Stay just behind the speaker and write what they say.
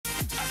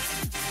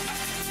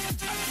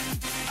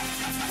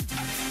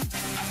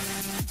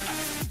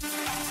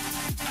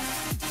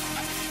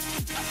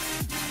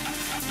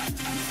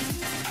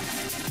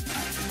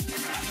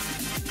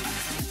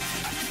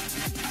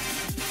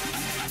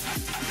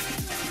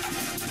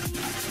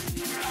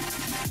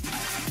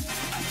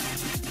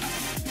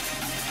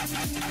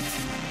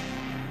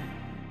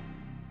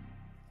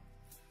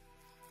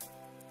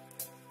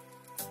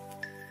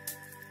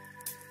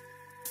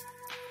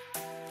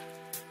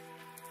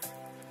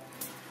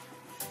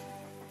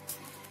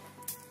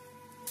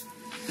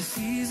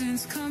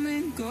seasons come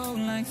and go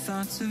like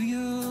thoughts of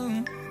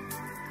you.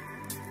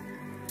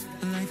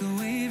 Like a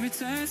wave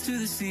returns to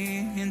the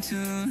sea, into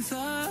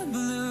the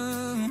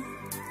blue.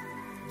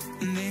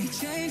 They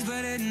change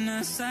but in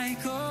a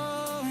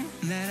cycle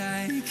that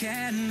I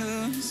can't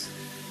lose.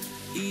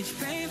 Each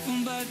painful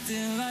but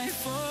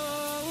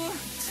delightful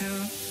to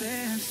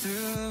live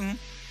through.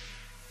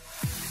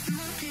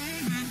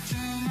 Looking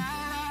into my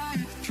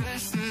life,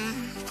 just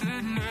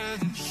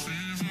another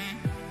season.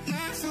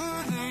 Not for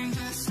them,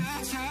 just a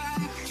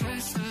time,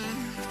 just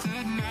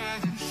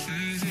another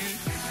season.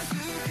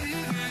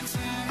 Looking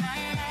into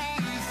my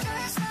life,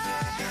 just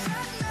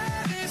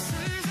another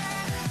season.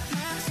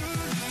 Not for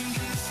them,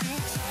 just a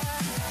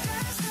time,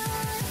 just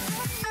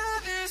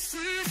another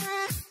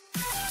season.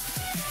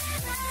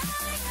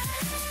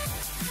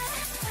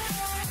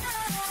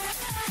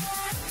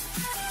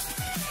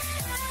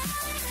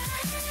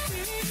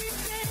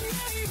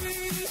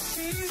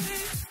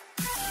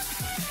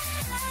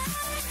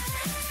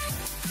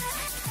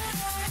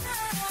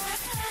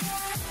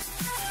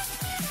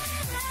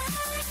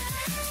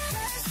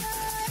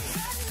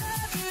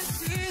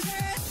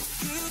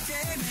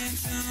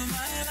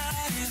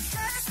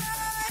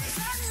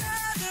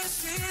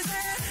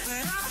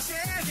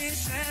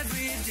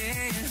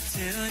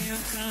 Till you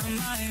come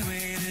my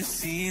way this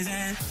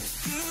season.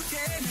 You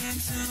came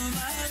into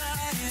my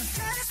life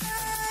just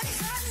like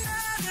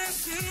another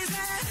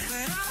season.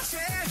 But I'll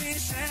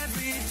cherish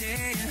every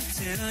day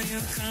until you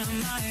come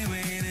my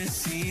way this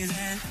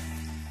season.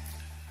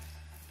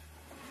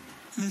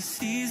 The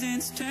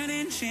seasons turn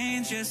and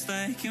change just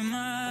like you're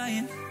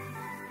mine.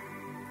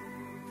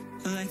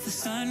 Like the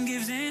sun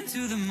gives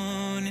into the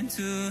moon,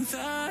 into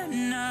the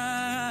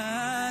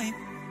night.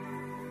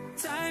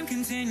 Time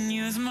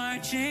continues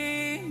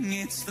marching,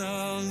 it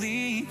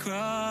slowly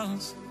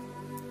crawls.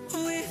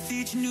 With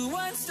each new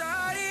one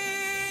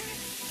starting,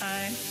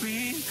 I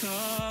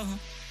recall.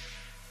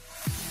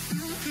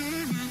 You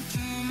came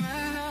into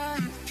my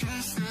life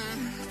just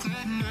like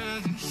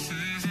another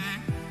season.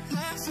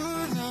 Not for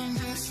long,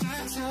 just a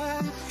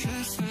time,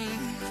 just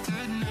like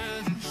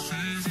another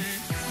season.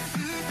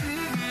 You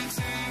came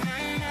into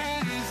my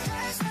life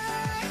just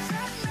like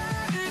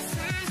another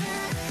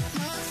season.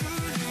 Not for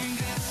long,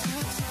 just a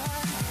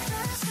time,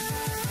 just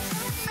another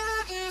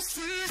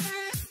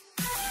season.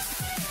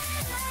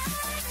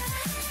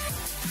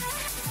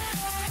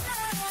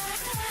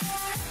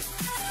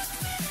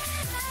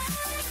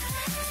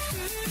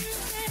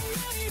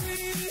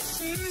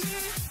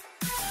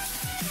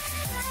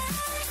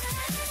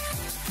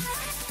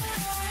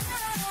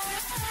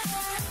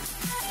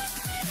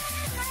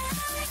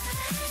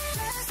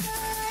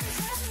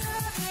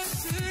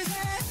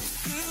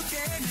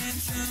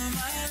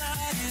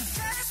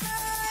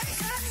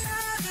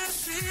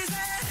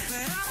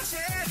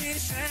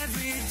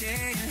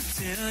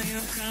 Till you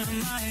come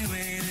my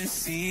way this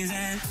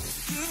season.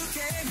 You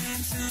came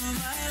into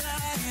my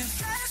life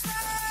just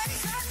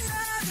like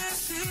another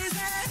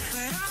season.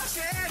 But I'll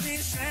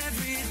cherish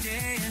every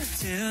day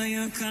until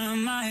you come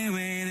my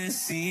way this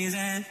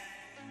season.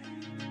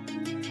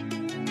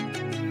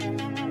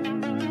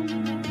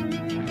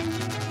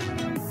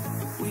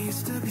 We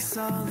used to be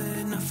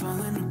solid, not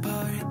falling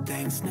apart.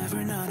 Things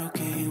never not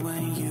okay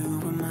when you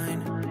were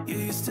mine. You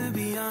used to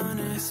be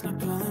honest, not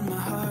pulling my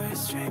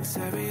heartstrings.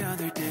 Every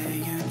other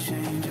day you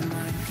change your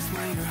mind. Cause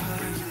when you're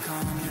high you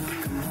call me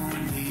like I'm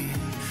lonely.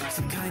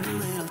 Some kind of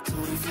little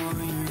toy for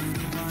you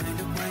to wind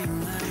up when you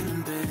lying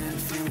in bed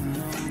feeling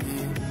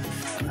lonely.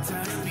 I'm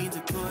tired of being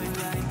deployed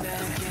like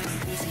that. Getting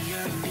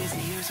busier and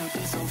busier, so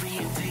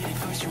disorientated.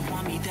 First you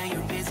want me, then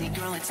you're busy.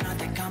 Girl, it's not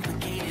that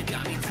complicated.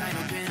 Got me tied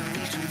up in a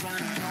leash and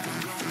running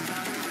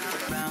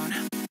round.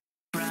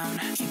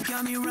 You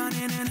got me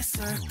running in a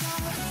circle.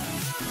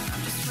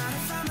 I'm just trying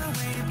to find my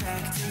way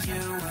back to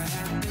you. What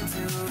happened to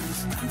this?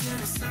 I'm in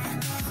a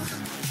circle.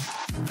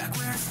 Back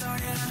where I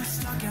started, I'm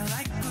stuck out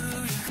like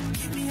glue. You can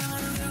keep me on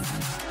a loop.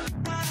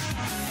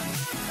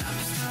 I'm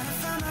just trying to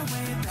find my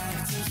way back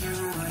to you.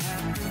 What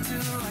happened to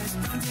us?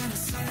 I'm in a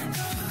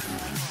circle.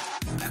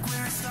 Back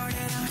where I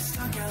started, I'm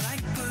stuck out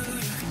like glue.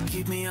 You can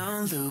keep me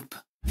on loop.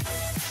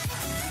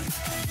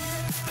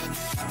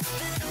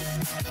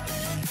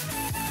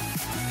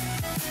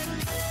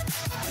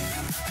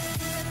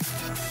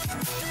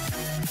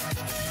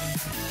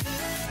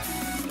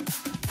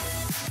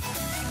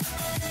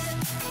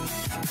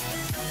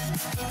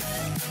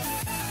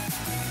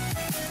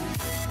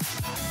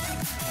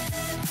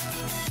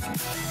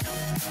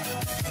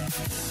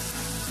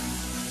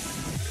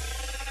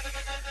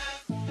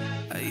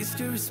 I used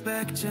to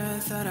respect you,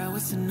 thought I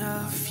was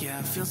enough. Yeah,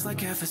 it feels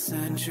like half a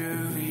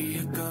century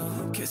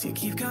ago. Guess you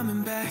keep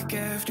coming back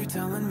after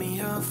telling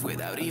me off,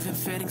 without even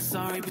feeling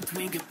sorry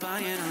between goodbye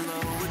and hello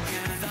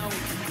again. Thought we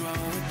could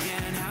grow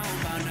again, how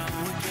about no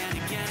again,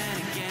 again and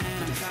again.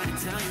 I'm trying to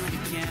tell you we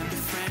can't be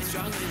friends,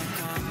 struggling to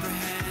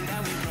comprehend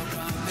that we broke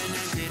up and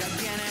ended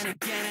again and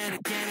again and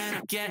again. And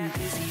I'm getting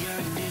busier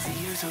and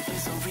busier, so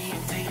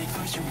disorientated.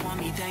 First you want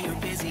me, then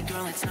you're busy.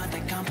 Girl, it's not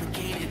that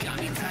complicated. Got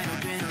me tied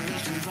up in a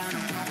leash and round.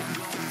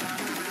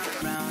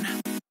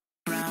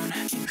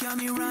 You got got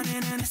me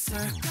running in a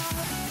circle.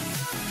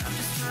 I'm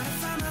just trying to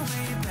find my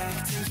way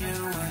back to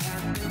you. What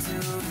happened to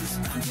us?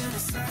 I'm in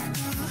a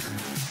circle.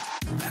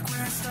 Back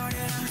where I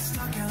started, I'm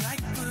stuck in like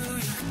glue.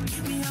 You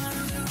keep me on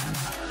a loop. I'm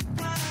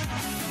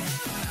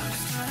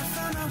just trying to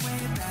find my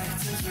way back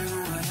to you.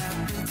 What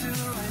happened to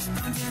us?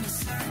 I'm in a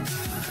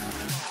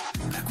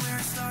circle. Back where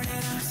I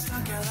started, I'm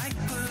stuck in like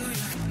glue.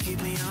 You keep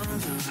me on a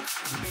loop.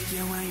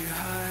 Yeah, when you're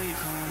high, you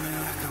call me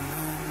like I'm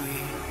homely.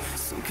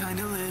 Some kind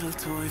of little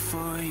toy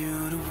for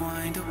you to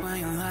wind up while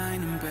you're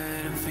lying in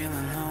bed and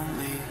feeling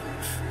lonely.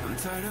 I'm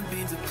tired of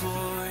being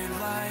deployed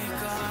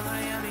like all I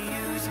am to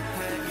use a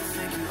pet. You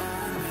think you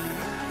own me?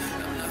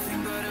 I'm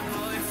nothing but a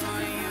boy for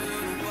you to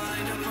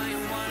wind up while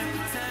you wanna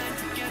pretend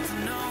to get to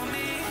know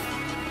me.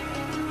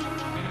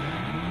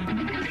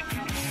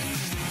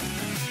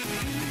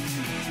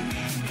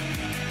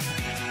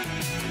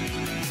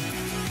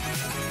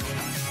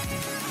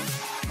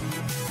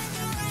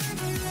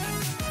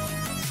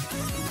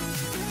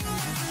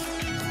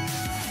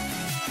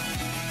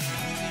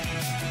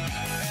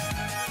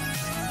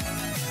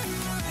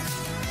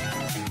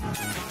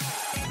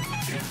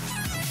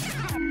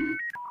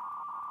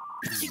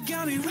 You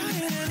got me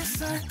running in a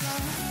circle. I'm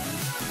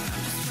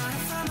just trying to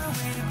find my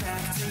way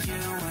back to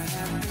you. What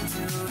happened to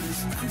us?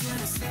 I'm in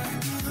a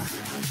circle.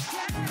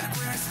 Back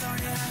where I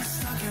started, I'm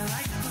stuck here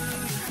like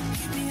glue.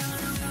 Keep me on a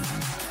loop.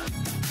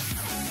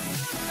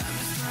 I'm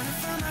just trying to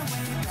find my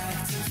way back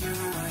to you.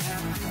 What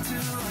happened to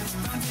us?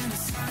 I'm in a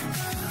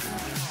circle.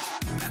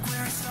 Back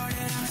where I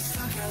started, I'm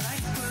stuck here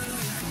like glue.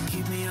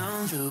 Keep me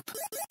on loop.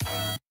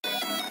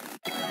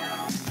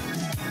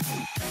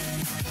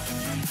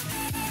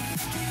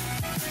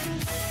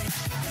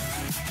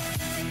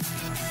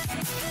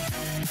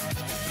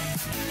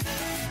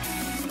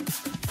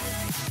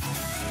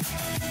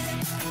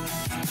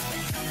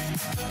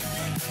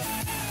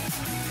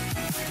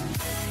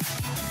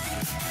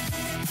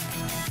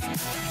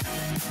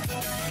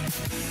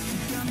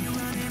 Got me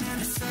running in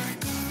a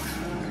circle.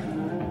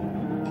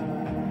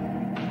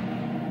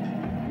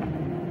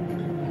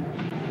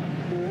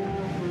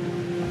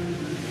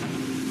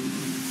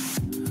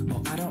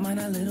 Oh, I don't mind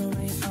a little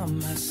rain on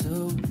my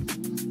suit.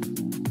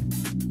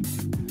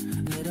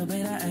 Little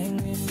bit of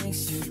angry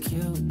makes you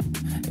cute.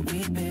 And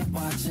we've been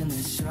watching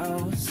this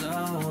show so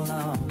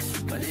long,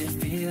 but it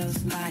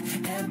feels like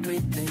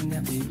everything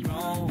that we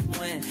wrong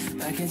went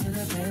back into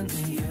the pen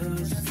we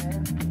used.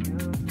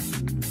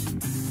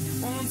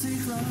 Won't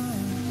take long,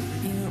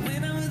 even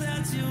when I'm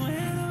without you,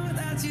 when I'm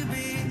without you,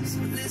 babe. So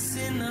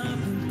listen up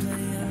and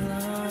play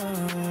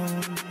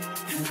along.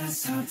 And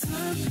that's how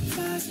time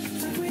flies,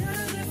 like we're on a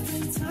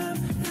different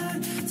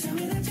timeline. Tell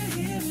me that you're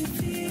here and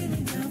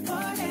feeling down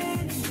for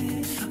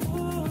anything.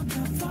 Oh, I'm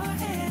down for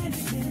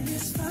anything.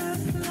 It's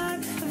fine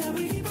line, that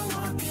we keep on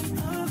walking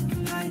all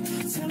night.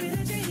 Tell me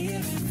that you're here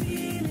and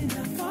feeling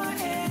down for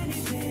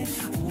anything.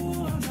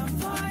 Oh, I'm down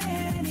for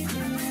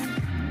anything.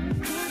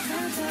 Down,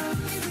 down, down,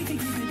 if we can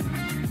keep it.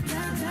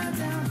 Down, down,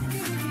 down, if we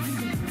can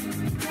keep it.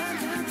 Down,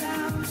 down,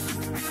 down.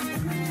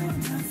 Oh, I'm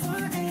down for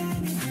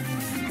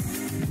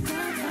anything.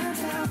 Down, down,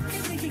 down,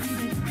 if we can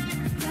keep it.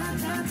 Down,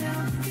 down,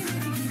 down, if we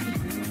can keep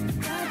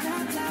it. Down,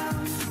 down, down.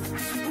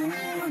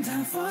 Oh, I'm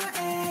down for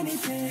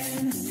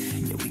anything.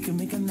 Yeah, we can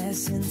make a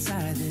mess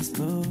inside this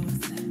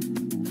booth.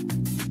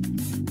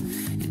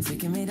 You're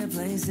taking me to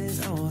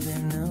places old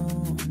and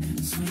new.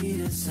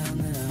 Sweetest sound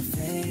than our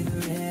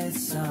favorite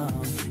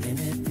song. And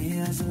it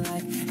feels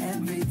like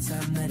every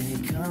time that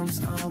it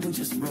comes on, we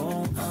just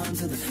roll on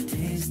till the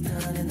day's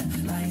done and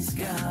the lights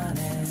gone.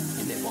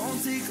 And it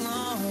won't take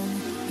long,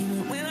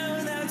 even when I'm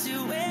without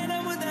you, when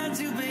I'm without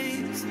you,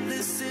 babe. So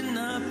listen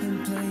up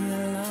and play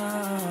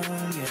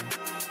along, yeah.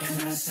 And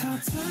that's how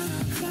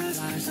time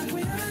flies, like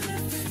we're on a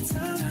different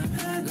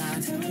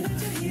timeline. Tell me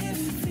that you're here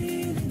and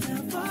feeling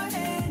down for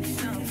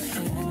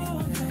anything. Oh,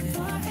 I'm down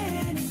for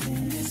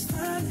anything. It's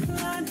fine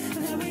line,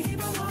 that we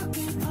keep on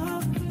walking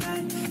all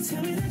night.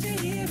 Tell me that you're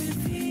here and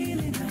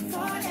feeling down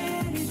for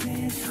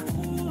anything.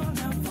 Oh, I'm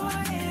down for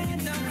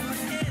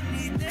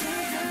anything.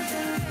 Down, down,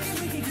 down, if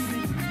we can keep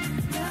it.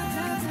 Down,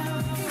 down,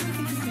 down, if we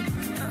can keep it.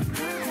 Down,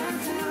 down,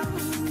 down. Oh,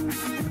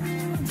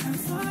 I'm down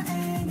for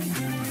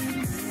anything.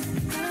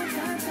 Down,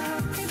 down,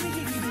 down, if we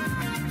can keep it.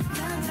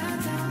 Down, down,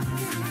 down, if we can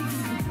keep it.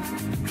 Down,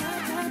 down, down.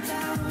 Oh, I'm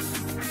down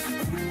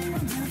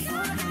for anything.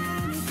 For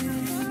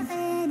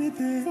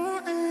anything. For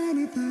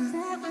anything.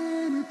 For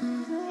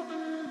anything. For anything.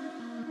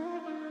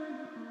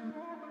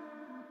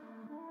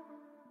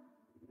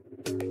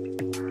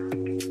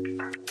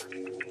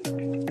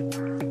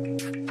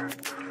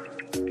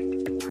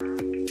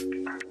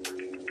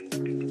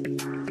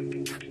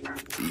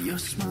 Your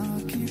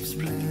smile keeps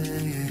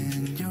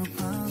playing, your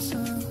miles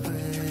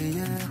away,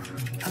 yeah.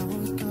 I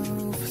would go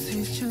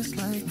overseas just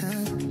like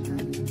that.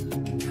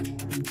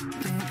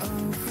 Don't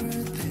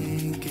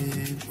overthink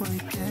it, why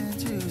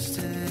can't you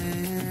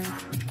stay?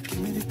 Give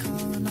me the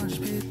call and I'll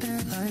just be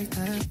there like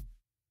that.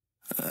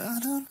 I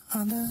don't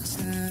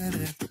understand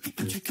it,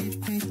 but you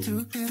keep me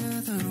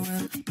together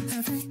when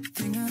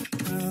everything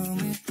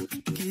around me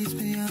keeps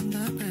me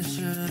under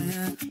pressure,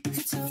 yeah.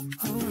 It's so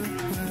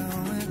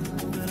overwhelming.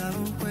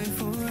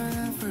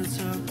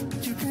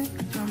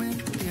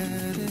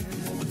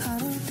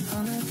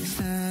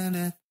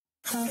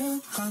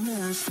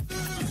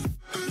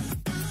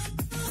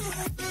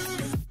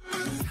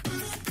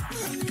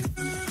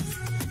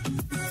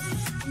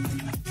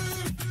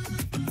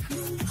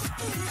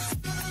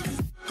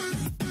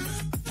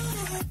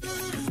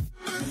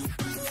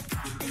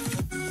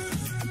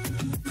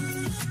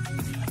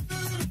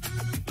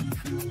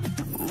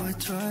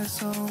 try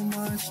so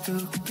much to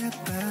get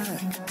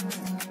back.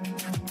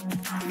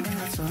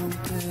 That's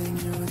something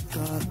you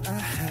thought I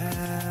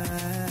had.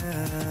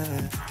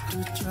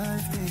 You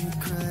drive me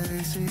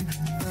crazy,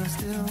 but I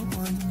still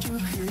want you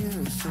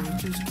here. So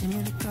just give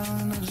me the call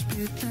and I'll just be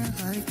there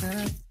like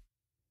that.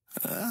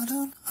 I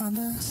don't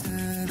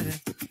understand it,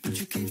 but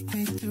you keep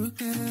me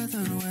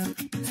together when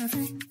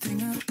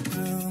everything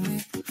around me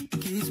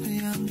keeps me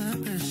under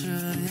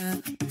pressure, yeah.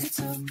 It's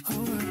so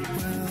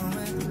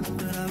overwhelming,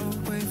 but I will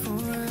wait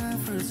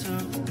forever so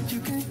you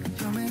can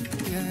come and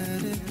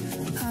get it.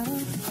 I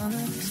don't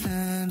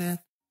understand it,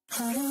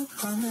 I don't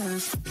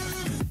understand.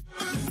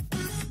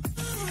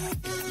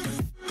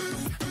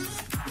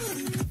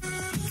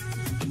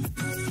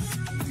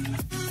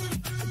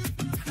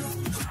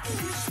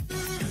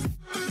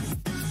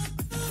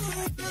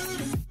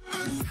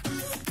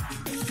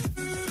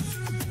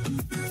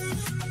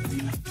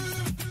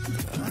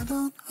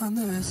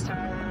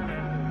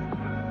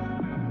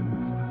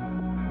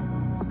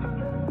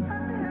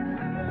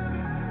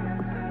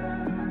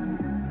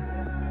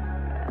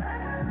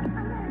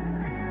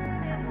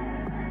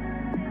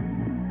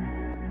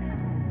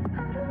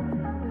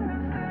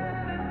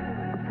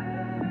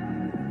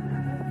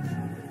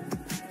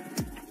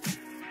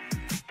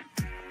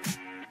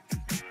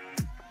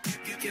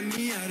 Get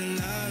me out of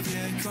love,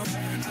 yeah, come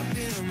on. I've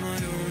been on my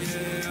own,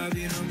 yeah, I've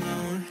been on my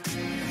own.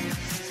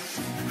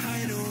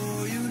 I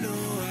know, you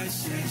know, I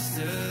changed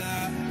a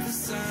lot.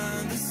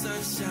 The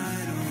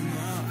sunshine on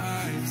my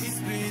eyes. It's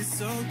been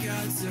so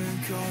goddamn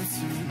cold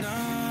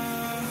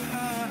tonight.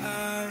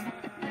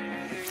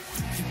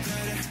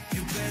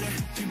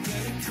 You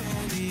better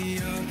call me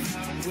up.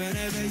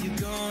 Whenever you're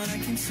gone, I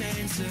can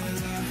change a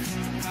lot.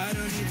 I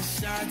don't need a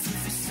shot to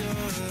feel so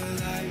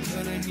alive,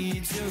 but I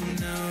need you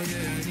now,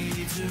 yeah, I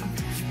need you.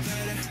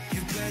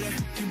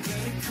 You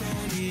better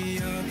call me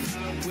up.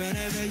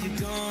 Whenever you're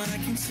gone, I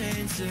can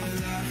change a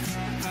lot.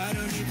 I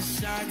don't need a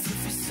shot to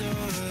feel so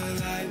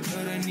alive,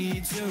 but I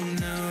need you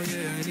now,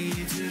 yeah, I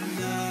need you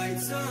now. I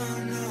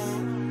don't know,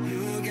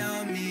 you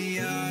got me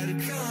out of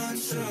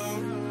control.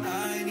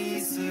 I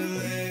need to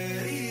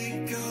let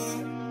it go,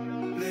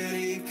 let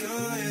it go,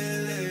 yeah,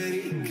 let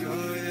it go,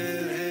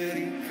 yeah, let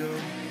it go.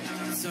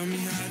 Tell me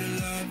how to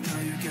love, now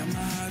you got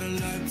my heart a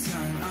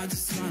lockdown. I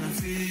just wanna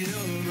feel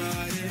your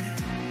body.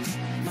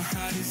 My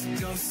heart is a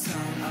ghost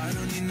town. I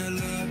don't need no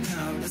love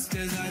now, that's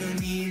cause I don't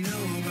need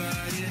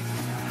nobody.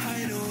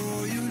 I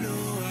know, you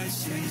know, I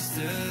changed a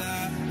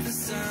lot. The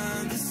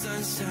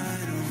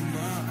sunshine on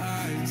my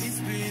eyes. It's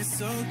been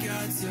so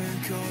goddamn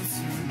cold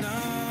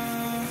tonight.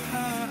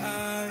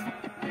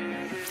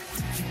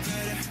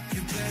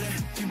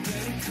 You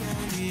better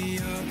call me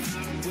up.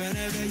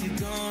 Whenever you're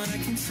gone, I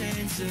can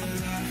change a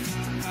lot.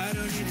 I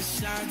don't need a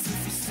shot to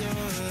feel so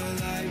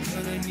alive,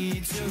 but I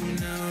need you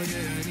now,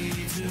 yeah, I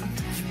need you.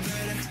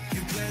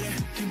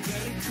 You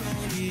better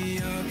call me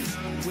up.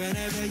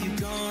 Whenever you're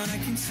gone, I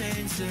can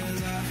change a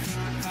lot.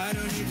 I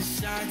don't need a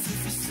shot to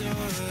feel so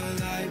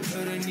alive,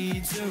 but I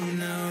need you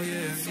now,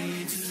 yeah, I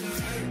need you.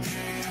 I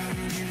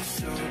don't need a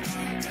show,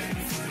 I'm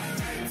ready for the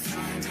right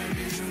time.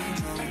 Baby, you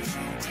know,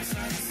 it's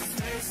like this is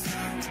space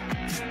now.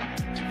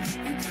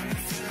 You got me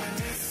feeling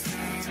this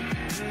now.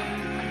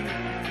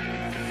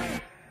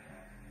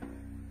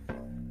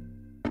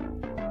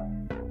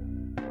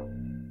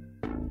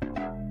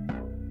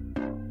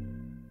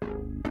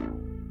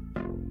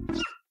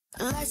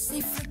 Lights they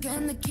flicker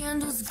and the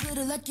candles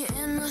glitter like you're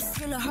in a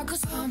thriller. Heart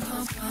goes pum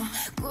pum pum.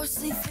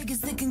 Ghostly figures,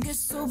 they can get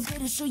so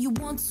bitter. Show you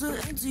want to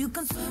until you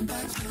can turn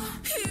back.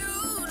 You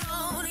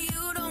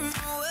don't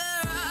know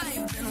where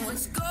I've been.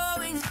 What's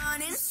going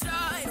on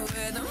inside?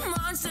 Where the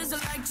monsters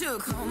like to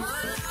come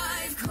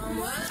alive, come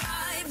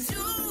alive.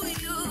 Do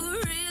you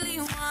really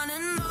wanna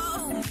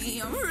know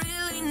me? I'm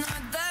really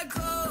not that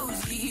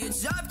cozy.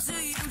 It's up to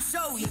you,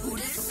 so you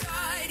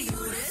decide, you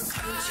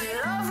decide. Would you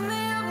love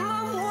me up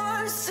my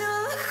words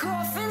till the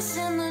coffin's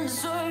in the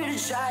dirt?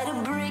 Try to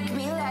break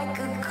me like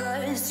a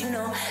curse, you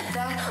know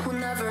that will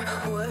never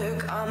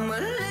work. I'm a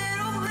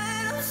little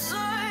bit absurd,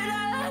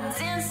 I like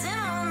dancing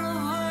on the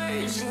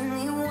verge.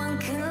 Anyone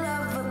can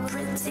love a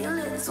pretty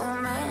little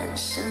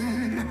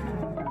mansion,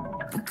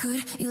 but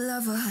could you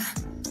love a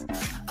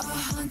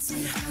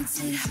haunted,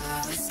 haunted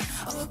house?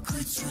 Or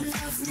could you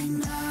love me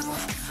now?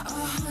 A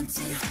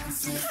haunted,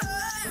 haunted,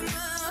 I'm a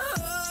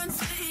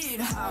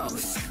haunted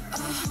house. A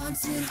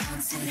haunted,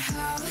 haunted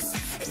house.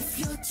 If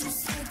you're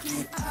just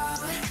checking out,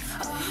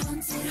 a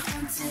haunted,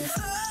 haunted,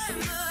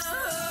 I'm a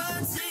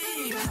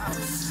haunted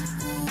house.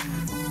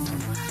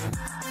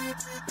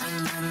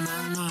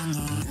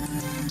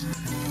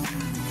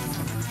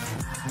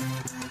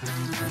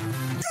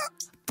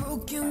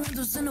 Broken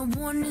windows and a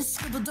warning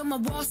scribbled on my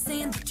wall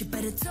saying that you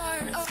better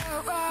turn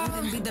around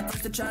and be the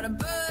first to try to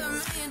burn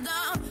me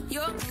down.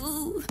 You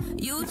too.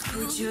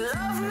 Would you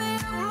love me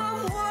up my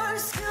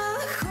words till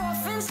the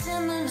coffin's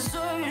in the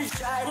dirt?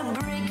 Try to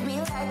break me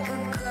like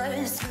a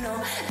curse, you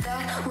know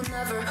that will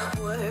never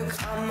work.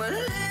 I'm a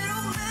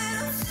little bit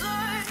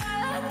absurd,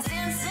 I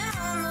dancing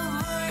on the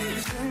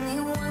verge.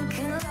 Anyone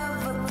can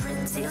love a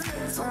pretty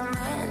little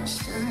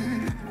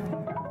mansion.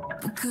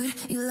 But could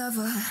you love a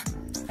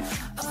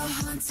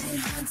haunted,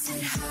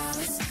 haunted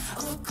house?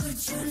 Or could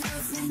you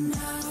love me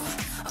now?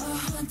 A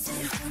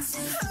haunted,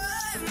 haunted,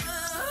 I'm a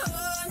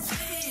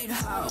haunted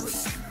house.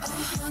 A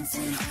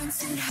haunted,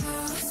 haunted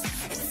house.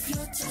 If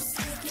you're just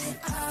taking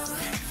out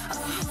a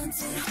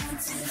haunted,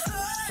 haunted,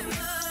 I'm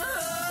a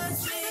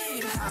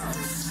haunted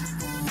house.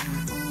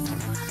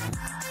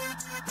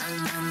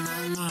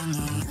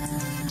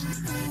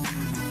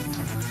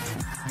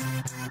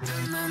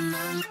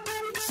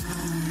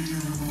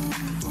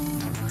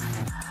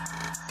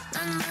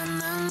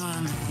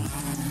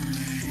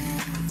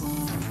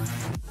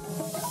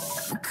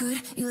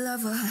 Could you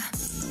love a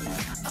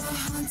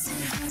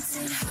haunted,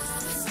 haunted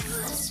house?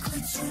 Or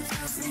could you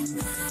love me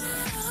now?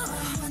 A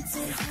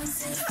haunted,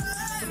 haunted,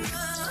 I'm a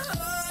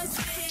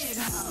haunted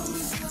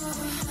house. A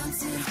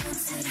haunted,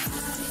 haunted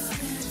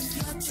house.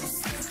 You're just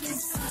taking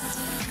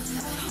inside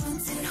a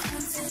haunted,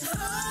 haunted,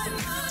 I'm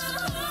a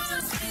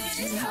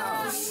haunted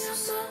house.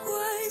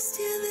 Why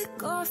steal the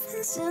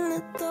coffins in the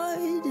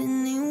dirt?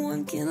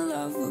 Anyone can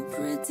love a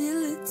pretty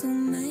little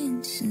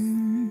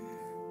mansion.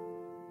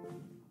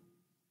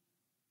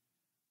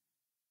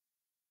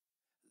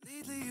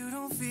 Lately you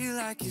don't feel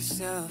like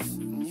yourself,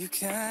 and you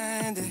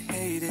kinda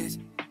hate it.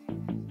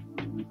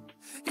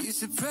 You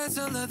suppress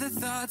all of the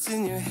thoughts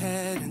in your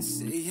head and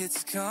say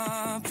it's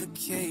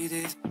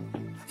complicated.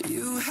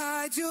 You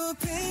hide your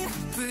pain,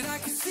 but I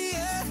can see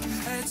it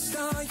etched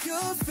on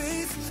your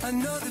face. I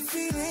know the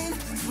feeling,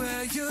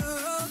 swear you're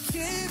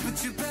okay,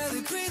 but you're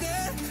barely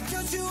breathing.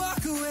 Don't you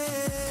walk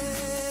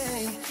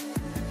away.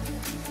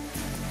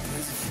 I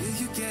feel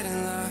you getting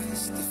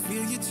lost, I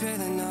feel you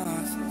trailing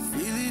off. I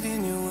feel it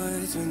in your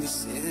words when you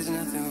say there's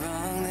nothing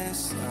wrong. There's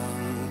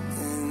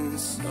something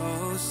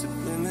so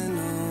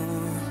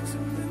subliminal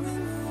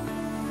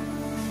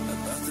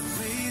about the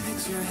way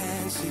that your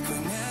hands shake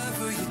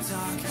whenever you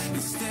talk.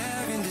 You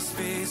stare into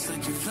space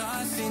like you're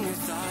lost in your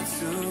thoughts,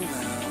 surrounded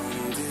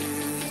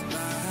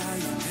by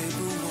your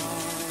paper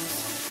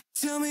walls.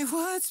 Tell me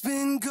what's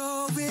been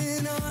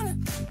going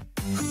on.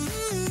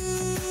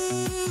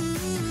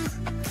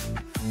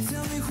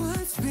 Tell me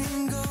what's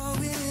been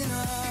going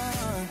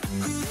on.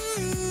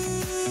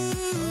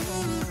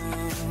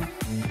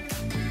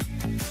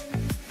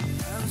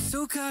 I was so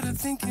caught up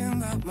thinking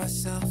about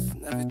myself,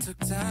 never took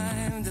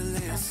time to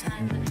listen.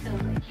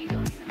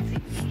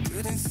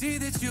 Couldn't see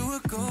that you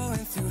were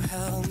going through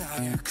hell, now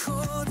you're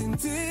cold and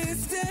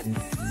distant.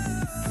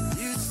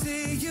 You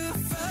say you're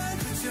fine,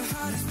 but your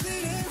heart is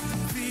bleeding.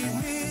 Feed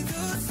me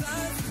those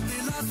lines,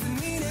 they lost the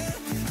meaning.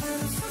 And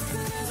I'm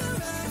something as a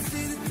rise,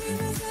 see the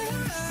demons in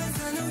your eyes.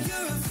 I know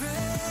you're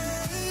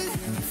afraid.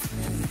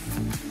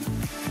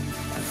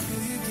 I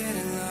feel you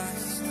getting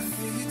lost, I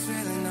feel you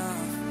trailing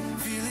off.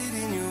 Feel it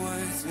in your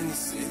words when you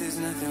say there's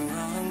nothing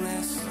wrong.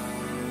 There's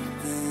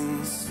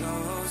something so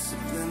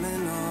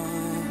subliminal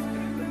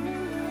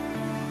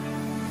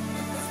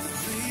about the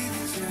way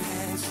that your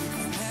hands shake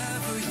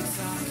whenever you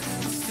talk.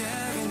 You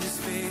stare into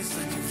space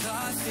like you're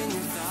lost in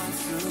your thoughts,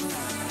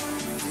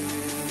 surrounded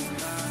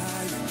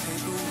by your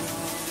paper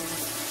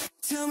walls.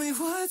 Tell me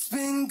what's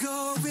been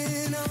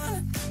going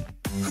on.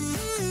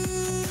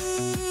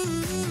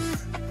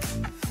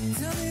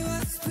 Tell me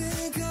what's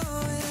been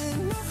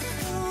going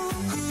on.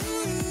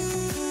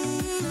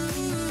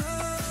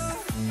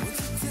 Would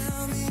you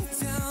tell me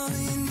now?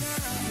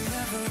 You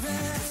never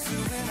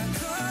answer when I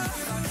call.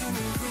 Locked in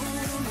the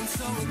room and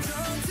so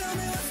alone. Tell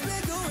me what's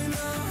been going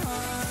on.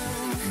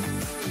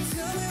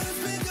 Tell me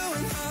what's been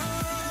going on.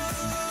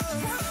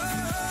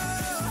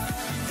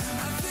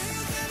 I feel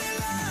you getting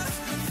lost,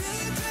 I feel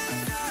you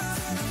trailing off.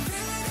 I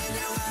feel it in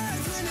your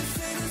words when you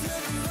say there's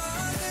nothing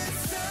wrong.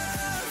 There's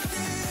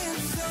something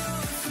so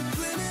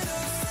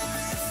subliminal.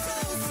 It's so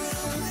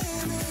subliminal.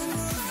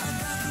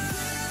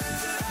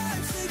 Your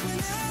heart shake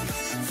whenever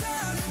you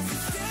talk. You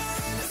stare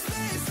into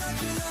space like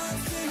you're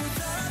lost in your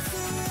thoughts,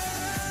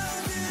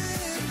 surrounded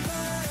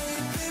by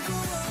paper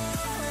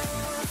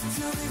walls.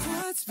 Tell me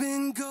what's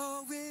been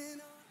going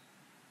on.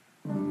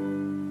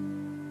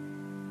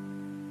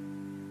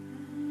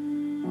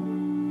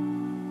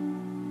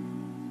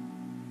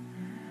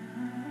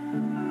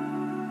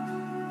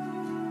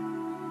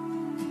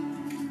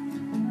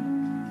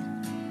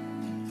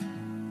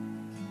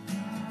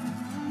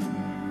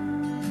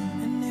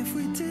 And if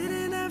we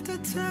didn't have to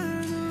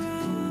turn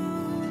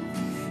around,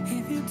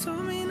 if you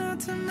told me not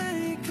to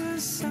make a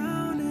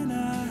sound and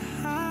I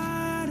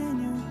hide in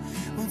you,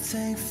 we'll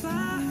take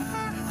flight.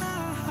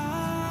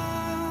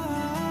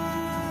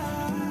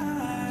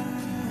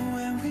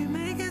 When we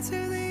make it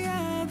to the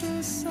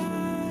other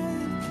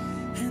side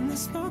and the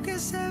smoke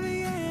is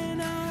heavy in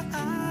our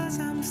eyes,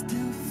 I'm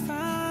still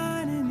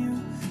finding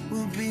you.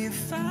 We'll be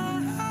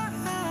fine.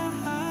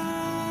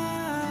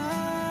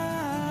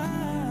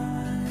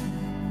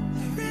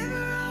 The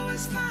river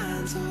always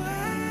finds a way.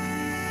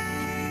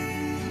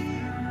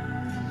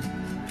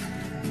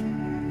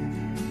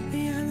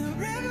 Yeah, the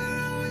river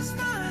always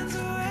finds a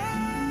way.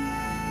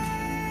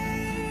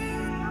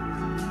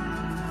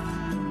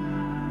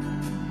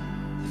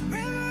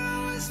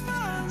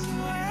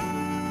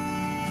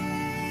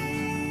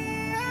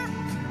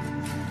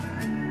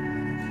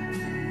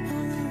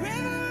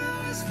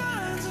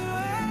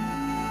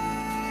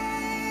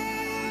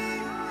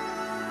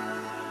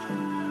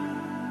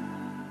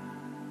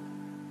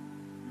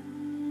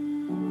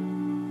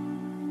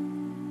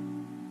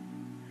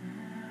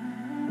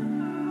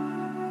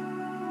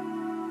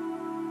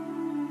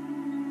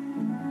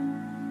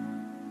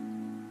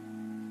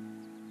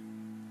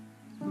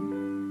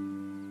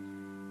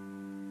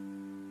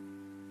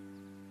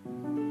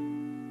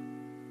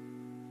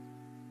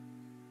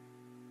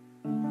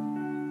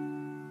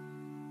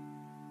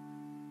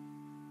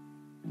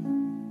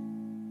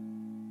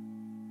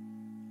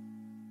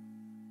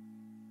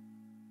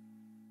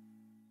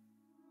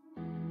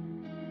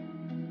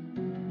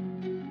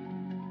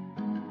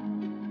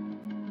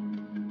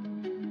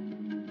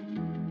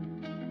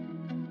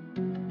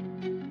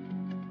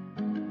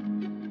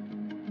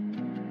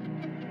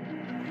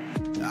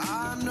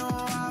 I know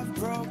I've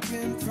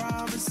broken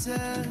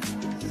promises.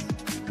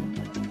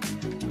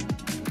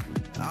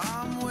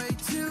 I'm way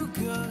too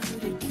good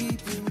at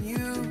keeping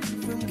you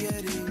from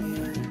getting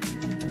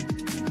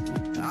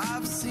in.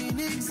 I've seen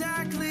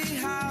exactly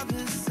how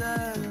this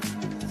ends.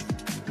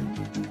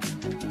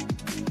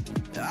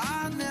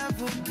 I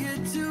never get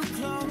too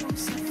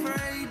close,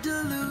 afraid to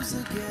lose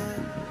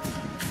again.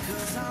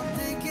 'Cause I'm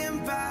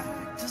thinking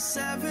back to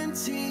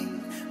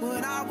 17,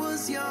 when I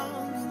was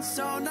young and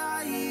so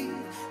naive,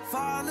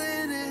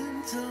 falling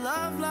into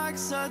love like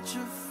such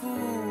a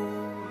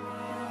fool.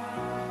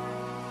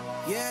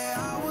 Yeah,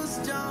 I was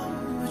dumb,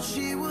 but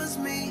she was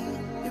me.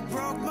 It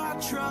broke my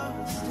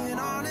trust, and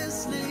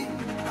honestly,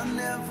 I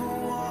never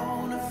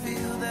wanna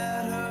feel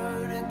that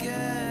hurt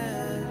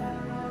again.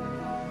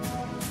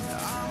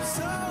 I'm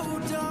so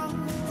dumb,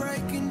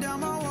 breaking down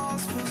my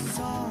walls for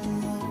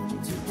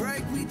someone to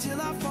break me till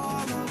I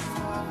fall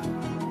apart.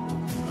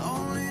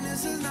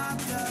 Loneliness is not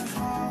that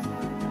hard.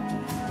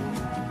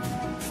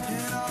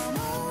 And I'm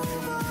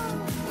over,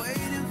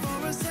 waiting for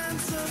a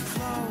sense of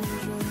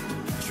closure,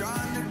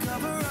 trying to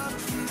cover up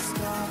these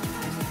scars,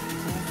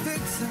 won't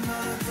fix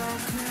another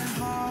broken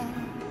heart.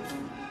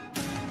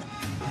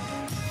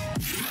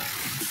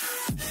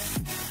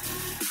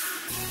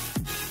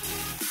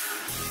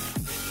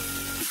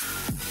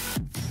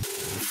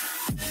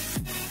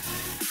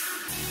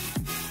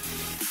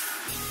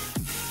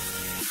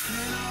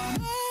 And I'm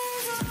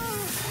over,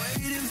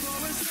 waiting for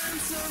a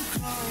sense of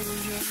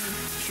closure,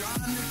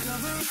 trying to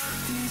cover up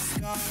these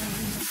scars,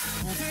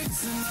 won't fix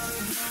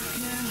another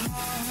broken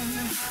heart.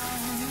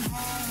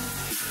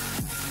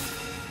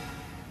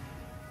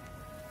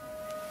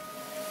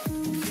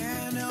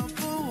 Can't help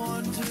but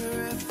wonder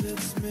if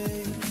it's me.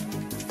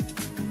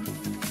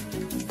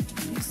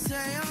 You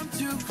say I'm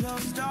too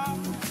closed off,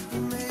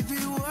 but maybe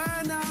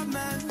we're not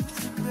meant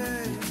to be.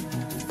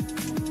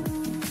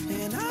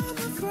 And I'm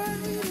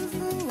afraid of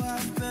who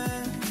I've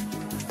been.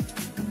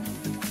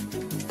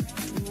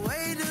 The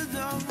weight of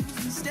those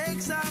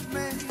mistakes I've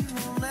made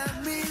won't let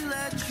me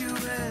let you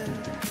in.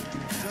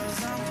 'Cause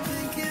I'm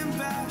thinking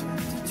back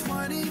to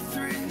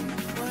 23,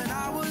 when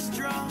I was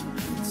drunk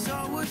and so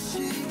was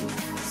she.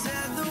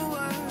 Said the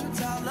words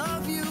I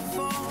love you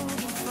for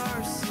the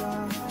first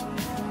time.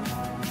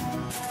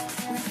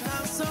 We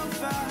felt so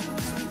fast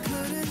we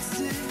couldn't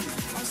see.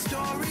 Our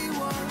story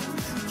was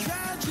a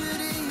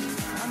tragedy.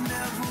 I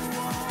never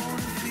want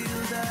to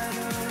feel that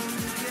hurt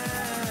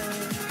again.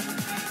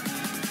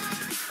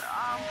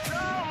 I'm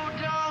so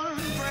done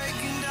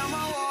breaking down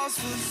my walls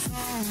for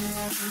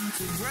someone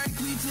to break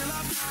me till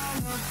I fall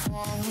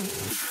apart.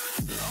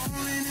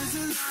 Loneliness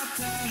is not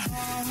that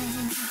hard.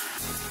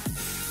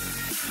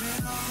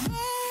 And I'm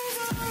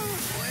over,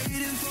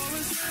 waiting for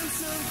a sense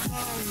of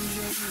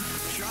closure,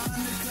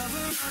 trying to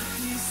cover up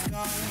these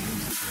scars,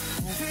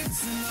 won't fix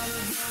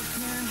another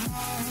broken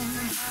heart.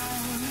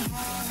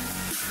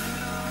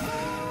 And I'm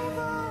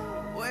over,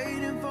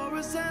 waiting for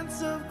a sense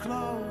of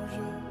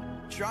closure,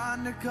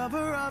 trying to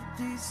cover up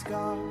these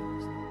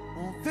scars,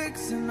 won't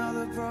fix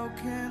another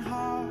broken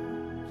heart.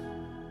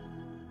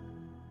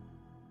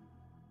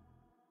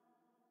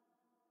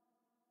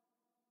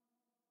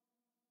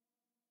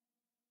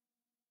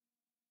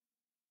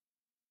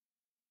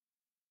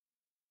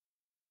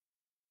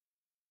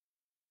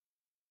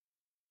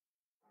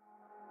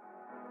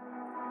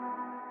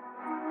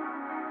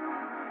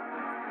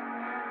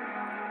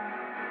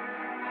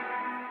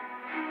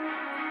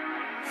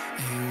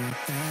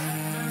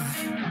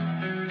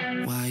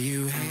 Why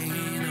you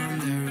hanging on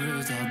the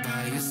roof all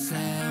by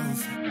yourself?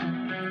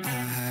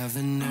 I have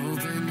an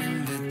open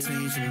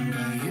invitation,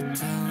 but you're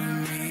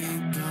telling me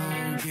go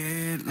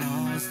get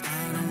lost.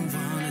 I don't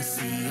wanna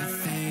see your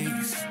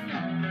face.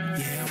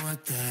 Yeah, what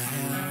the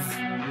hell?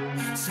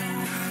 So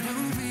why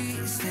don't we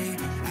stay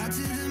out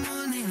to the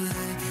morning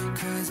light?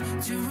 'Cause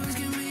two words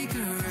can make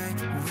a right.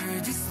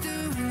 We're just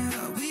doing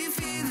what we're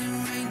feeling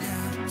right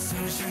now. So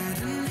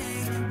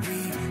Chardonnay, we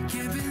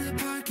camp in the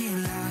parking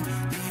lot.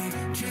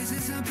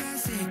 Traces of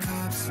plastic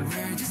cups.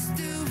 We're just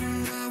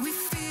doing what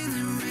we're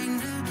feeling right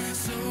now.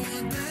 So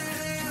what the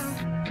hell?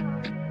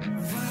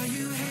 Why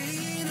you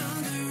hanging on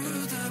the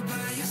roof all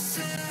by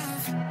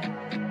yourself?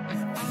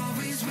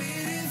 Always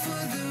waiting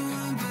for the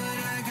one, but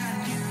I got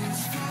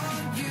news for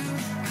you.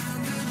 I'm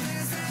the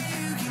best that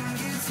you can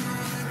get. So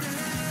what the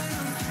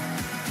hell?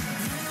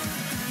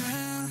 What the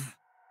hell?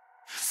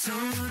 So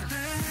what the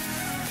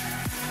hell?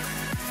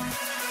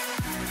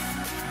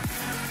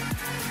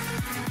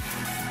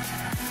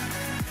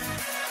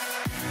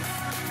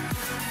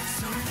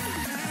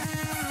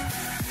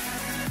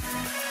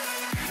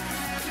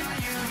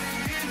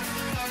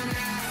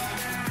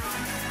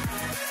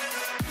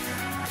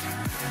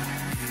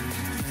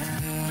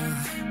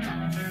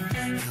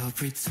 You're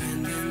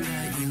pretending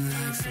that you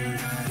like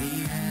somebody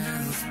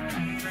else,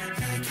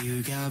 like you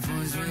got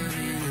boys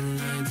waiting in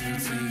line to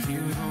take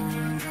you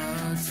home.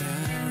 But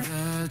tell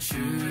the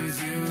truth,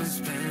 you'll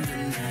spend the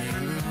night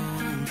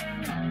alone.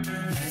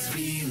 Let's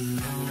be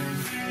alone.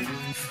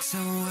 So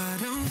why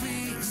don't we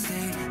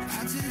stay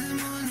out to the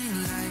morning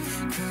light?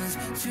 'Cause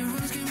two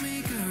roads can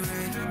make a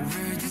right.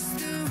 We're just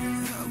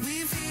doing what we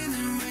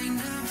feeling right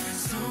now.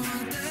 So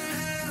what the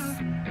hell?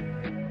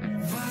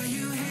 Why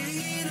you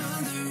hanging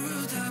on the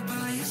rooftop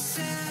by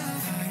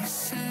yourself?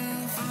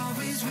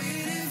 Always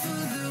waiting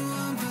for the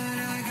one, but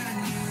I got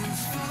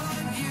news for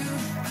you.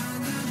 I'm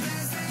the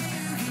best that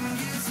you can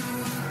get. So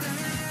what the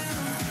hell?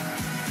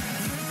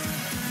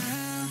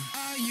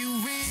 Are you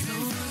waiting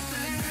for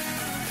the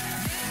hell?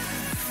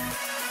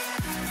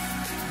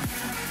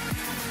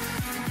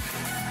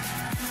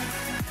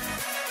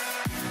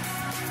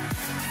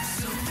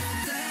 So what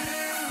the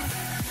hell?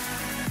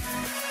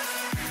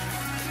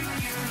 Are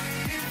you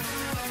waiting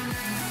for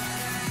now?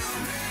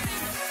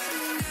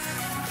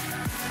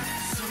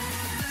 So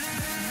what the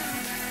hell?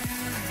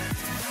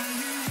 Are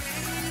you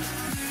hanging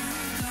on the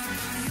rooftop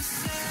by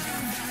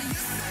yourself?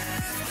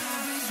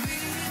 Always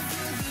waiting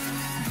for the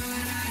one,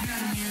 but I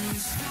got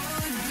news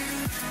for you.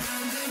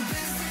 I'm the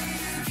best that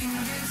you can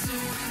get. So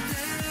what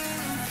the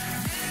hell?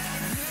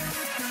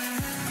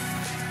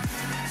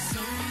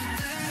 So what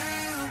the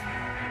hell?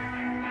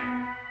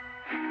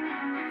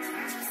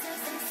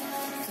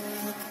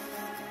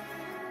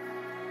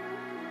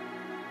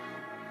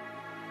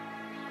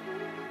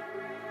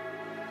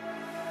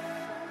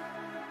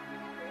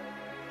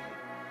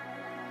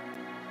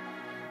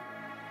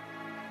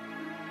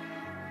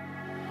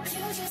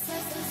 You're just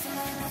like the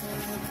fun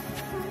girl.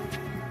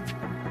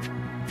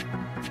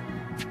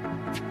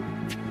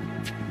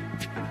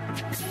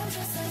 You're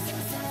just like the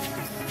fun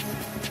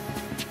girl.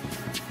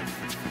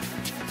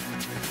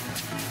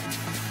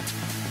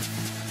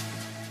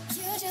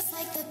 You're just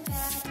like the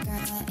bad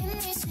girl. In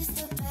me she's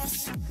the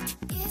best.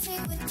 Easy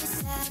with the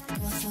sad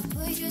girl. She'll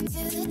put you to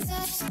the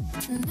test.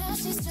 Now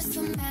she's just a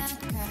mad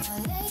girl.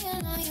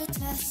 Laying on your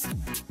chest.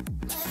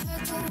 Let her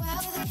go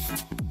out with it.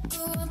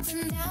 Go up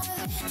and down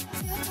with it.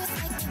 You're just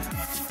like the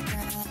bad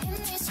girl. In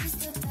me she's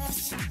the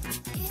best.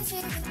 Easy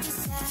with the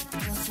sad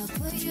girl. She'll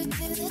put you to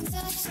the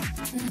test.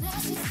 Now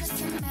she's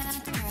just a mad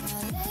girl.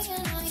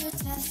 Laying on your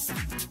chest.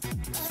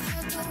 Let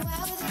her go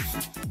out with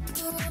it.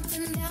 Go up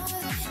and down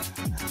with it.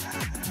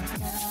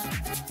 Girl,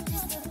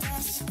 she's the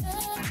best. Go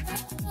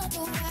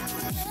out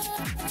with it.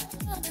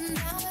 Up and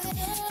down with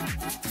it.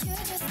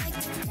 You're just like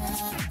the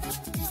girl.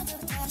 She's the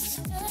best.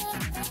 Go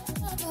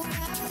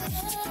out with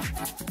it.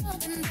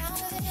 Up and down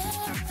with it.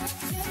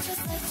 You're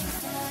just like the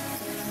girl.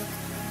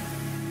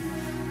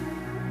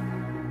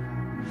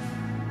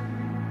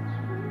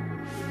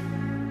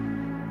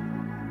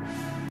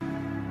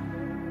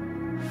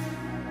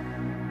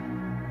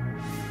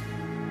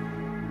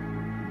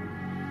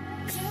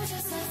 You're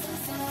just like the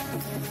fun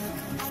girl.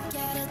 I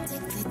get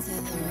addicted to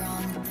the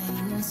wrong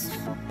things.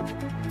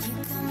 You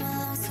come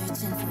along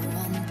searching for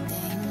one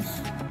thing.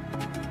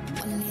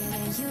 One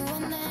near you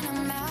and then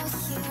I'm out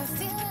here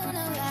feeling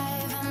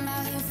alive. I'm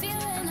out here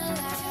feeling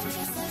alive. You're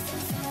just like the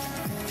fun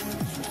girl.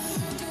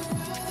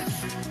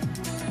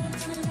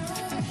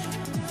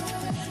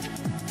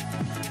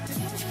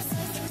 You're just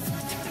like the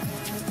fun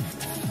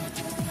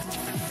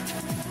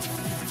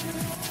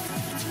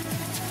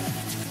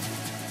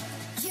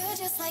girl. You're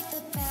just like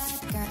the bad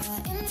girl.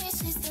 In me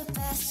she's the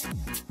best.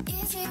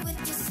 Easy with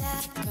the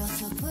sad girl.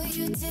 She'll put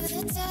you to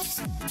the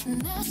test.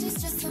 Now she's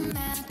just a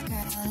mad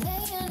girl.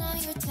 Laying on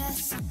your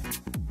chest.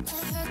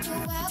 Let her go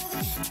out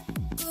with it.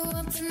 Go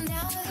up and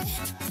down with it.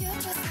 You're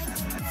just like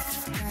the bad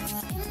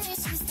girl. In me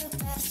she's the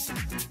best.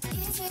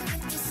 Easy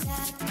with the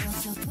sad girl.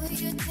 She'll put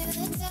you to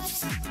the test.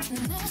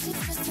 Now she's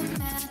just a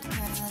mad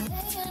girl.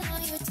 Laying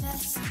on your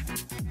chest.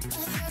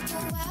 Let her go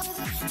out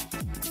with it.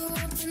 Go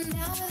up and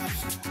down with it.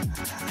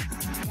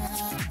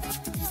 Girl,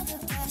 she's the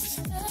best.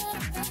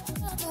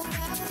 Go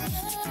out with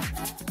it.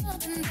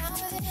 Up and down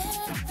with it.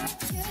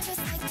 You're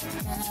just like the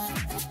girl.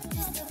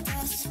 She's the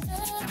best.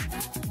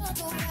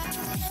 Go out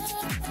with it.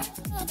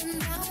 Up and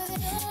down with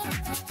it.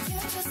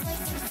 You're just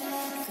like the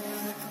bad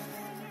girl.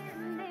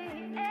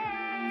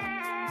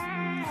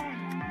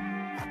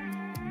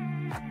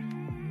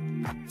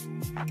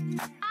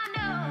 I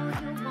know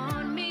you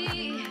want me.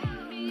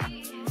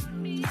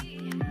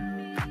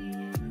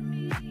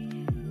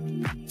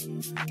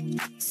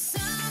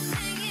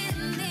 Something in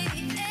the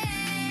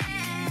air.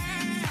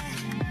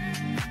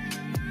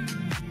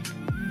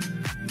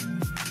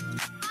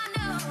 I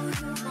know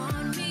you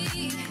want me.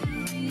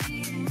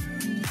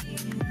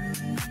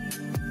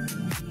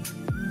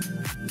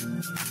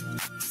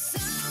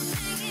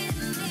 Something in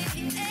the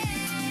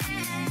air.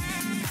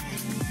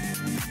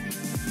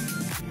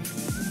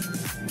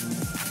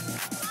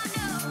 I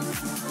know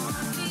you want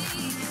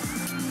me.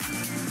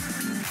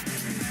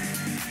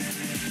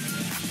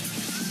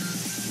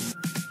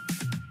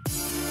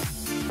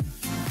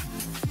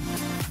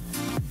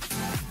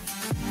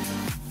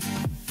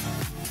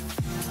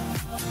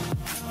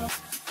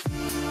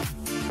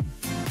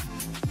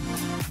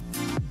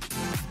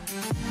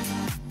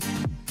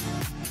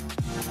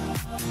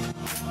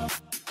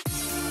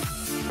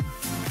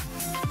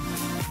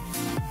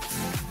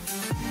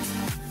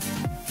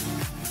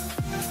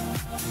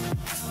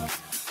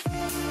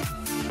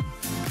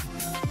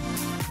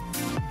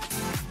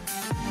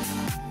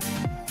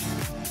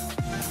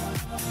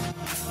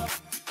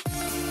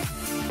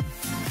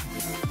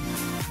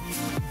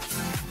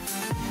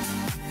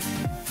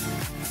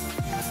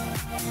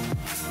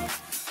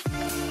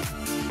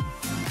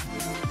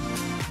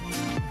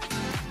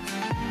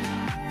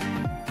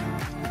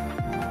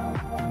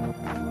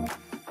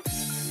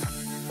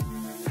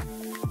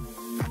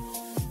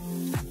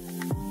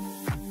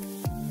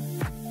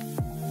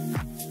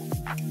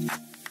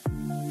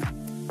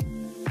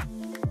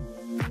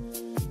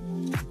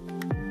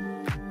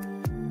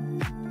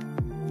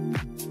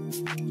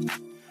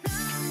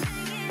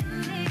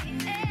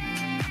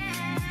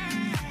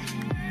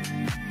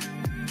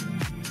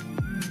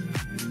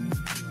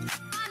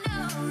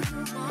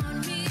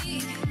 want me.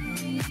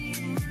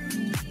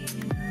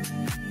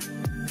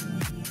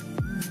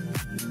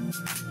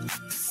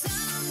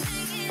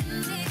 Something in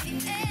the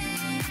air.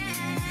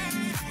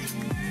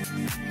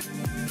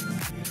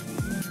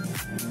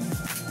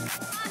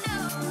 I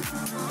know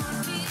you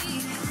want me.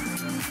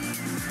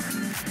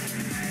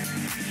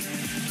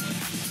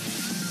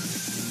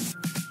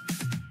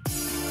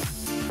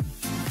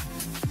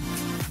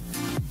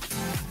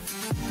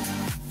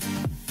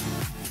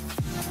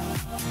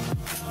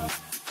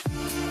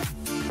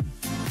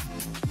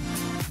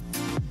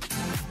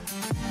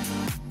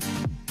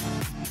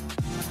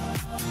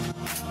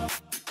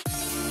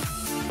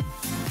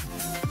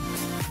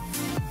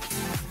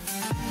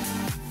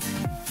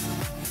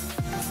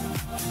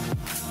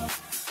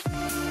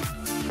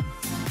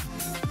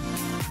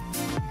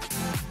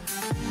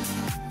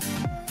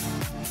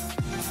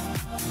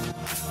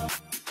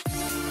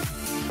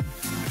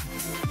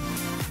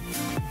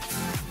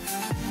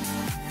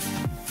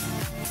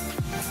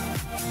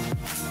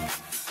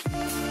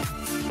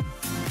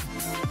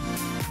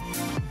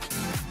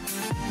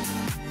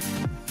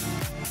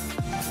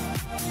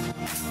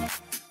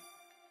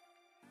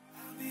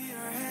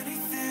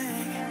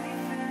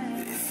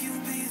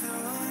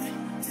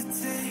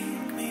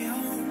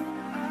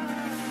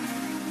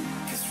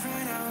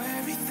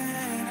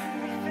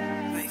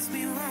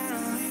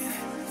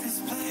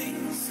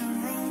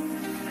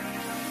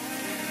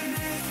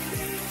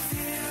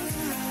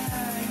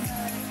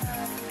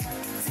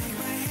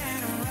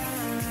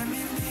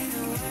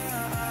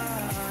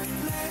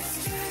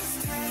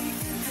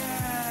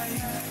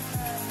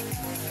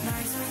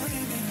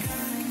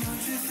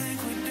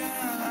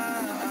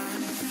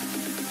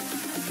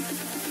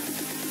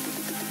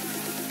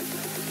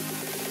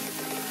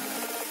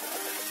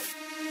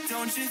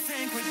 Don't you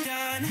think we're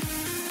done?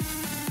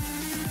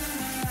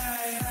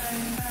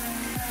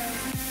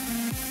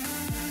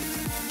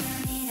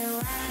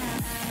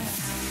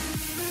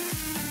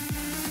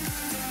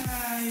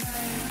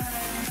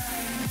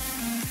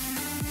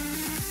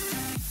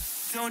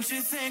 Don't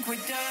you think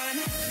we're done?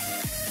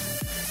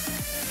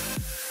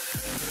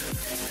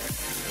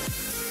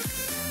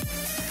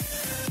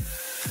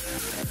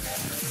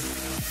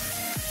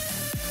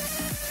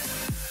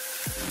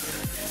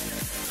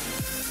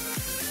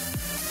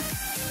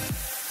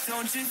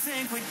 Don't you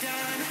think we're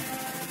done?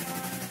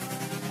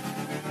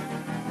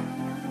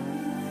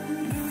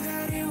 Knew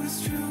that it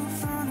was true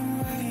from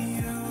the way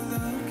you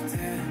looked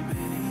at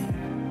me.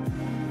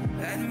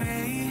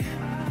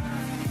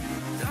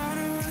 Don't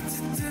know what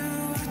to do,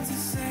 what to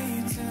say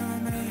to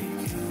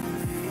make you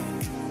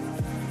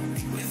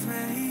leave with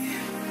me.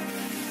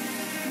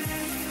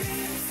 Make me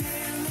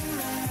feel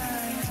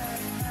alive.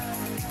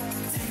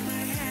 Take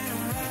my hand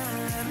around,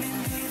 let me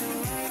be the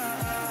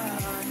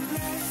one.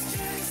 Let's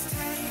just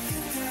take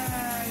a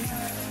dive.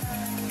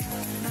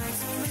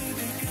 Night's only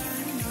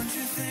begun, don't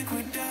you think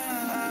we're done?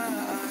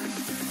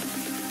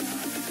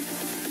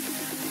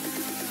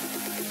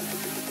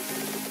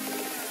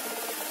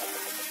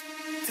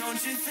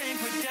 Don't you think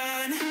we're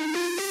done?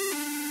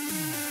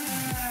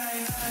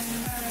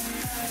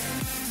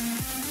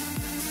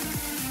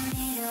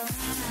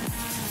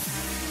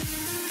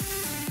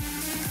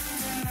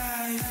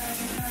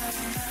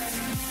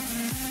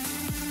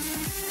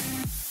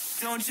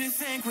 Don't you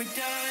think we're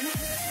done?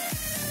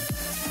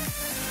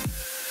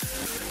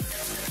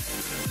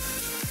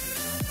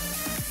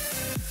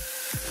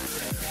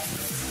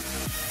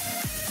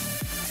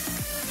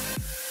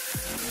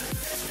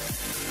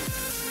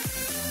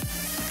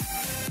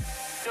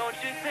 Don't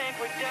you think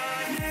we're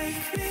done?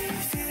 Make me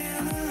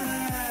feel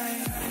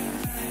alive.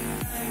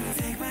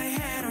 Take my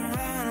hand and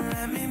run,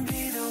 let me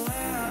be the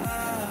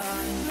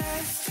one.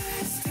 Let's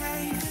just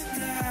take a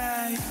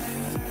dive.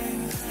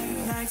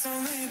 Night's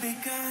only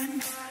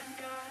begun.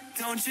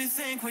 Don't you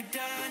think we're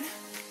done?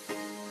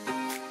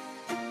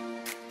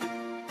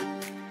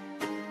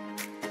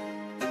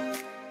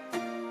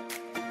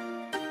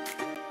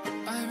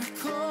 I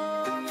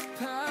recall the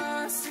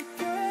past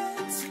again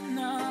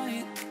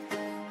tonight.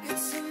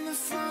 It's in the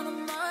front of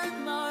my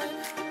mind.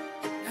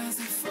 As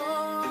I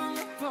fall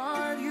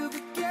apart, you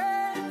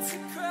begin to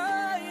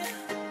cry.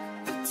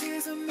 The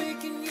tears are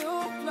making you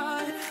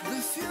blind.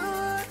 The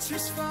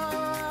future's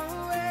far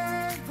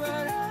away,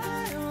 but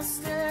I will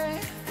stay.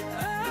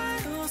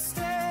 I will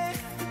stay.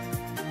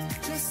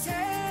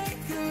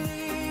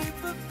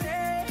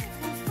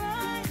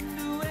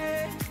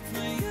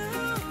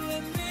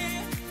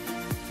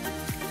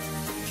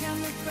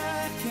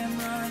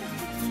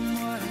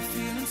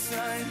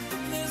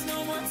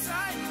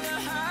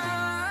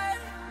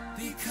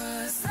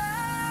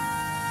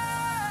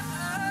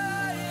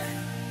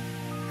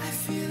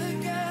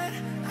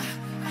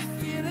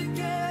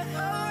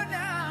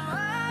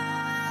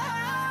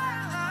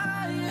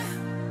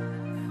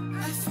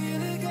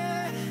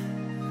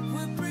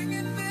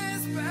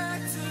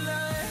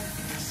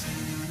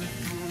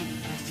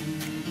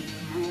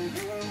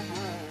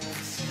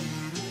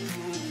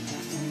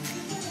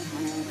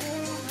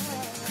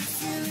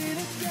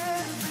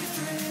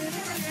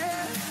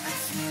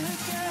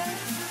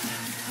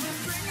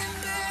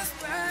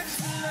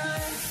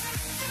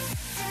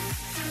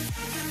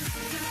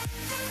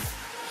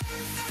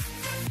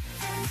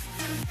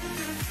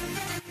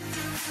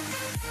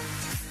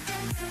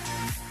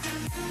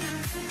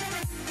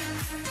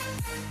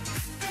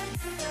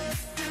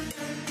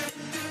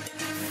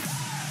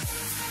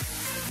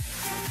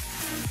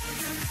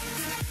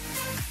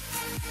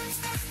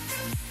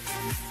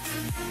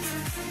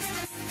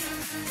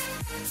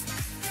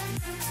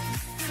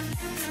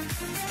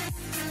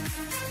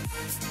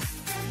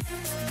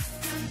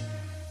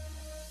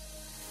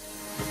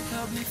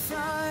 Help me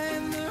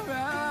find the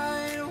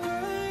right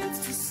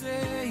words to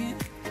say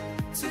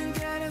to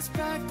get us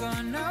back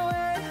on our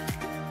way.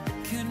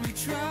 Can we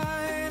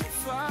try to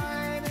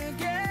fight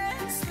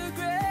against the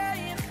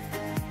grain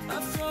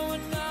of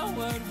throwing out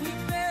what we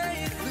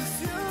made? The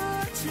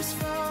future's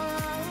far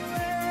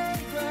away,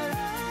 but I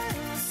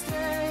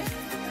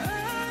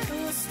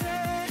will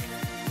stay,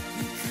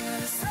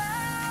 because I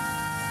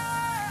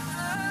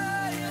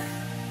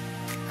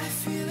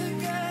feel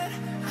again,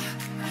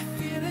 I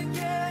feel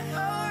again,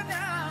 oh now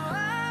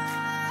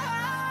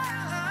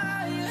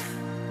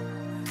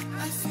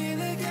I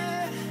feel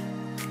again,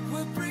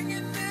 we're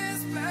bringing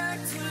this back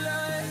to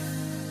life,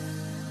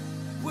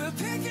 we're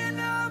picking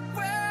up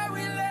where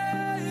we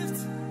left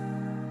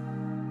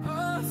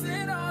off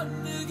and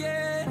on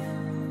again,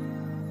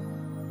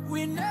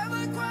 we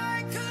never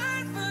quite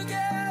could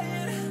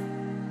forget,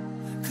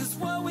 'cause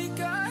what we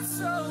got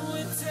so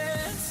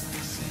intense.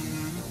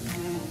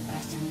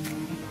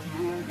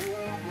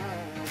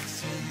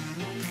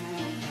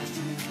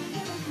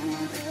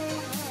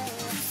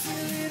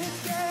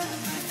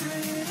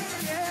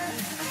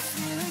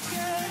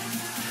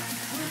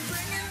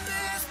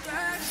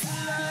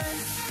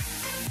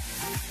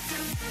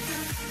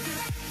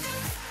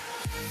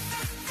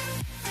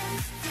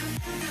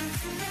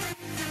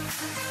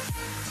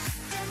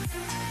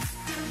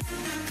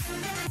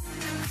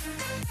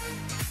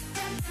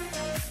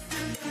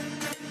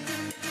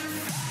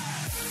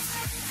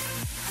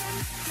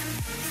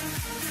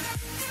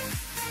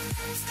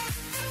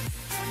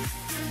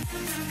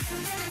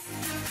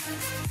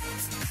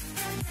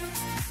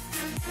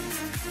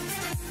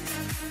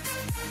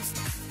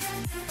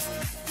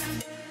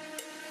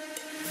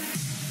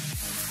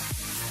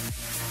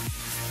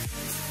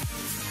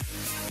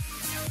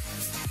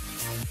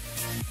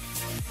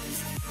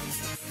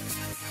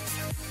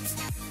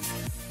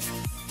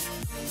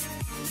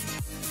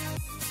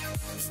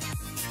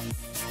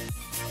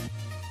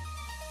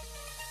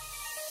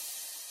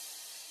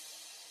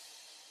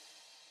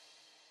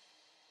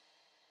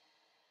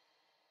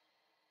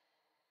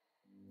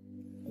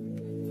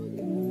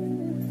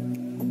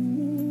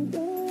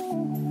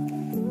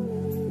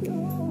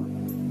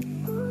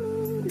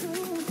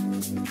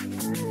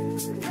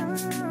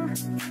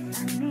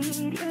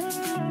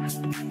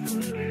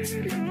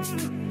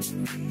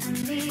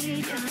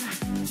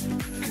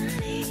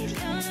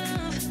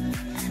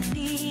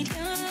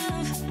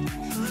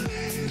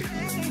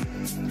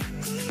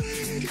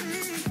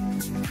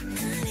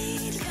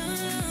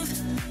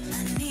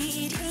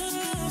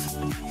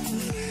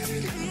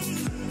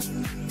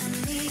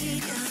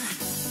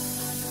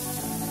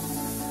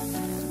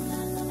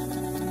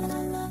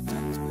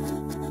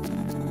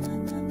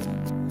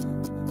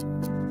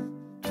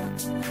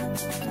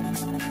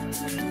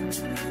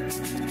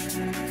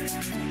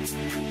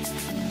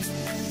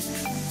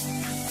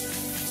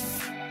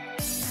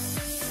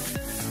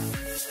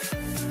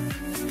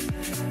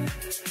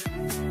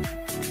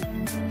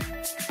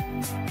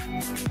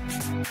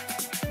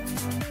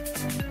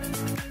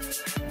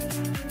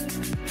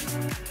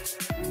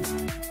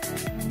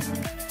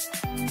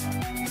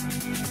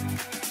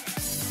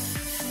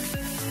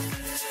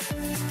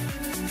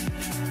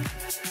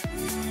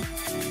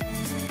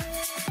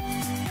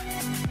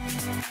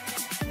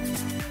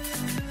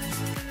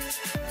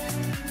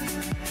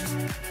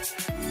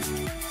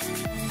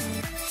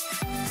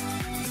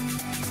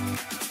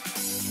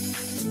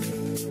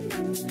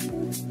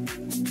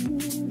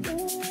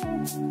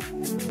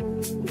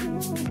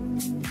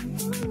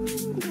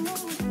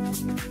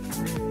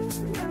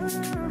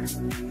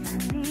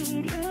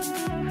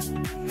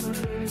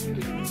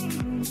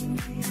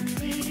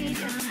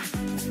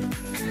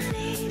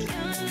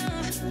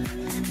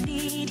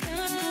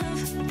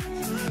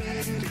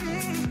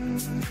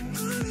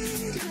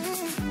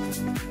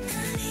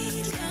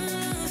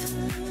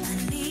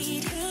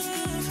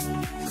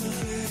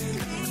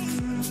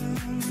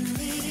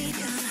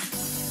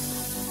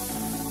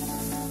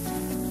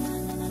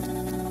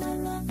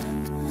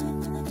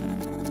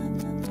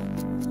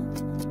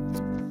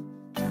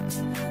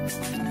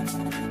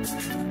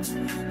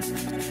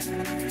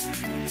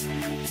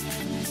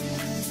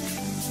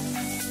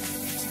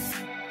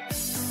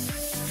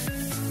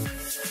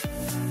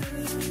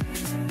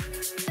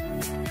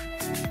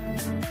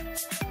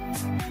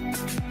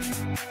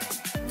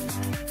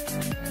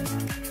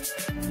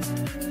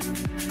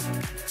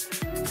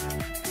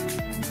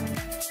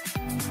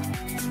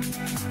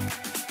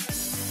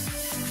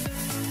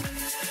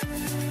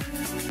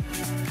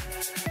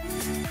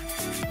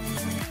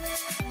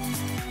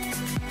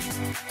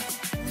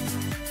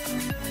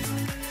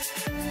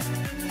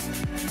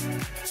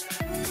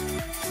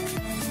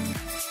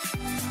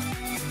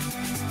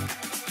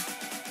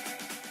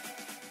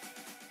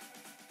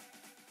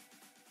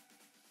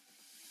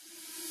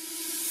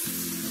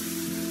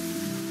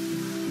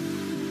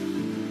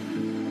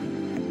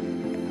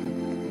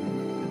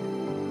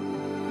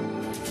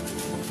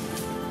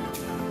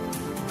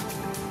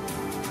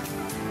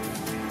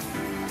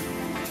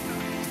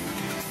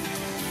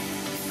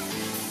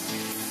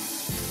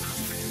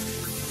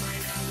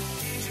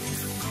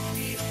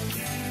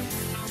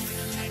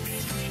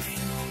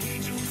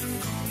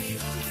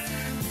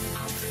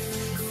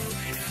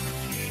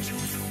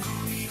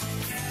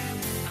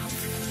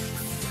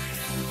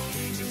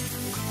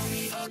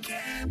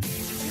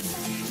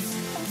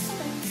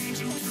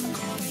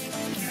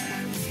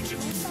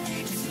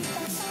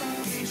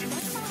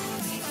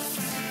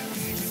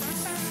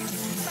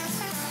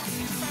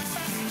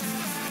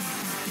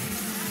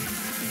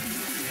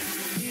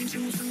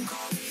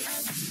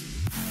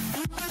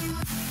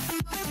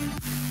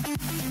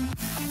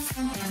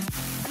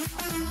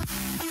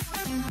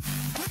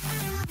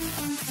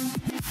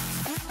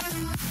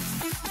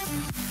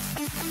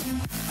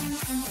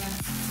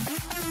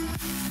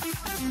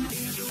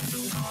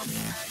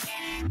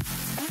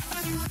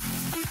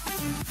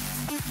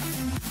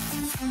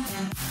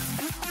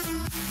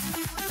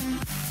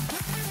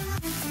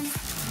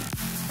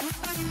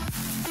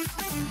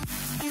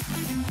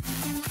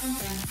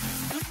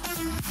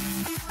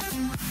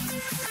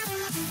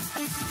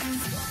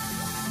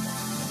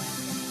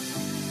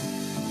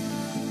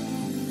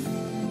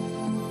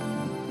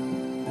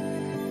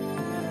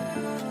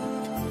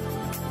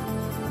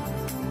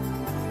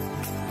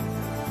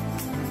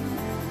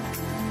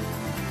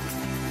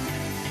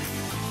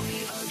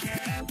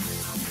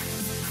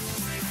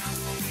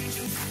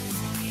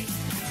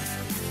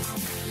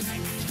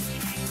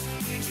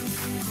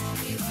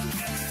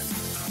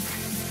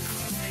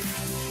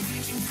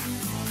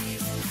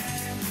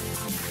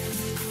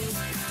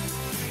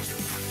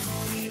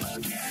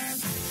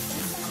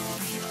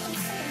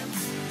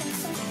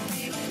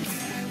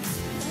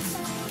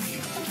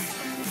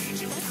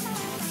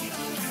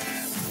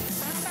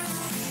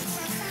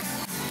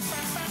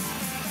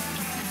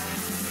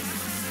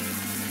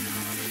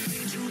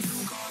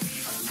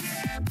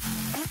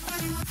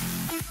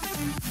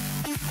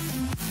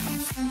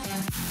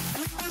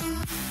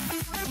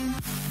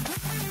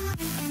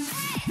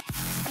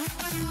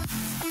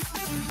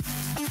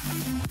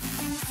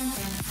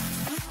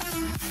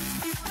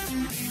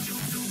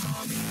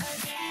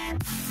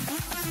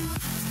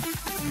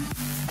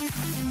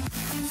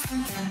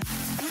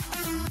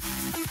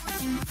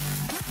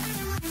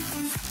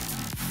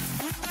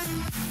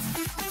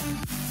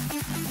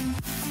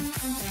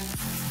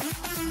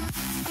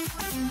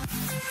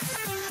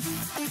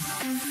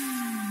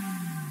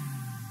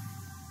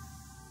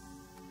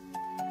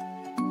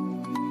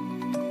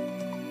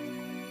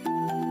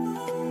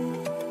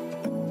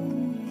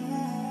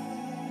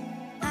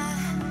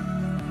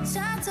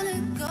 Tried to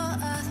let go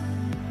of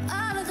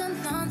all of the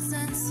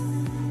nonsense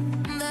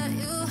that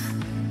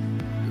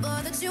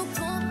you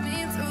put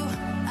me through.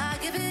 I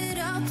give it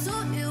up to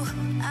you,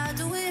 I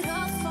do it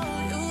all for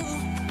you.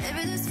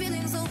 Maybe this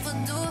feeling's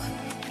overdue.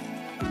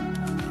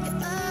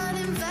 You're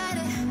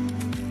uninvited,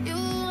 you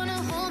wanna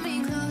hold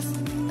me close,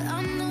 but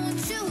I know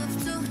what you have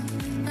to.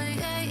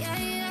 Yeah, yeah,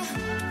 yeah.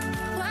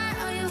 Why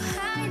are you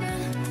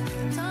hiding?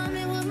 Tell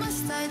me, what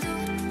must I do?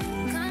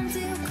 Come to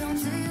you, come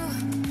to you.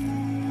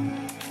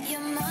 You're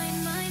mine,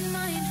 mine,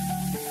 mine.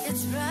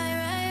 It's right,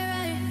 right,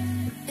 right.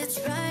 It's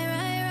right,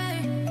 right,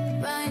 right,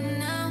 right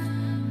now.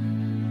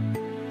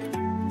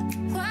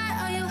 Why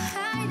are you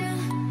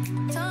hiding?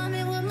 Tell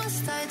me, what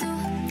must I do?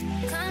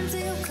 Come to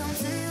you, come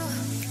to you.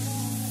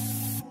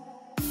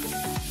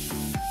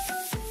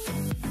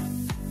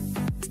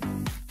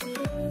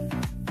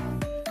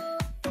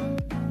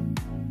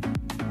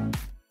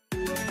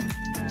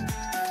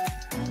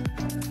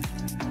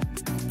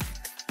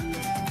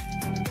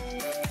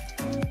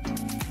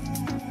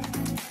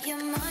 You're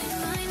mine,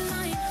 mine,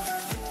 mine.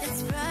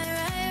 It's right,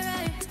 right,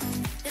 right.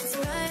 It's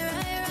right,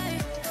 right,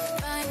 right,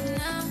 right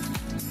now.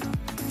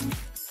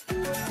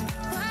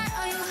 Why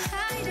are you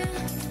hiding?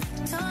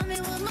 Tell me,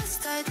 what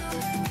must I do?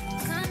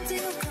 Come to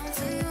you, come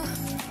to you.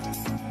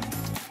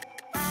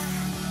 I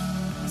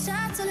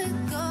tried to let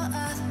go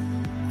of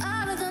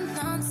all of the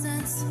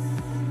nonsense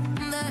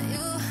that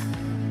you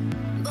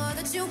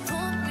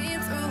put me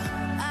through.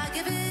 I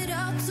give it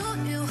up to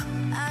you,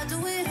 I do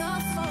it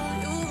all for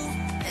you.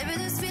 Maybe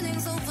this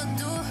feeling's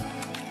overdue.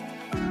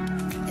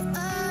 You're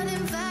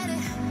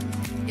uninvited,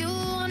 you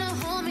wanna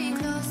hold me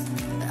close,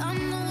 but I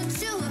know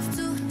what you have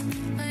to.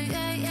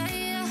 Yeah, yeah,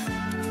 yeah.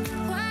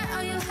 Why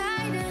are you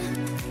hiding?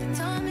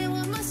 Tell me,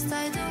 what must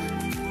I do?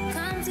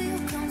 Come to you,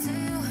 come to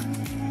you.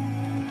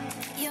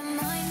 You're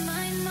mine,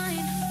 mine,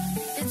 mine.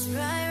 It's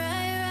right,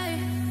 right, right.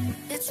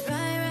 It's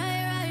right,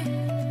 right, right,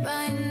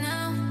 right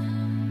now.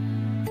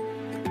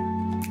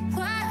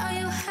 Why are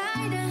you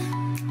hiding?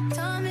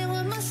 Tell me,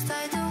 what must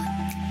I do?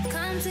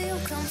 Come to you,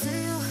 come to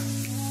you.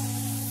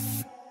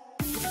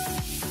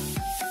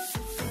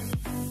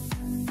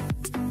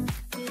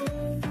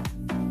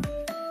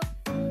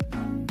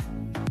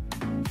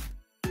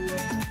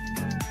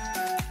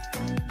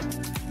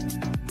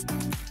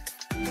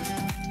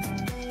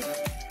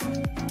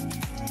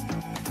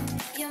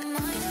 You're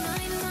mine,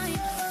 mine, mine.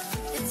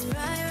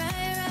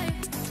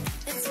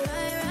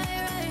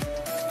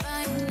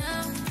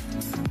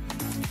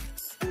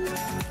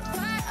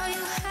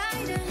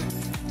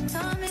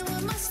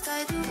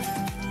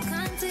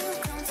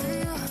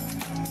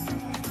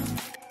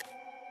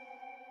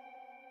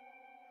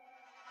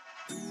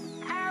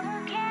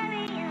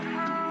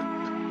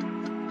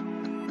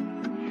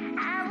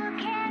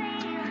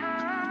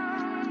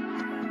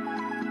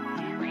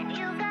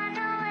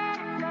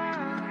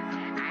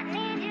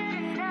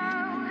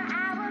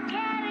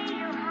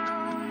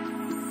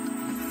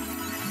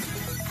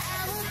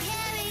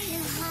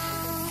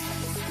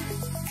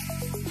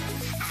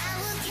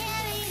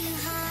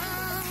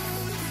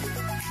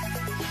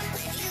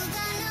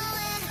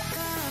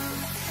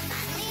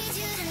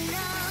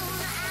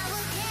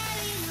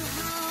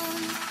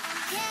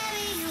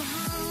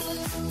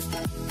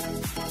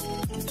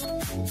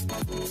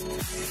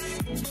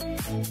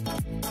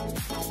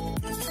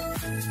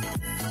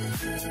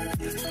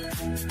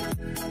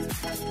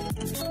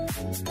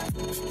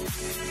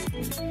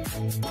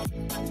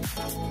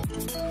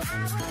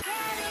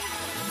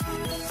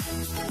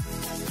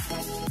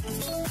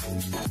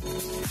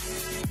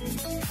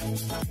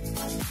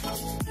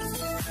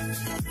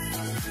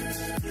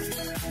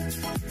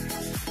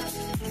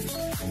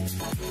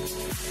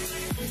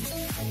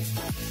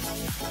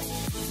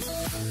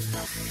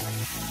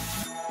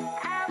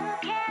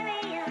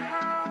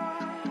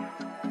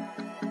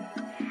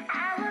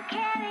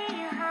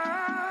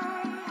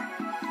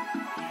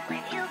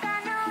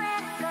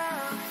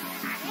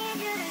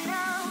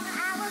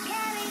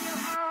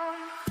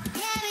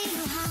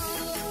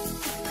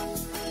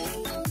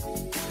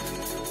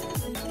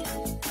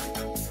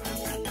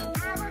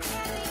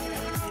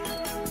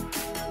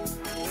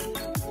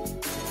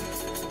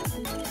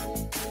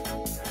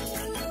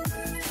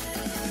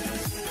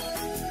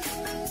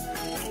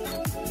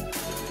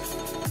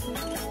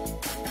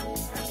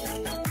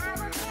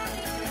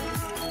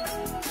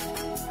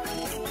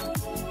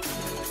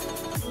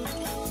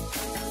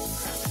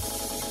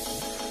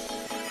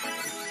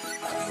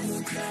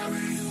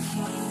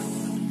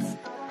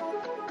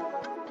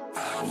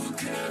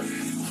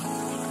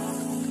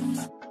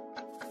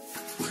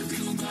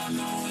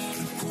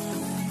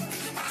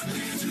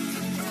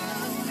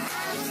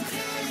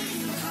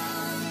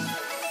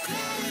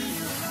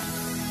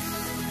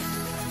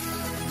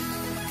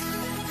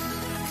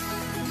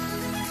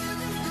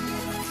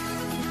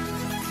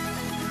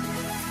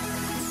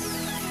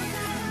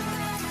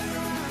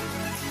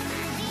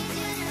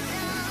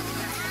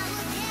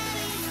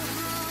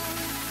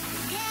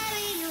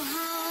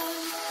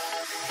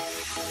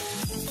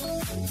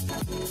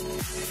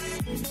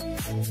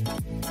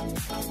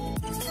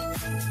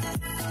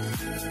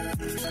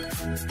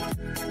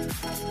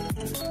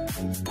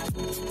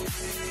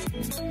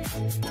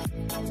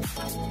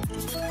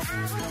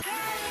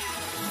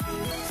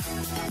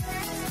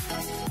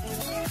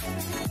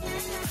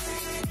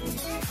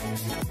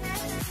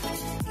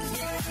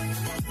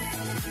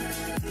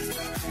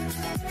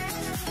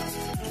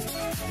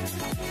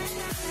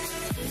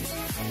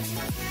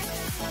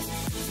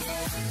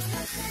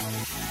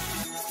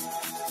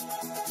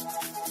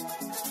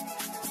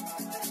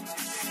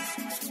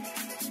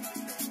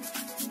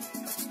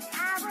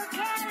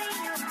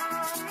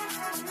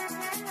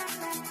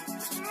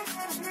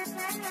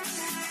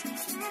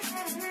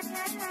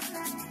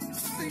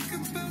 Think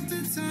about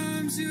the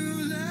times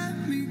you let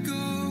me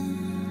go,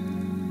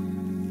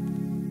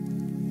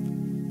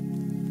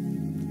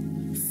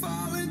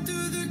 falling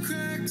through the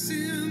cracks,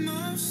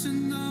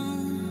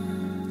 emotional.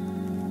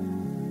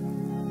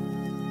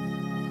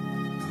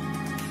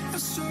 I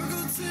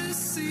struggle to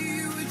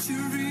see what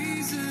your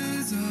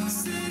reasons are.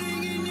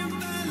 Sitting in your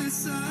violent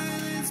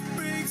silence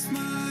breaks my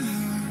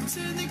heart.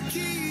 Turn the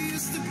key,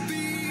 used to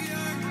be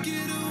our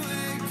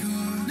getaway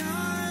car. Now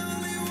I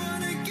only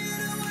wanna get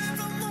away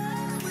from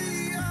where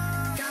we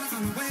are. Gotta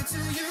find a way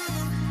to you,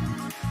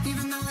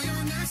 even though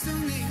you're next to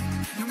me.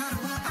 No matter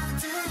what I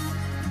do,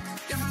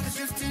 your heart is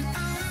drifting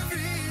out of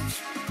reach.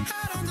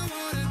 Out on the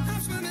water,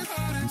 I'm swimming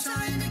hard and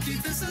trying to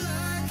keep this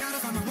alive. Gotta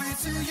find a way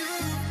to you.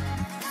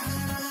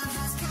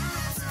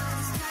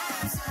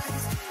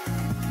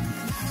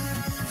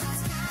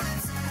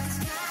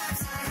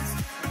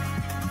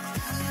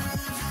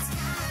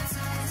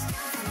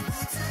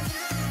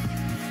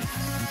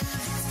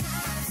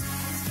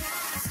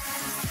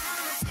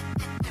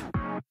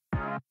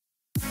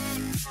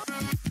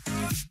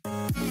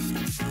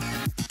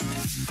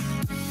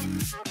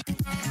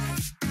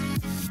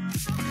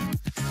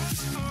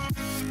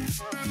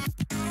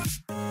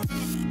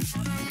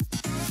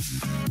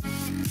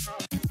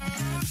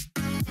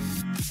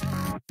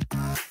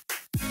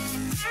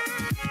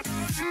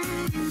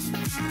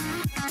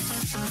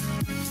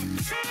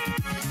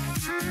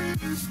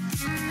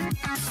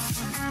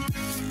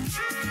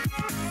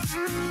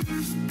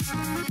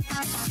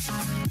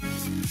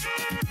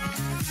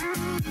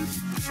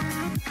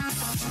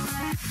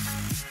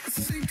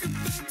 Think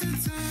about the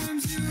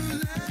times you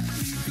let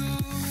me go,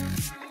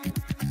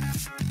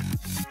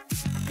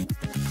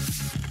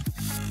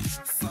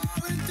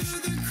 falling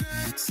through the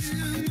cracks,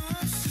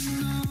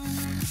 emotional.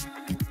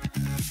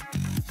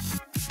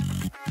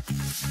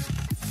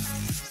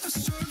 I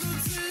struggle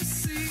to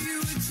see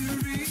what your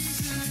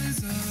reasons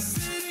are.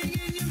 Sitting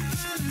in your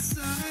violent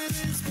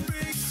silence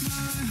breaks my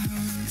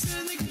heart.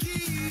 Turn the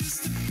keys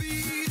to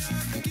be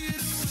our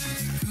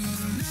getaway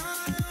car. Now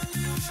I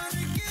only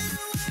wanna get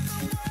away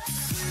from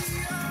where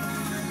we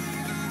are.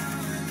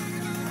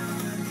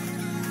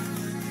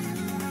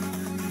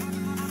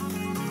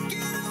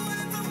 Get away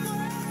from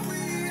where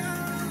we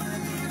are.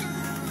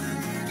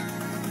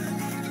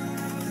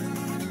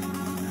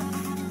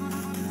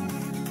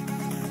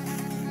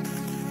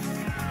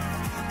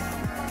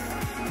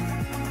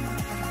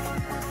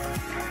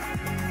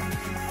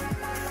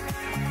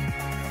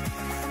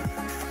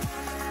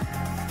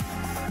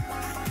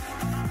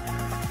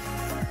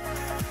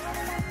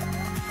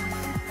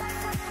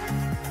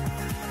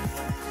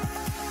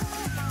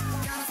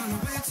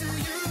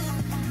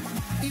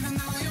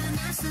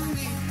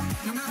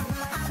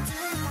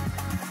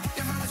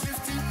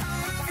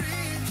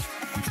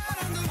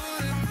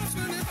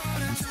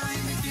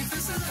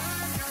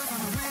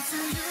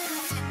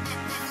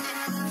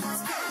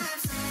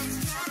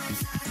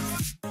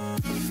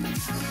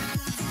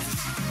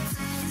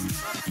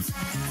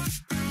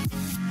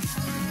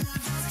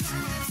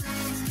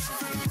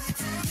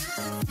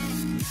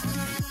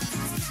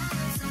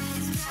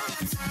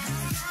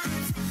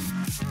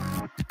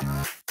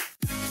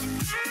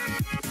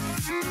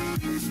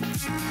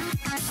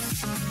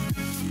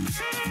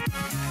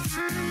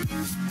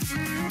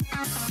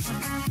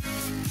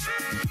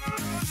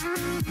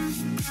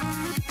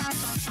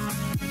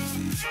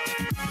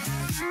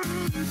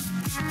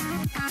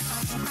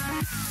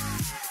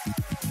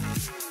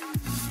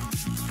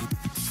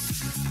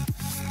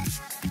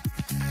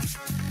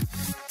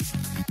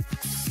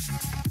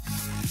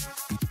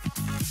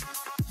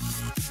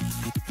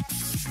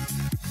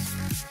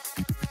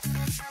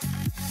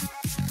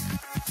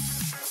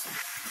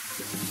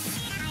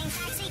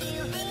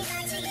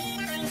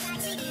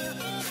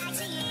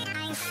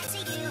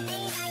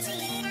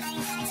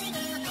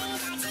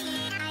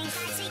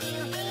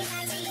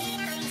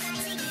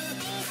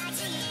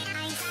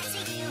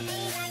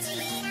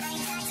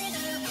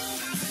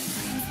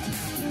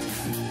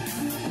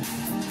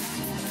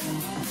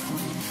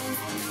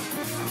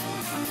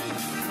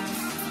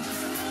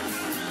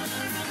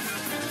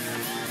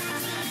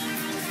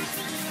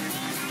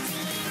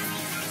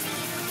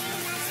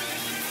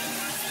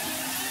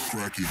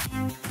 Cracky.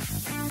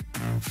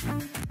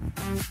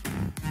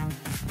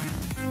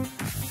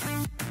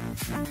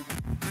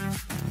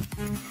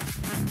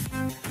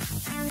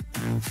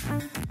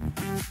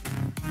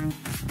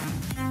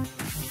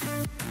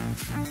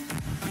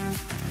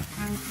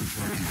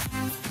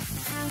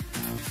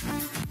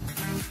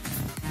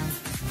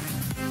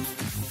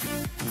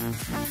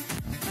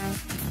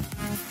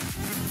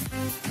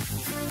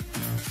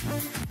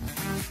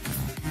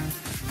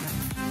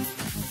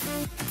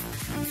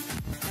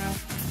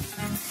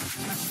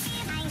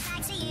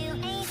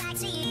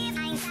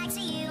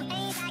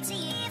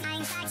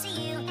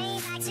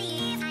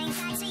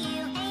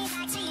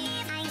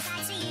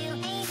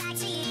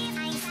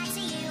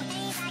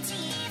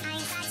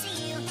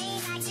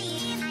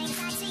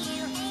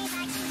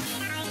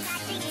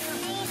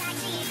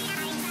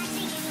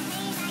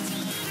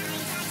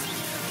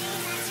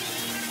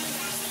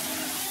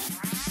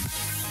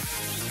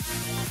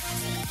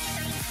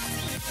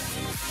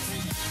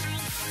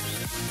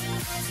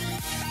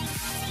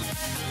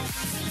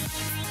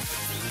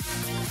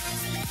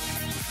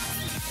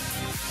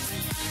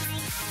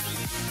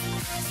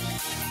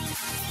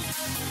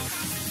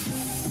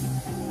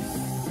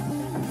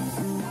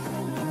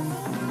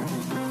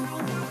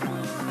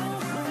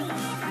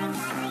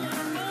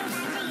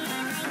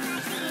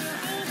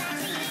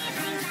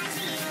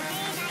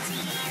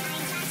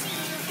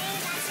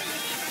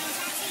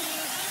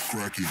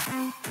 Cracky.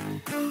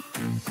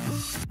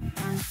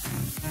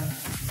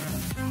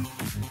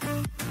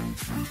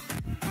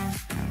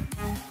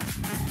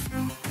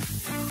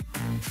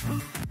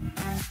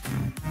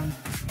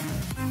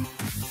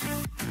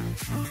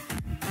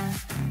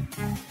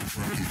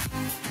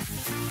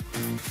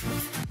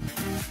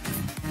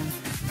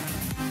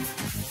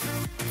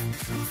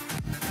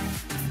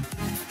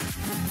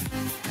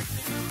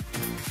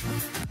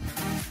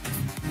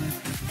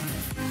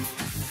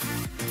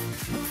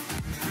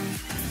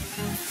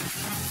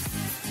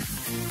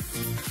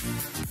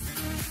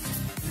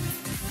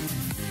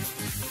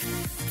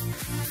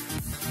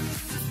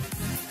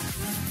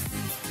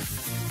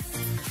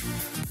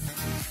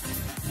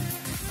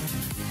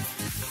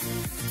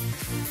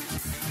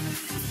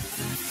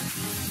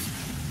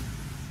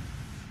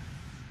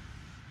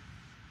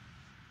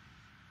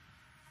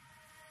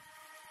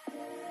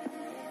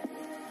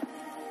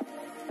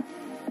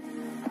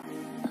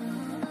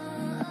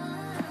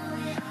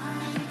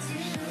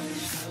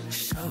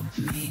 Show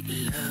me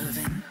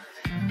loving.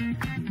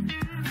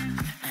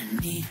 I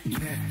need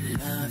your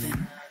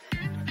loving.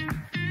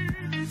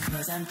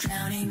 'Cause I'm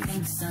drowning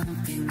in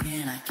something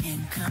and I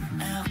can't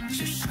come out.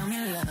 Just show me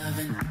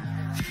loving.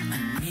 I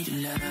need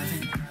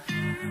loving.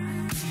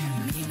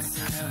 Me,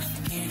 myself,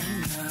 can't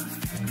enough.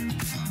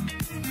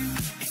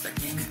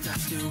 Expecting a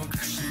talk to a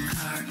crushing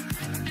heart.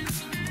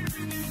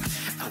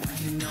 I want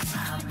you to know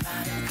how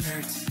bad it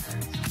hurts.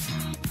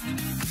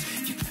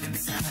 You got it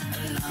beside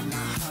along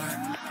my heart.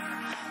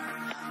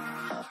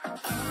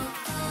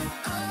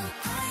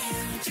 I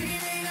am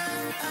dreaming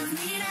of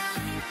me now,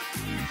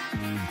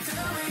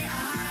 the way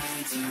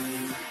I do.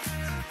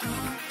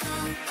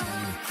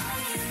 I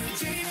am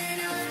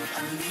dreaming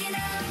of me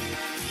now,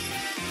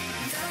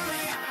 the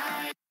way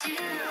I do.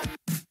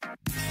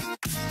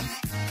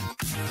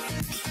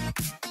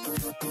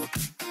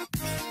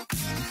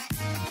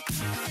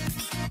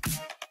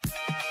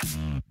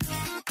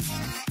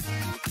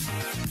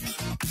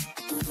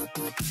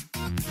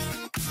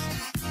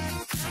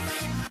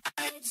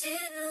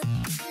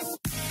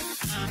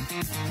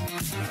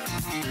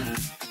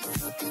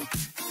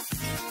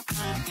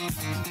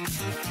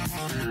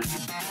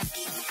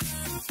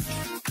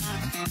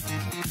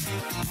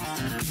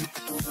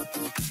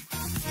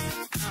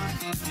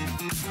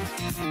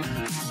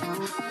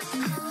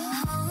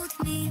 Hold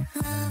me,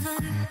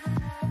 lover.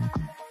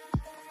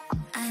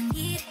 I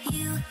need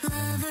you,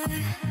 lover.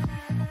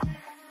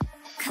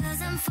 'Cause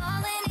I'm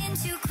falling in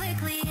too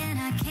quickly and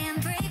I can't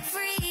break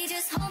free.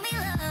 Just hold me,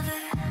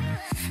 lover.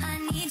 I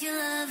need you,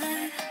 lover.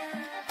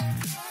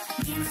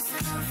 Me,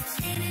 myself,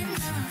 ain't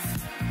enough.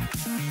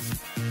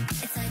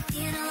 It's like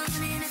being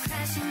alone in a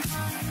crashing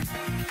car.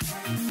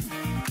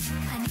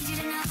 I need you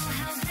to know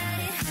how bad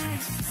it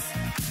hurts.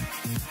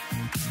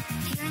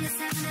 the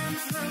sound of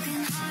my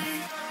broken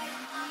heart.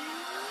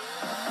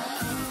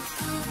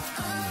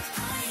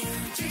 Are you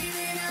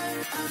dreaming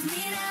of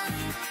me now?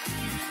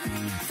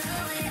 The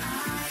way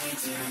I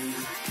do.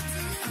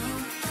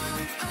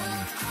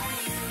 Are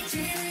you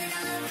dreaming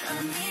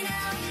of me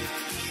now?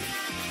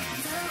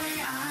 The way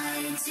I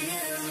do.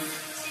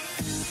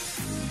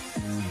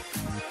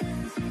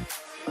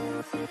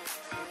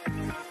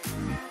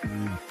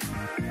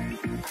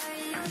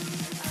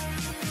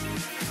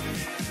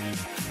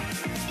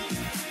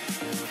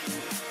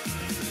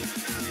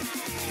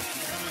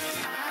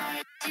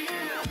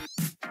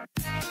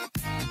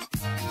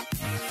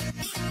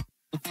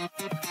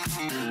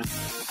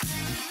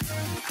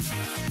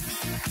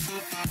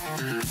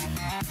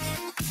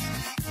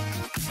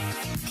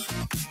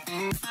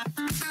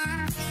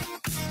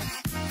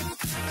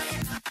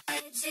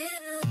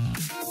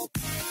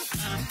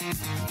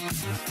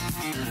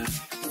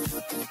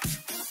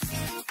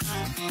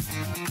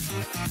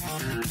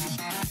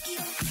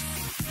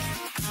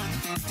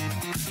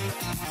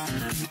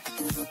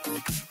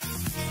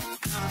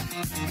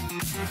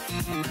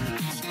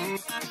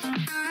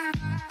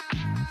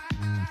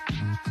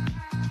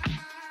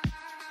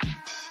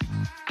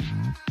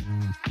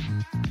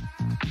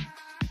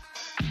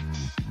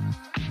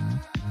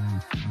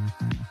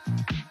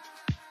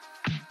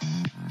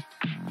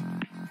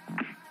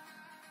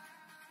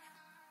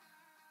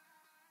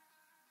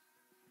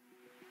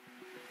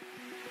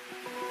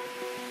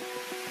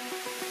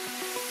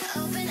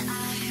 Open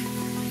eye,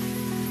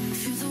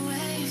 feel the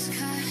waves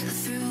cut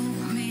through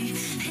me,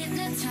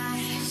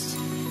 hypnotized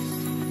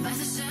by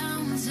the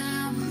sounds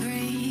I'm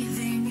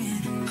breathing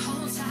in.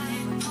 Hold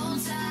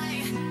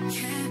tight,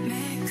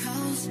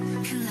 chemicals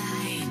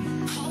collide.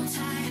 Hold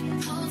tight,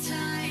 hold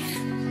tight,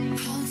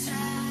 hold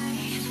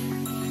tight.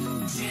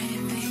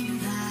 Dripping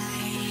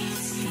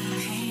lights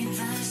paint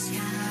the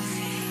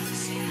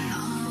skies,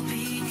 all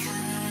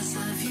because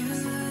of you.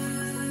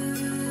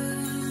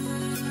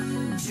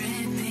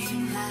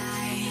 Dripping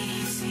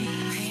lights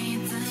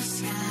paint the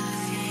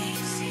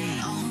skies,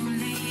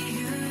 only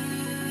you.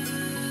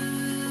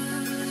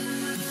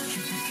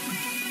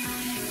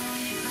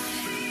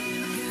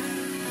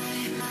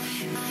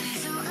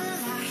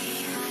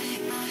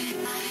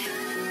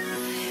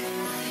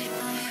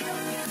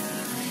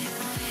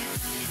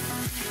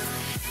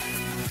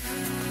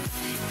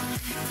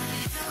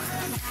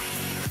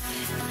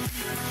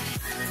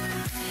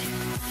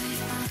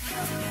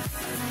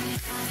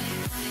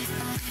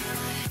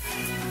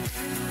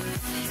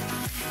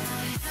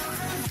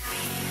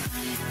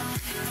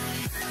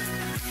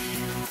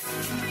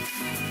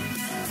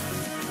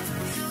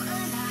 So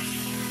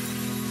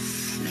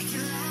make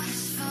it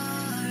last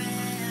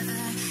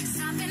forever.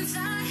 Stop in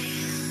time,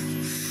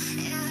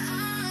 yeah,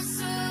 I'm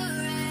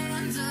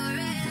surrendering.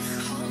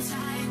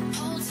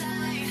 Hold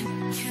tight,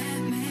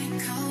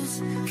 chemicals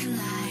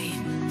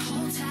collide.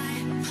 Hold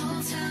tight,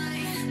 hold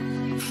tight,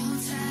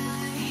 hold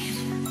tight.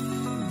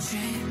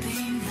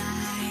 Dripping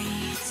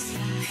lights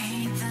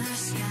paint the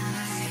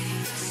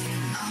skies,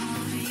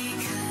 all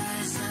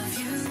because of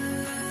you.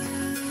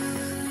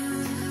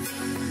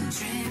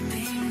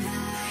 Dripping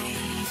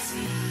lights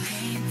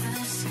paint the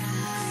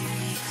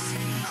skies,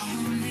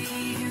 only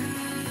you.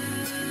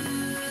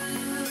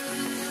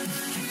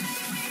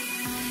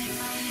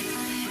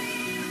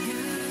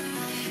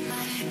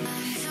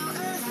 So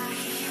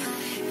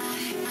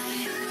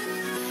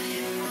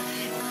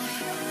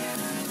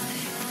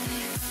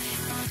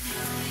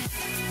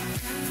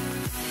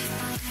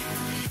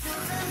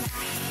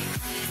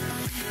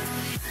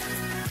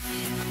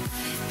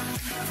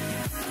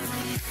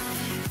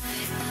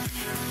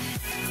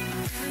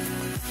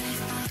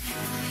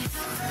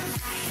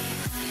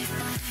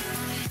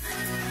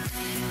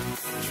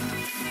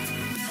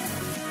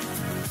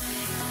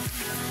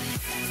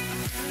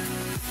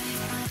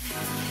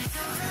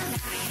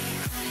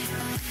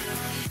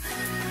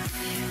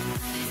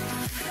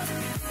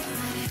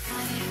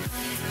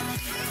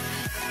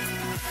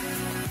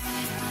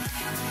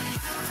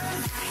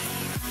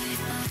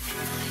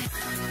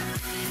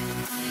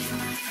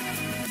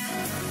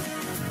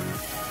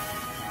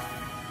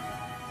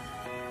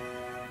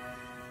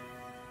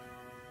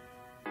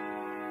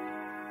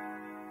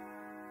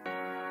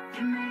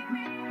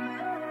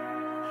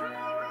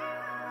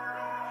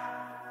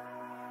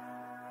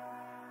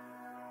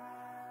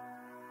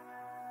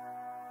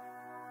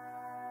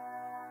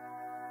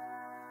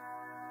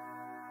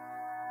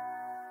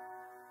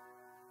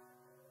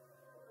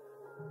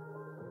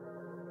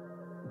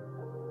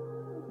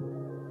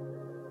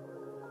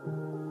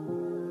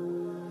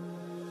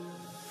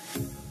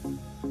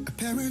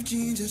pair of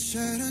jeans, a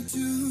shirt or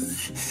two.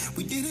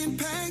 We didn't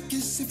pack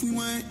as if we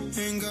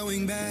weren't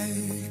going back.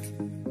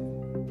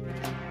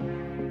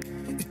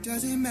 It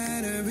doesn't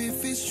matter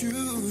if it's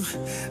true.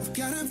 I've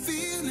got a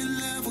feeling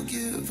love will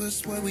give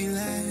us what we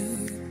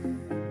lack.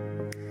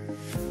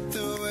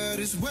 The world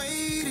is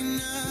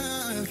waiting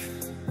up.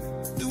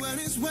 The world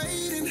is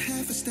waiting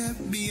half a step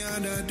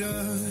beyond our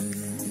door.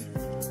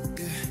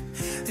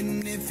 Yeah.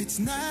 And if it's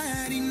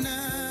not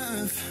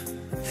enough,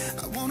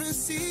 I want wanna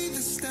see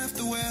the stuff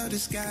the world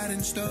has got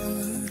in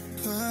store.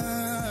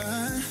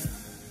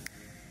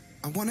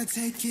 I wanna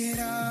take it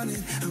all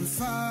in, I'm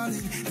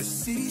falling. The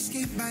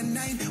cityscape by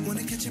night,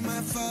 wanna catch in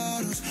my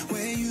photos.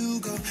 Where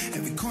you go,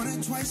 every corner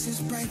twice as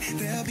bright.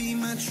 They'll be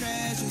my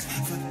treasures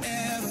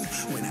forever.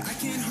 When I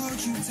can't hold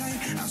you tight,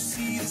 I'll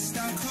see the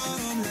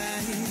Stockholm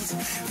lights.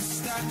 The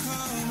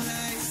Stockholm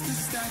lights, the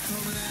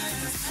Stockholm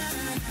lights.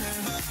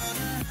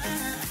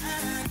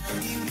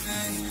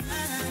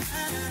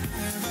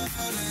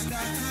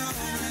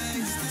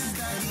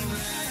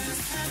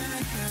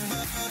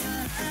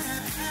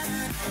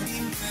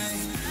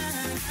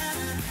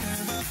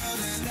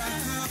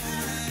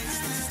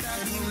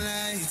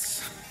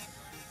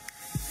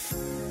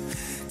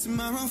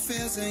 Tomorrow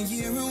feels a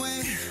year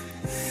away,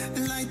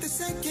 like the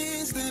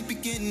seconds, the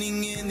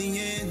beginning and the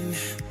end.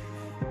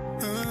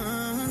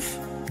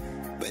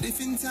 But if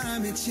in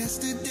time it's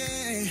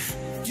yesterday,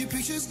 your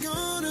picture's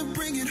gonna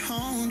bring it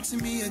home to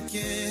me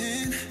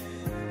again.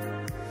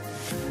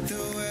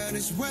 The world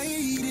is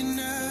waiting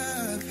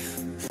up,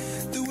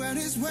 the world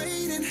is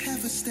waiting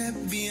half a step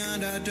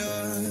beyond our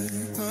door.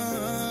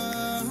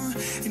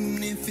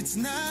 And if it's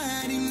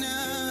not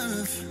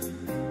enough,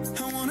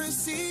 I wanna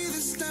see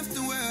the stuff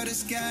the world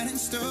has got in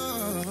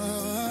store.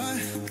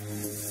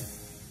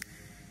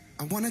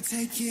 I wanna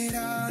take it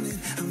all in,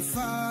 I'm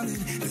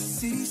falling. The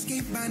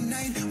cityscape by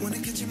night, wanna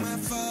catch in my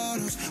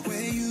photos.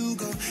 Where you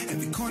go,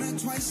 every corner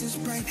twice as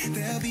bright.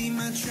 They'll be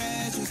my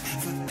treasures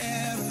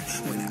forever.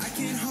 When I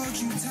can't hold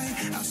you tight,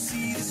 I'll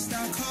see the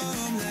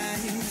Stockholm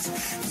lights.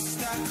 The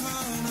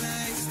Stockholm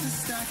lights, the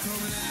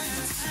Stockholm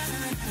lights.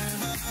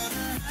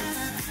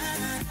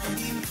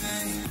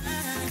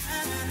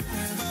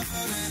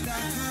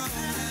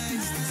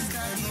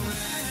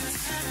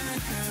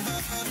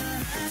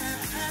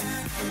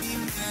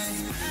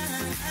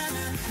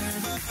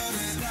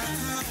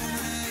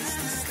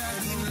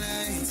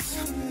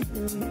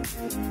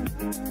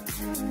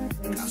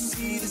 I'll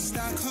see the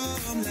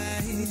Stockholm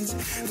lights,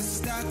 the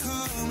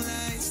Stockholm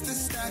lights, the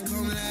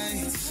Stockholm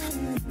lights.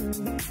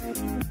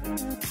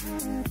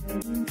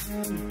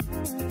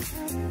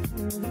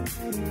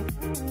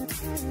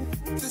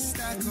 The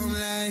Stockholm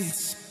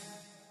lights.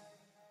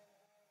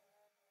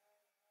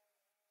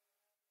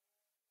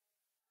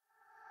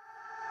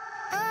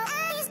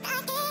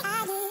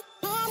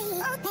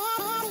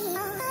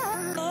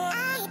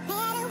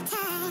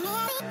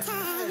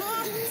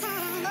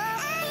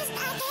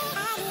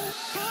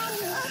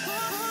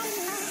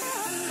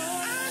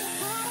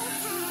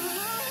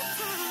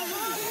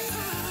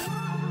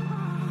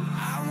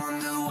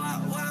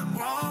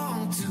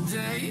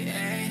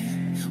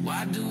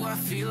 Why do I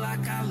feel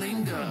like I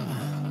linger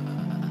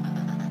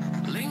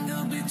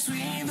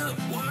between the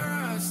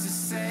words to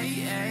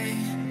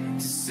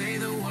say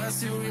the words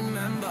to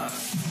remember.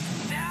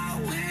 Now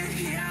we're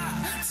here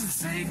to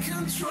take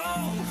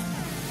control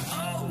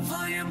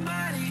over your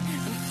body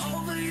and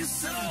over your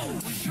soul.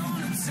 We're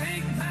gonna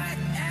take back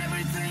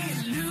everything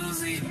and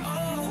lose it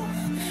all,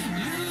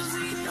 lose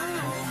it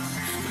all,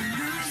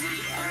 lose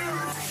it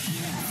all.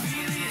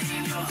 Feel it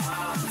in your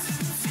heart,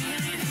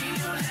 feel it in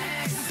your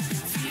legs,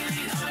 feel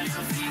it on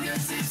your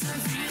fingertips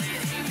and feel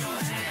it in your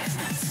head.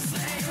 Just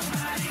let your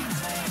body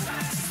go,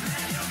 just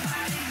let your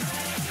body go,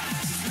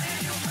 just let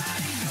your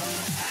body go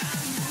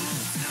and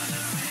move to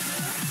the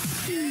rhythm.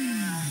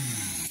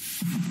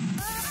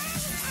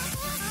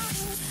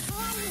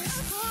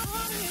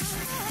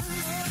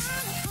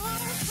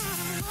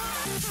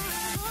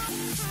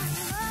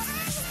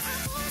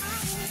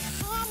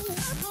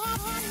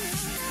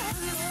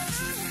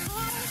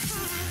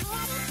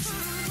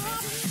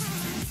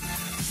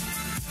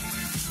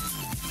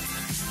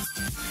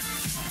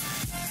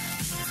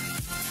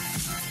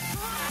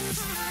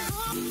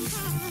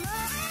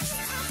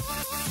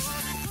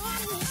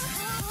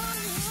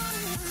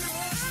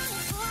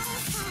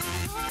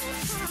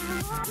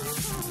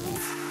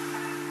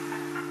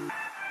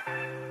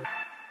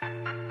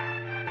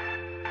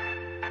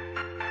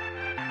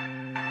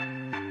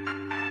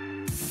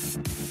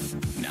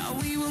 Now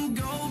we won't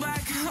go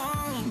back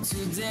home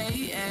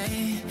today,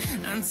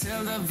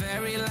 until the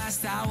very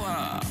last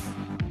hour.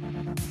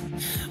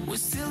 We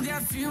still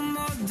got a few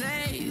more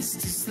days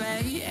to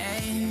slay,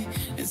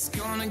 it's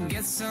gonna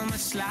get so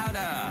much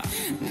louder.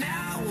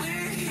 Now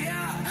we're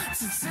here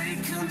to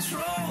take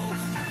control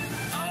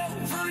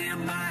over your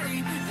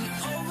body and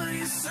over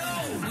your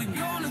soul. We're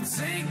gonna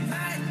take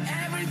back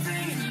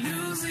everything and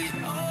lose it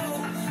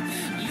all,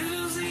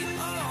 lose it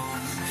all,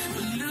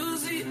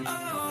 lose it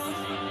all.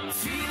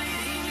 Feel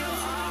it in your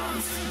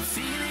arms,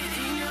 feel it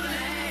in your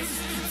legs,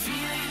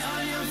 feel it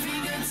on your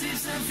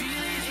fingertips and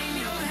feel it in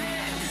your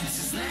head.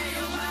 Just let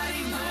your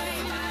body go,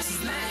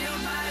 just let your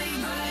body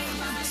go,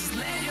 just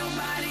let your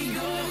body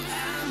go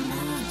and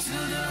move to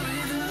the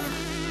rhythm.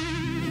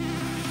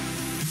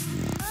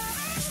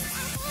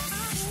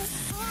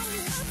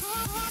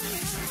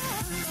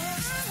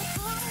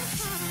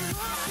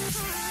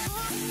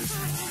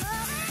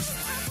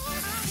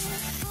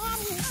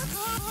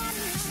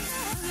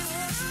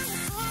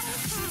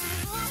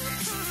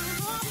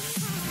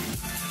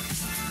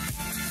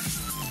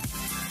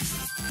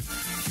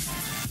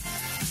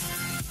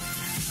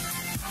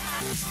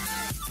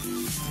 I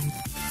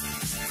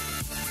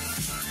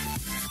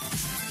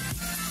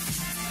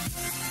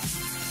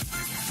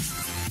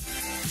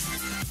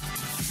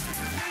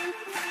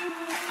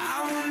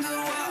wonder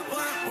what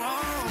went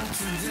wrong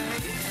today.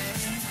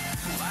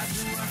 Why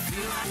do I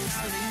feel like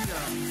I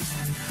linger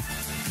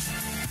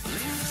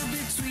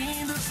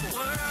between the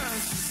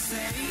words to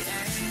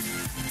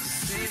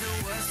say the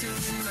words to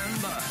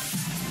remember.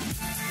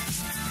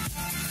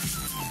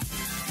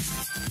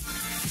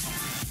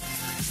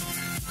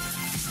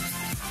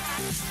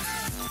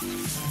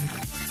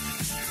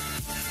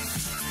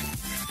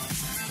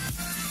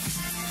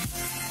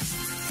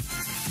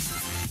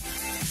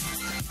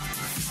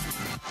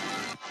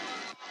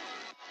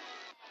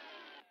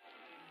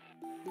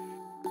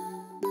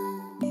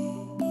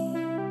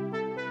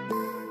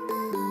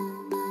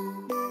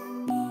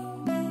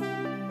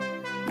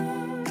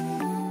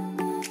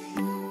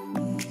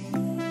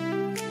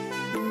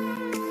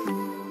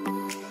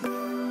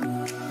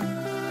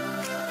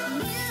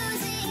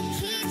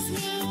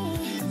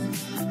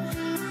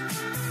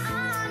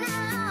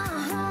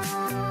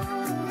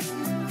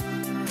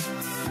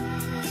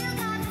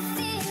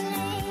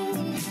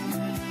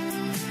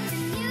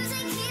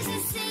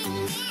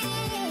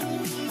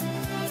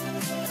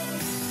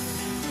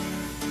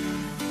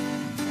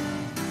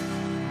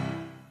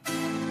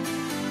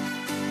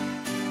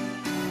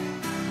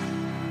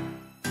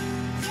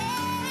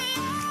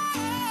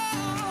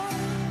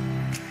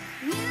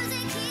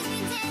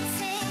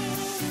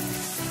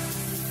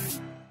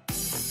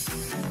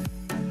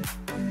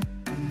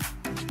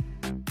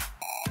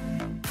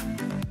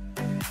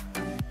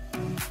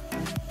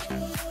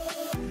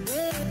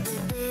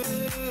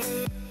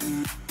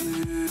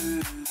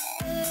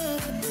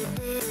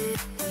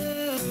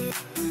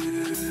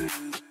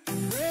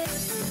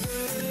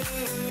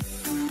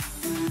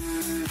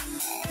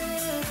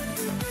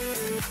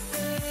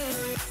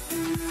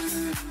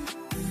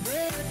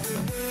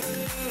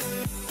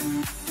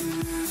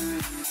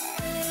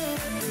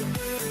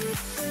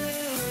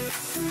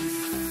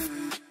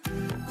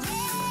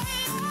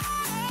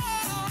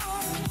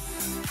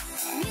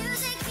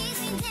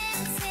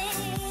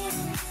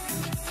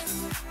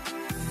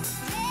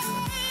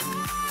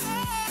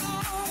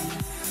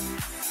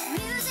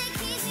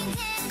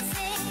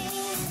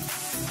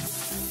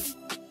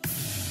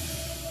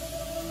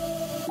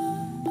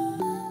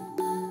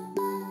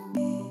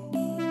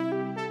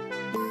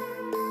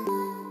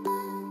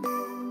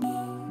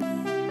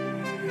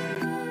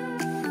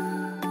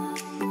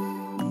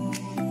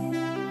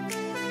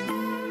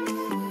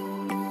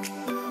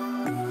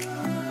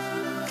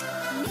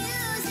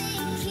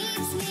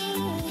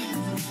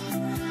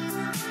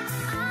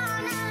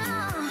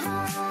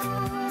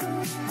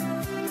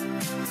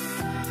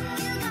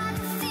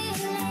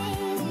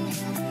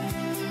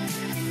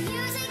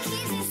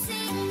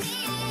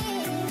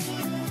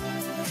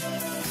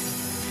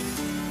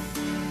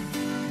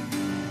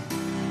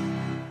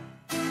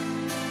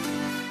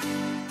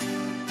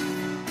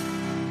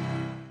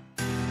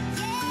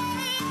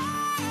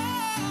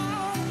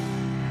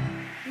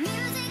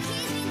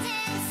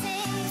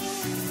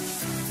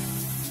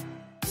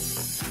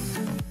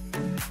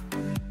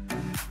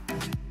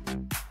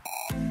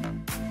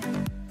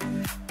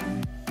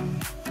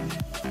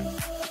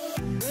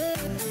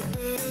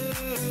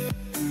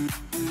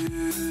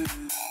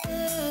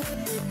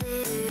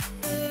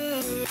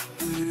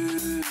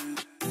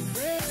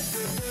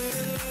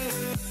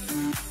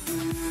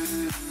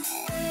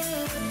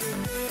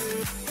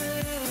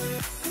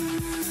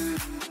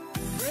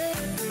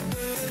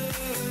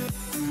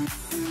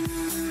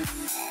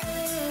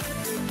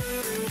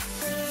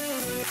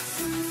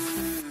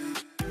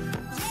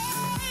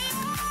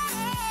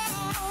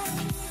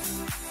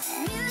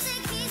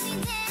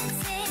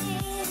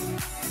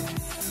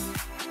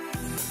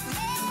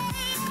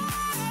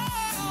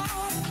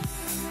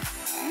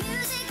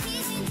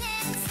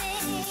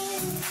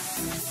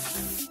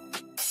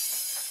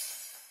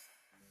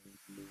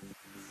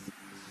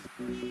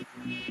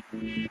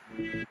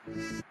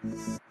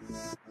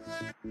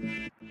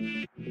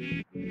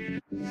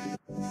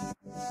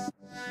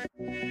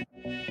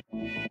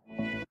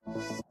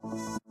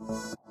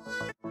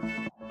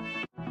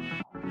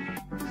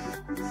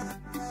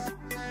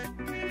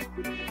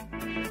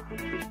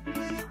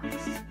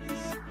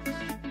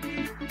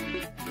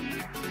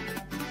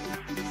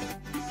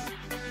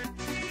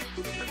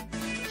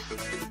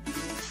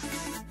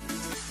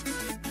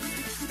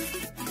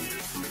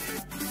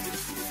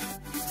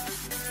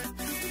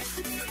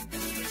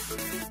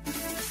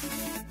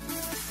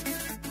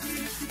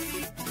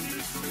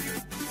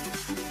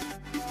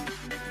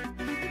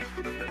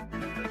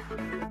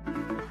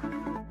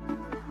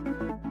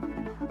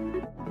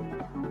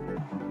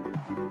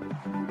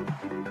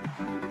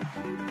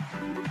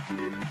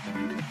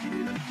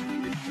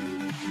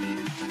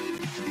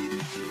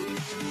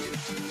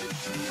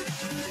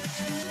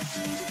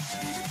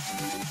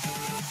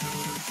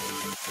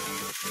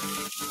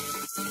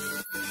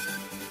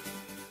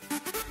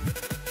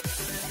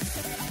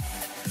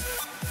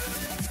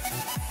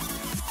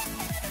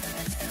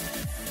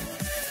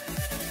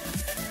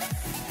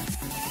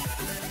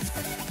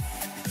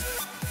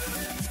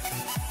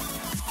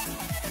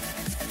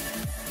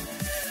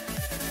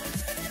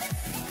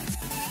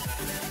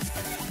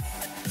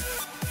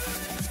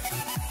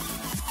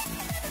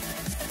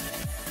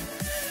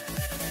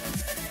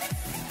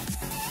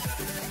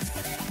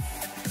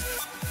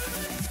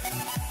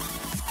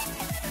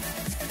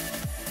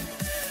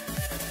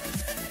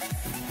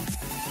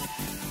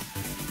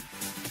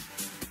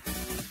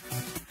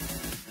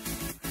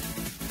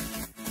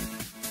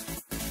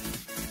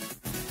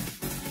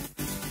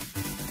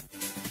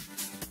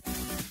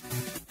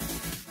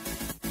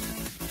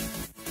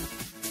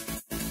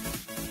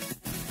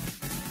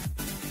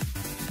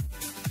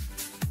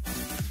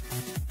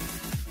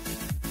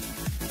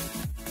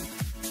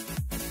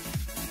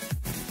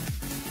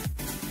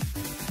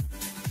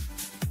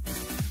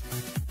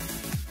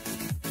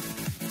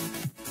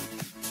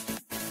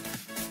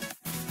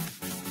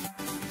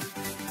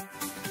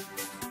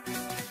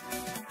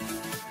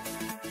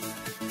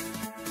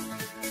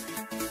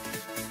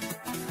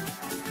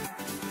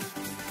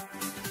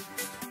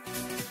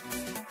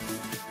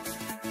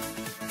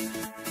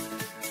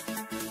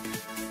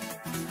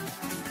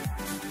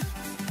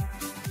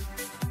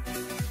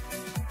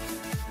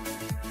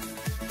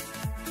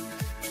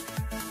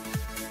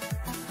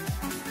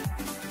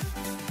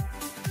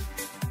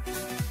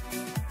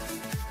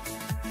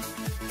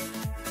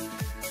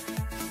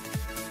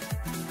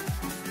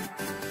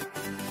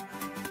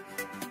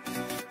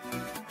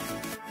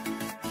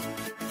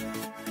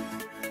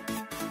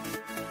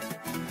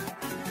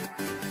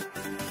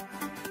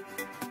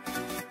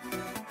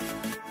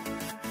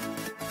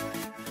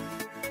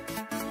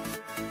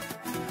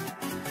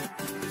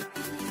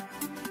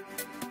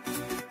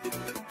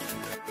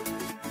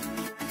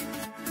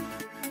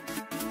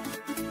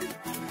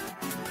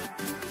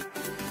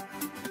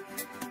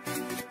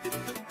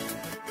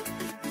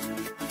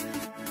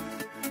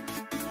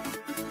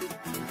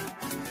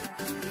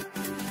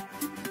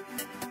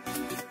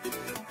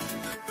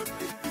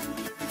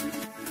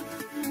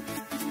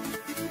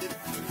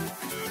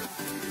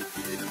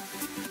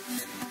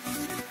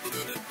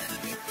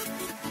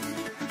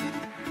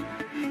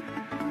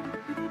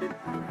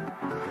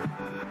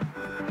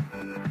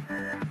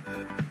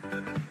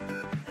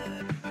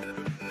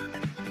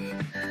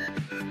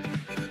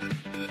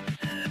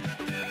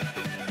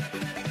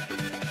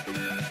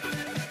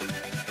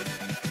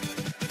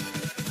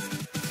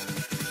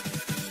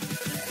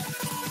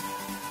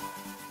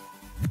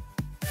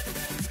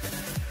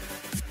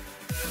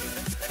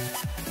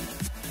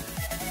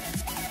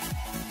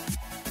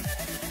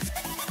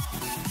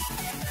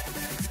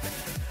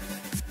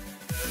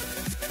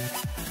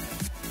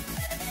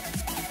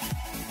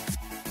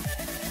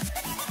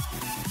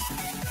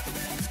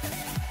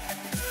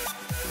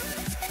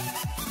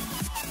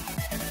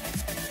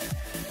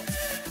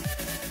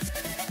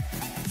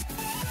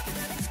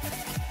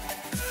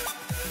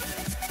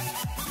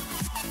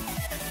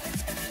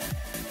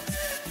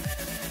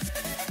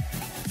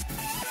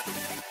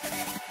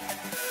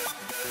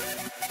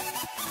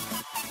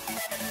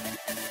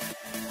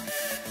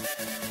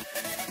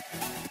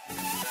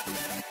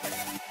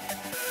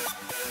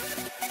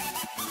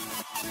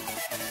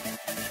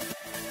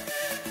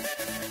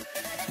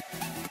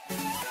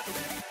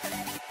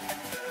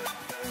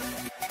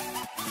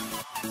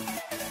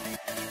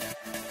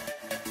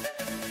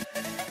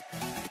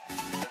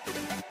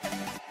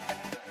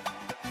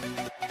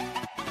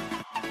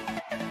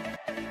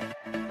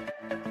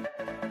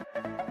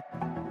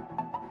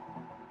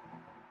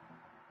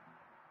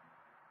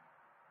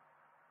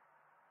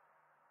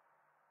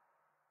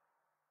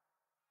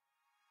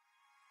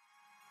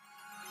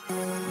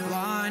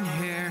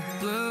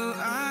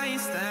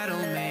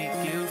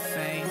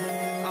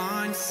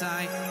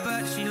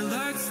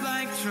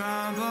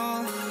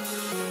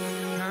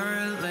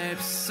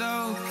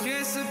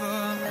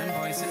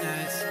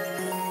 internet.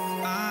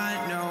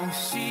 I know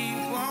she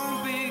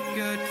won't be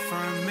good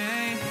for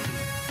me,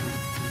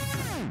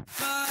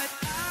 but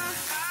I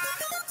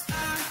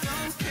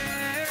don't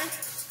care,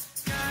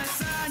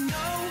 'cause I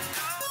know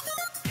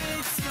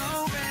it's so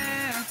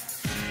rare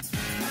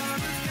for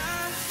a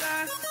guy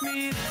like me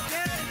to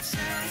get a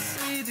chance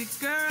with a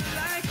girl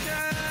like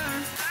her.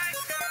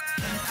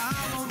 And I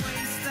won't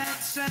waste that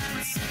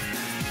chance.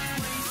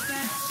 Waste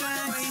that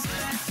chance. Waste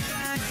that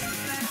chance.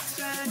 Waste that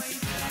chance.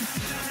 Waste that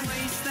chance.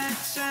 Waste that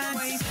chance.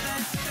 Waste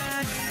that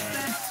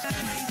chance.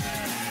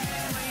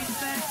 Waste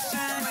that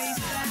chance.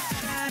 Waste that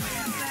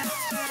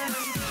chance.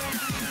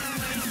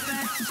 Waste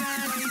that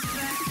chance.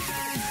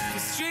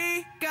 'Cause she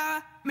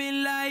got me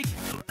like.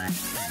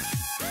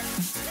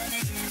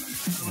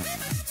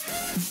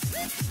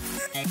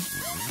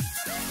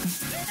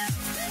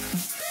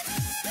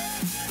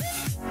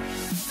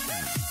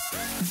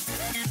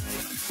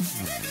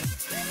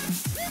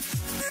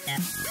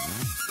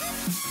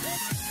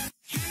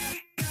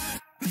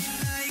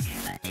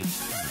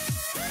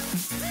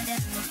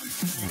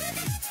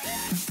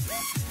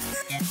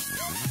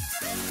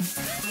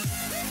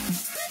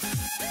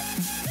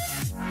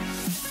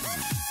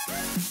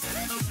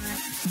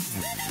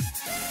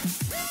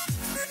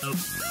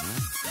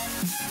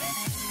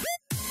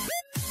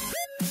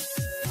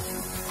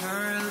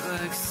 Her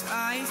looks,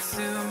 I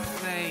assume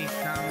they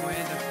come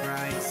with a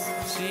price.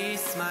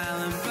 She's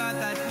smiling, but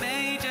that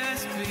may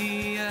just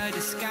be a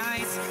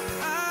disguise.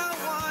 I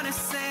wanna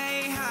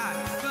say hi,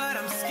 but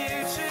I'm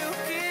scared she'll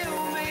kill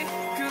me.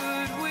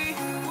 Could we?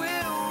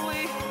 Will we?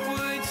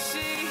 Would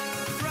she?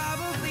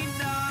 Probably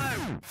not.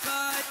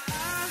 But I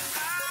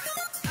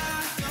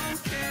don't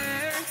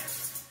care,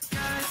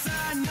 'cause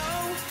I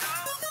know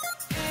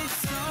it's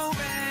so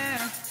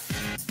rare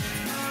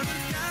for a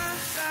guy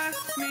like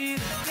me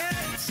to get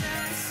a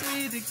chance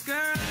with a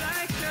girl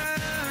like her.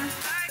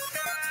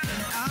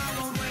 And I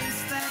won't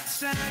waste that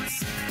chance.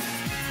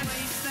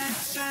 Waste that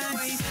chance.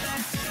 Waste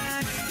that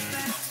chance. Waste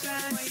that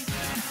chance.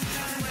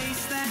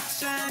 Waste that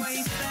chance.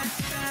 Waste that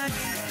chance. Waste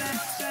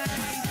that chance. Waste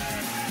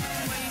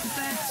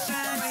that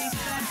chance.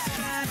 Waste that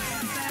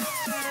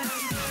chance. Waste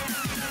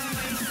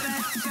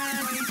that chance.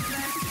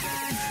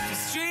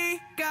 'Cause she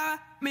got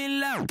me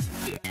low.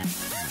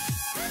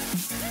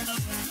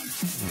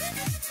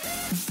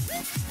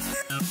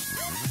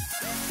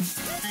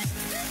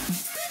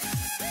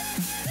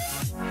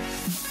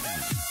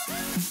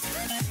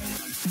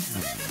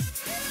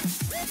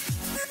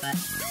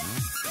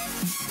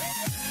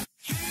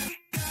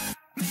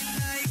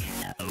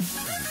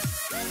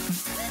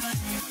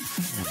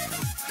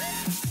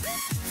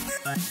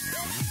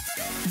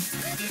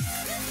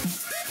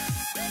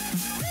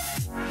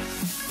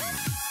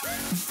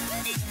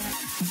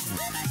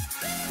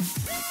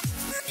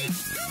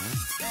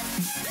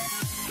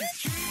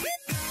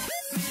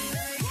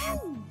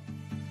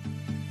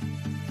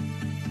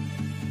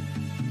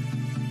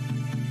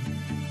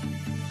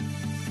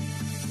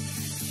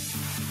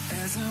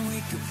 As I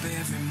wake up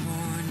every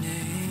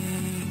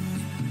morning,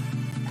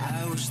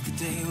 I wish the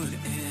day would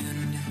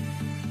end,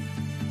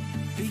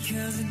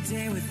 because a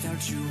day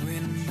without you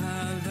in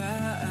my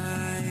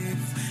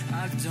life,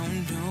 I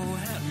don't know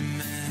how to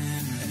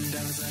mend. And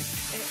I was like,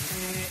 hey,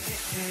 hey,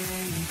 hey,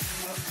 hey,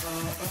 oh,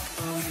 oh,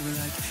 oh, oh. You were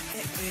like,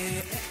 hey, hey,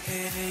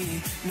 hey, hey,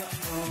 no,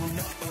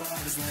 no, oh.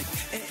 I was like,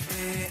 hey,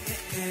 hey,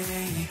 hey,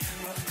 hey,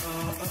 oh,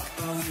 oh,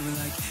 oh, oh. You were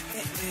like,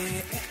 hey, hey,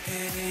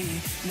 hey, hey,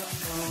 no, no,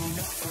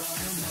 oh.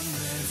 Come on,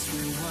 let's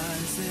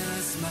rewind till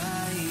I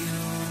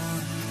smile.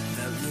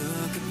 That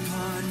look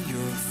upon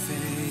your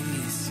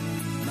face,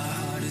 my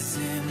heart is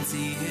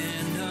empty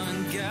and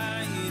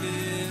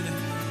unguided.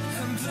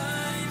 I'm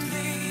blind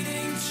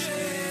leading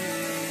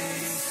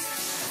chase.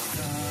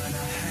 Thought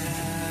I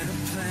had a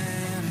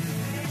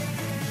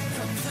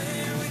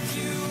plan with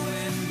you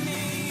and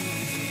me.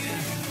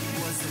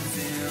 Was the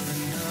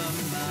villain of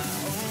my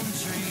own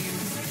dream,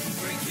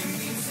 breaking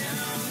me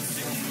down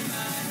to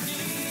my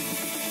knees.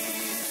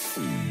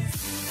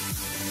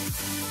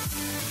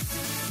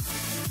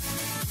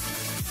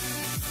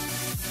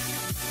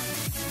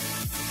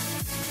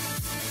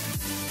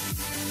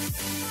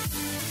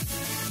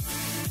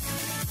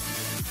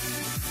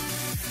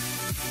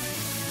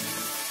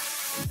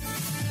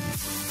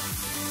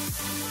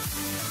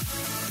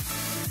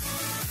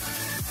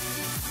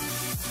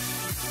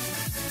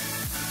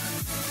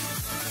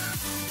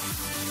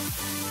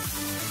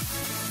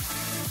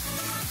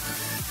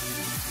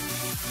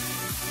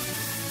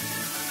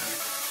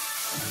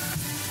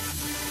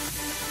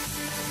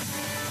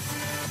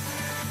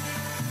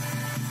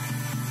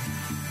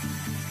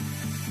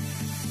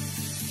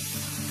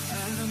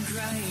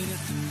 Right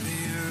at the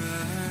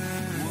mirror,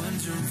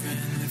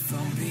 wondering if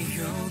I'll be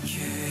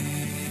okay.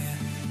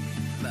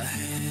 My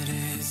head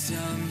is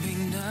telling me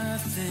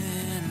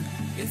nothing,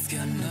 it's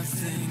got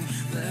nothing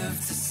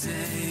left to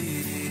say.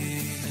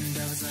 And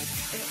I was like,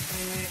 hey,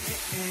 hey,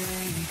 hey,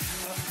 hey,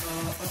 oh,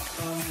 oh, oh,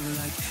 oh. You were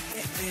like,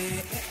 hey,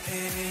 hey,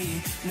 hey, hey.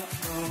 No,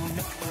 oh,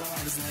 no, oh.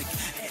 I was like,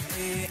 hey,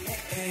 hey,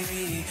 hey,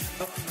 hey.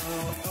 Oh,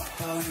 oh,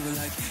 oh, oh. You were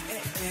like,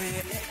 hey,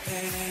 hey,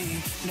 hey, hey.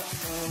 No,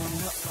 oh,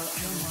 no, oh.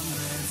 Come on,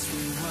 let's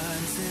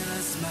rewind till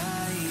I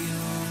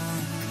smile.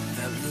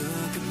 That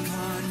look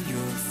upon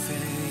your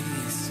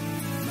face.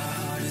 My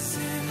heart is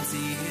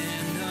empty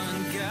and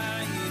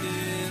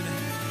unguided.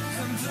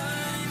 I'm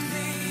blind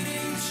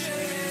leading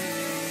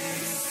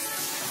chase.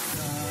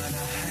 Thought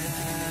I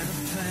had a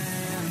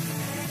plan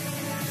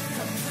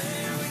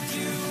with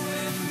you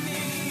and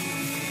me.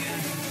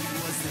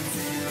 Was the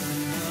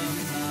villain of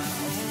my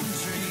own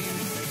dream,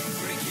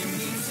 breaking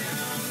me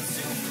down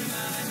to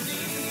my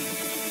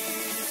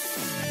knees.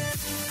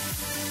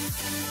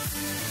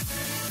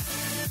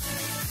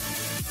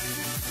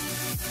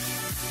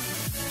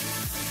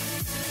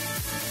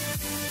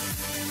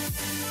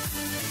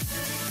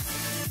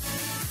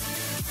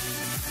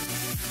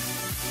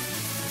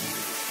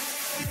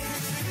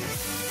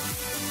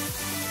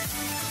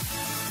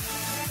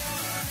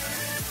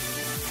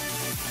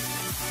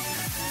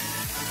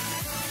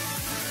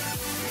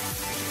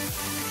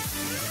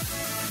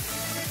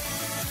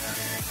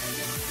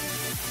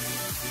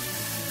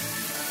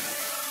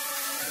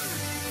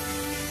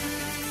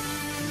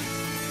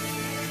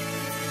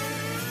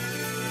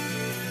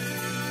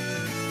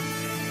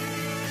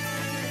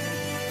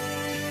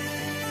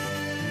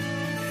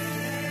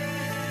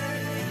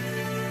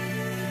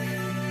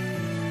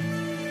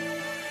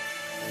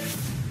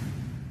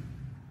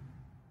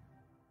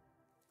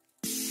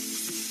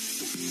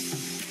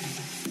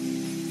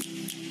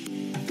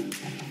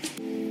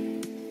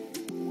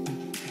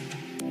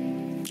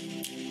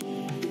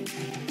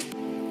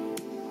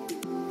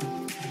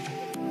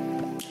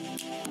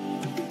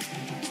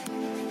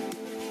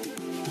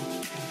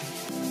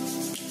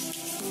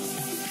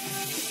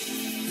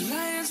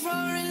 Lions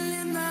roaring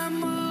in the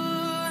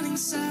morning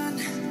sun,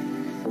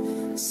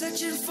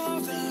 searching for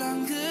a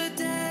longer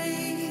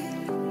day.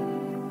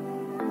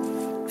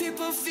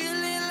 People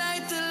feeling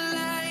like the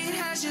light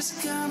has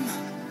just come.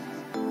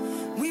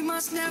 We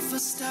must never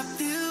stop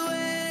the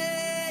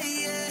way.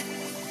 Yeah.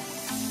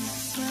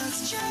 Birds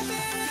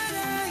jumping and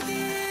I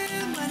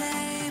hear my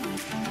name,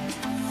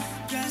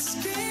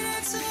 grasping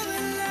into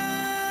a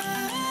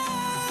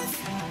life.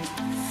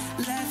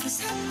 Life is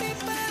happy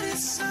but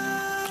it's so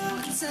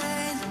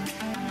insane.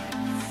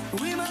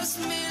 We must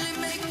merely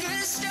make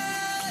a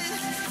start.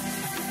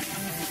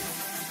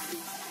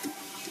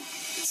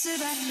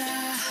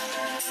 Savannah,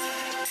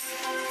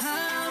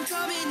 I'm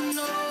coming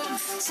home.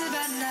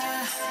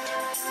 Savannah,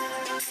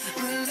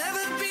 we'll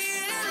never be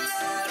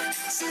alone.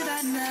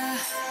 Savannah,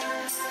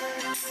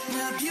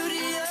 the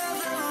beauty of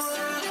the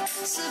world.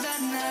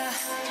 Savannah,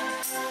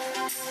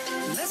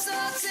 let's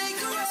all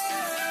take a walk.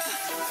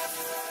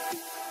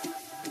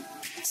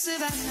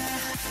 Savannah,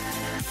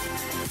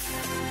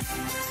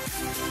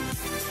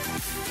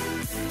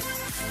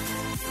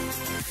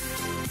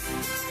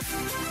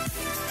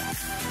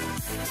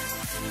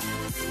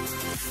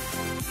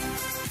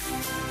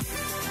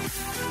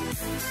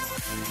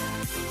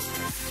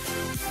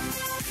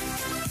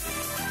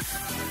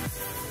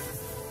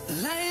 the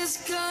light is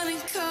gonna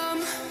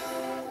come.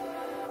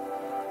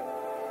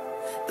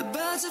 The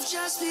birds have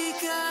just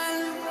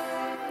begun.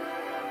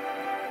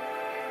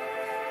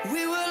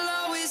 We will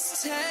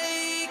always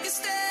take a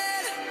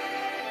stand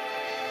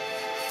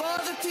for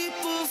the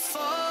people,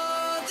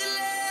 for the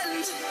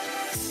land.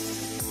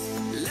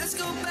 Let's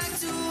go back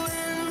to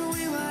when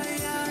we were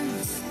young.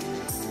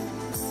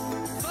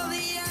 For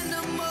the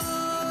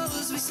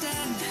animals we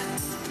stand.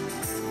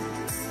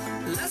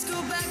 Let's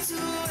go back to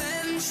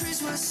when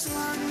trees were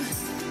swung.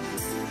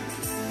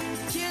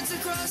 Kids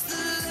across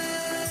the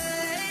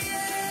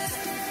land.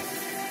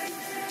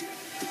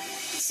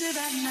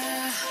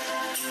 Savannah,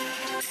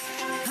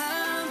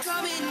 I'm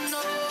coming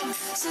home.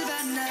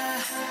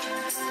 Savannah,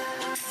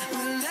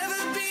 we'll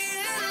never be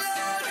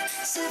alone.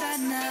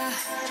 Savannah,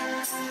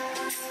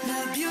 the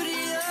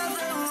beauty of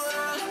the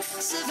world.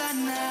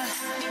 Savannah,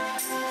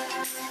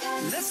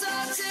 let's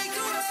all take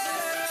a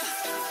walk.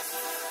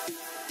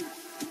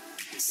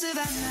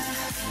 Savannah,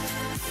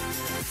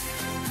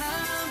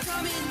 I'm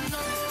coming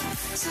home.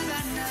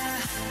 Savannah,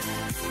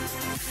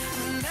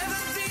 we'll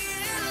never be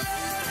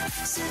alone.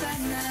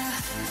 Savannah,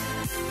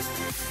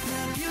 the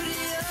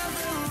beauty of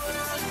the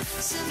world.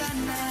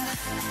 Savannah,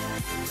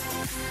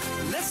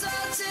 let's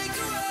all take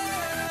a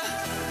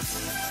walk.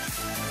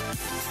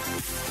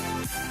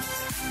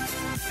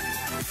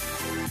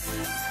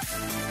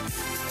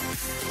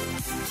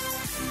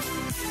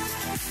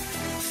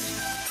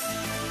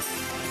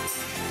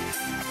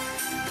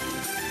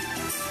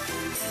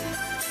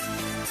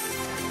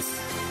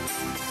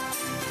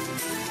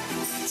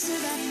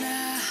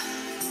 Savannah,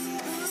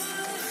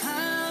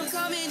 I'm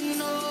coming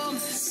home.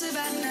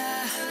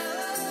 Savannah,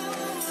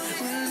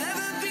 we'll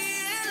never be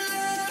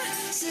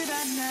alone.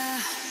 Savannah.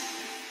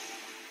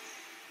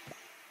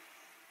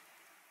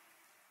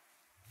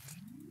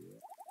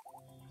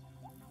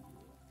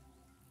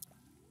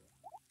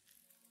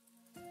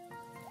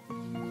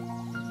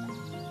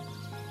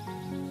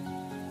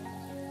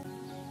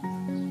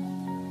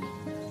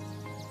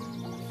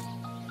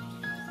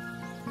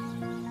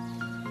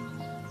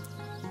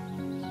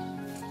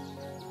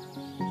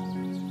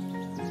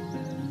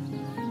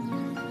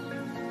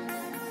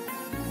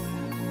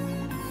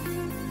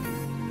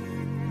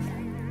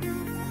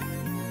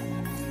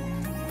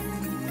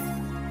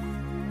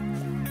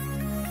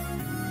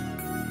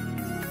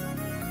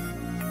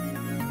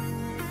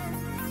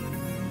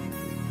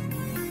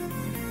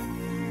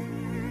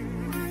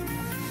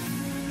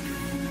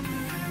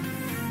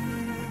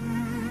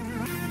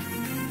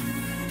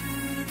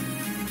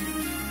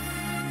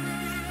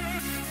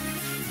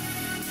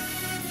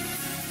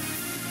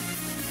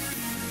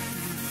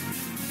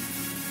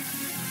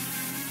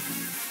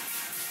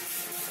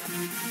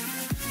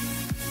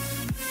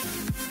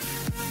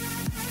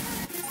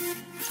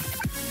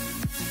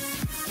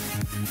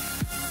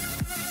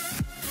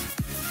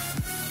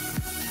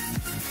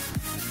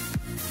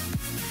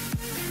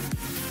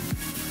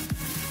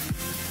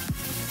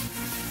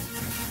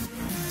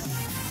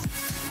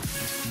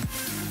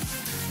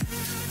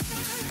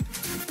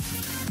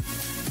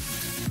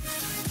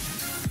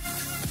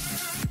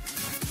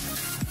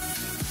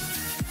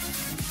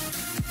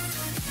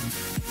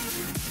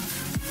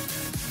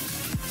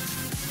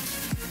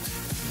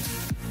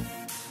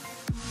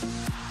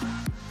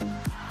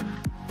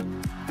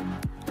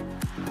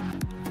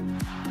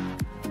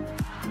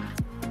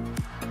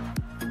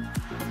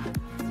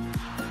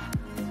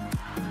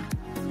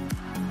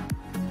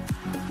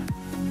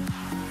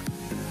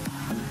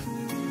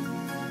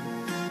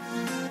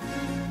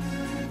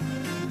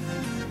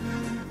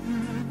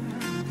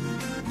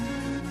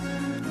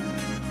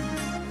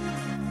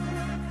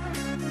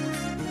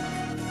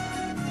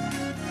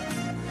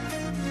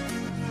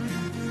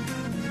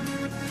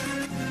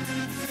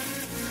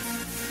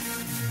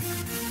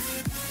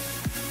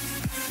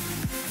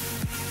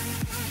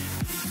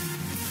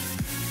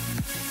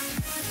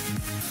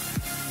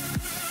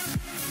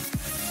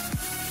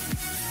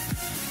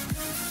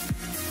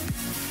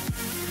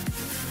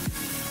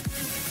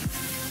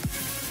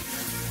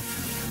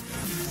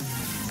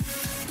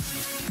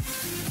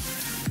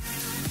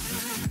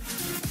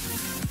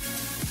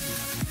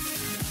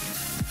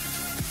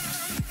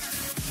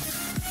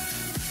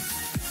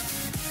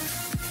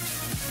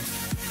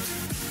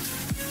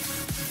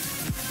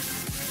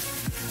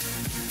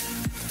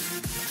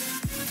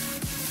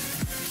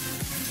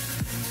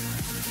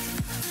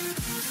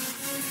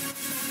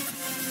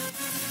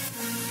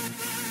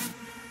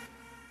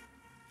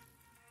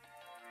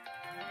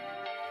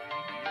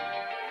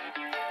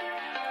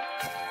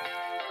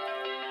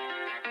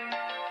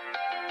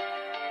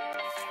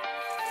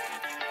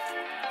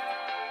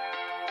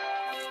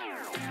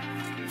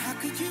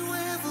 Could you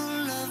ever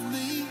love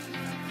me?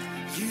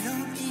 You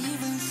don't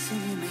even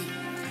see me.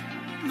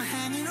 I'm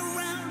hanging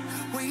around,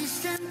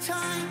 wasting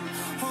time,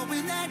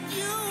 hoping that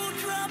you'll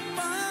drop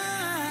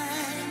by.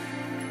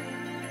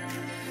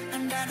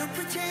 And I don't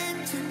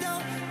pretend to know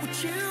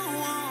what you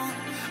want.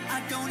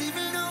 I don't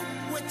even know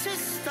where to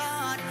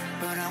start,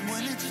 but I'm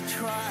willing to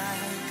try.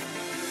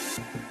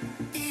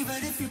 Even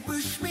if you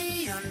push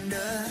me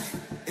under,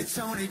 it's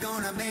only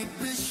gonna make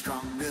me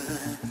stronger.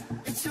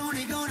 It's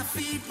only gonna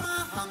feed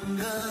my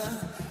hunger.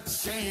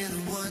 Say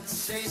the words,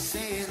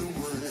 say the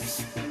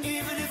words.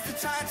 Even if the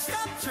tide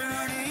stops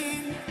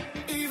turning,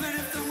 even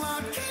if the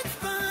world keeps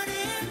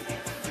burning,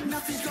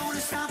 nothing's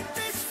gonna stop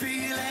this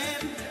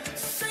feeling.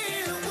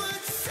 Say the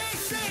words, say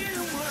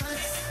the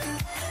words.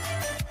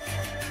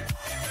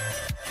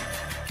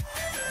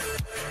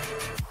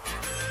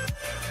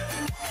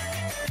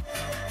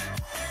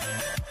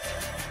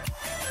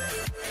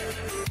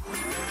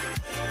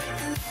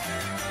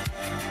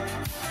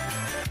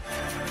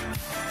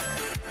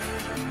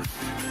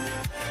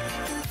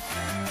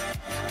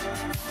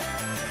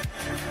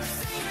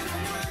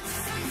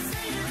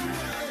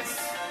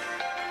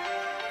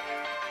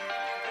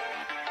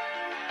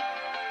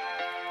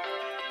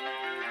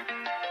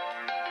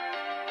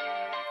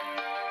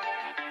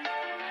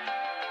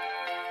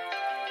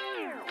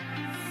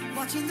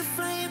 Watching the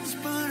flames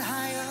burn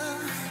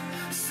higher,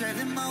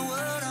 setting my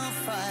world on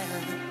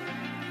fire.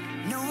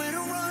 Nowhere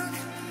to run,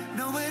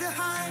 nowhere to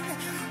hide,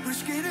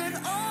 risking it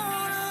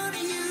all on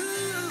you.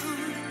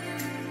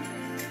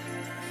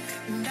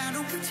 And I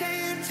don't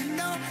pretend to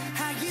know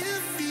how you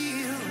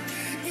feel.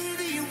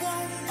 Either you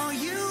won't or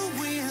you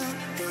will,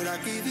 but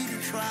I'll give it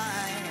a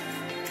try.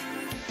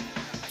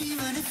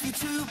 Even if you're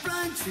too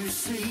blind to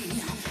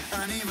see,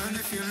 and even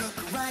if you look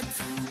right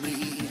through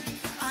me,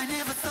 I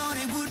never thought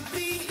it would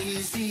be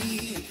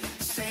easy.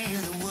 Say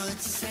the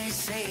words,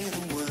 say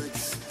the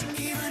words.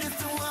 Even if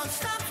the world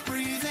stops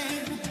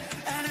breathing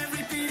and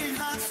every beating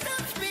heart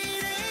stops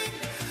beating,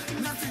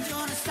 nothing's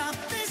gonna stop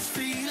this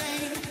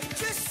feeling.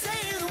 Just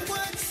say the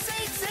words,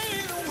 say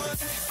the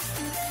words.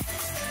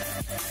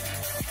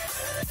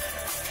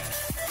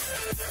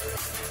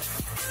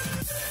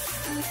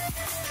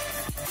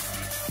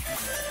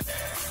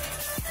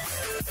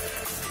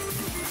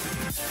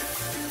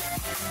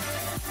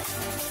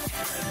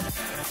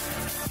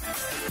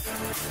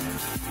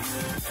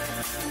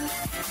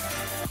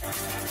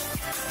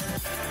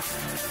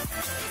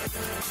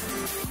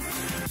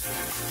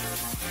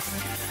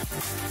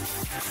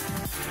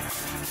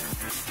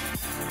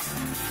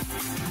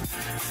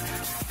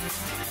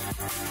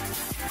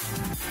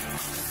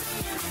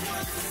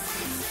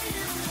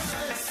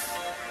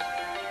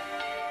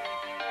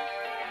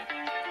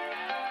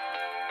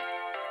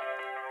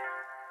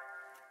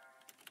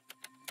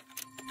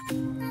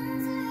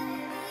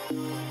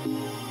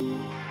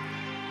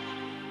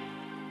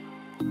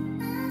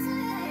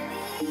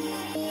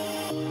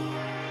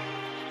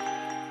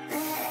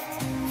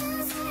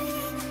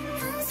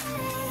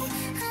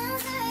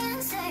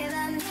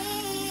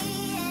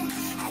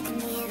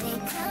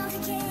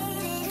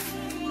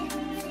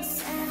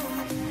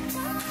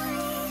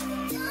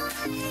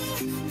 Don't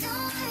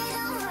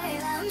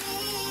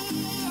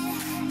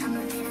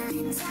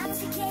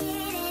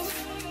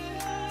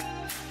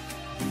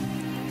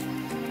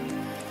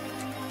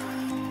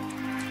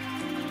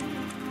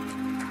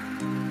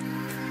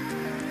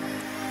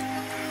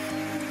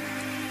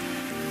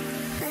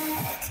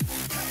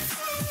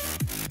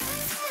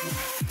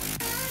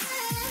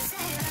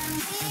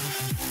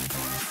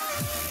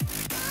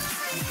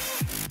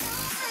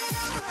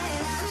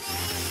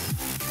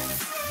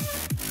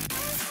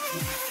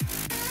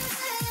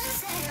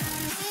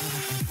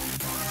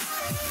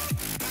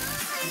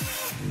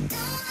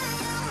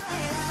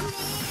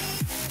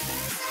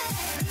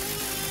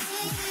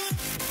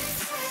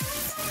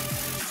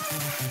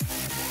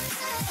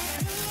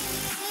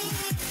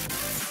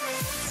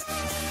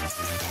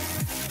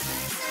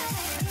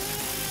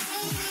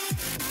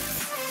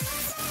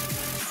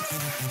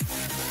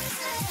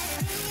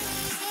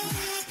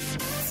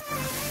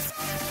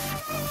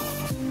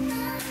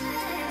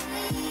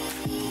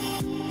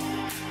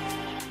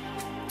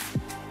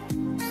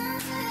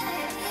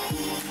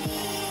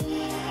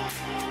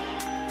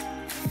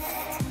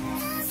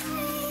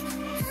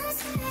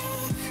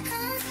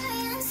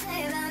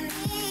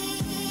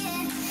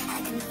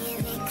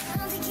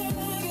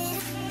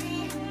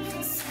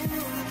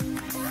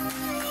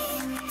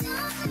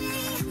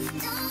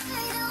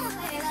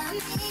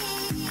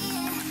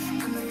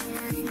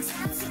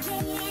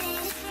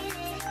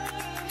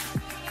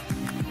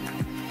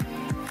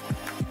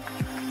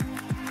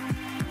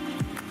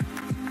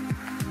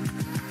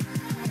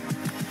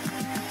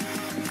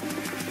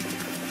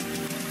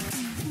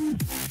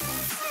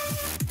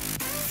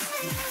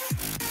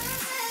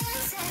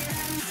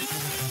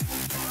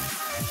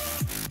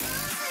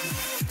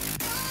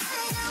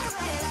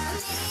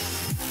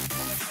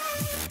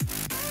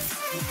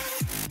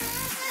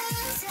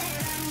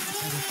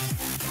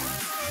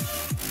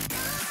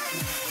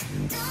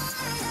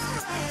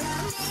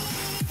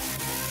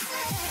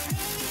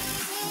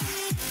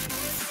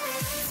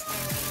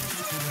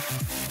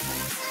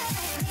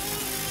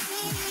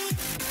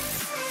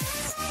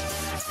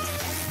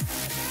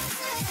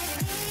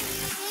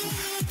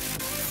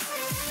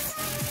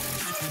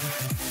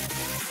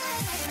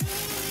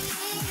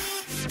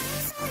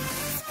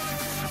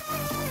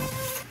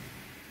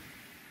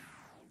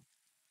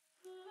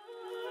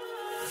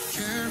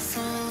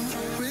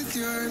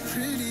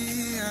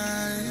pretty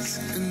eyes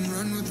and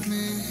run with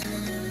me.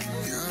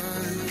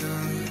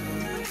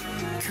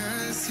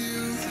 Cause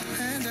you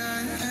and I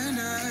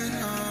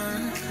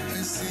are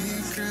a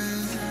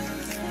secret.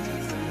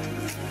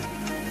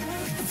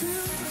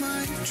 Feel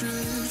my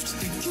drift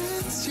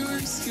against your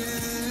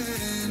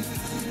skin.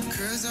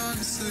 Cause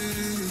honestly,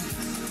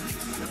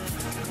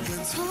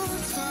 let's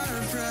hold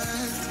our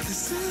breath.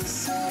 This is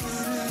so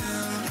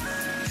real.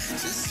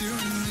 Just you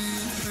and me,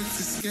 let's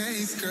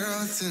escape,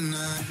 girl,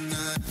 tonight.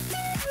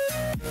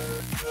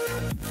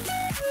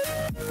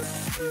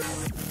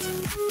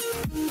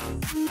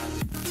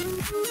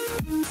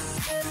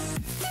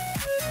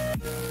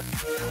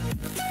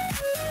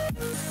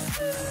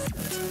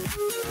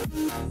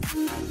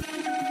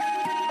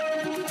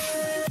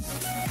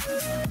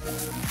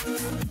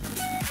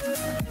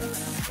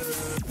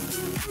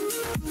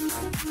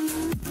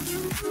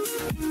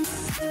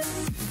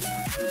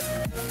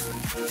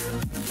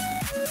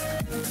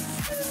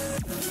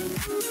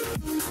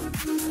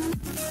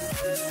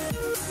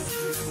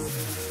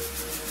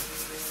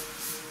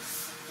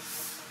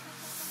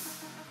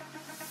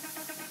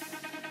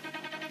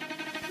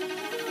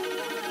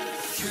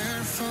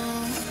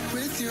 Careful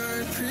with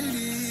your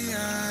pretty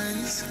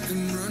eyes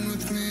and run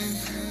with me.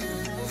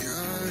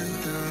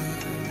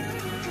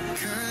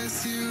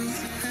 Cause you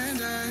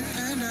and I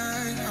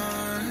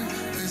are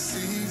a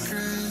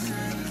secret.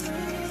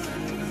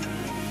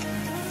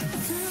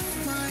 Feel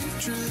my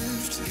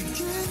drift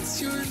against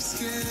your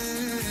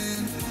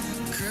skin.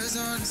 Cause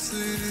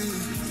honestly,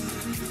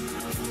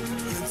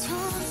 let's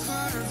hold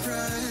our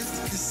breath.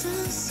 This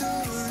is so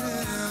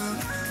real.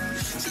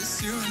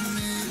 Just you and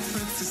me,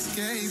 let's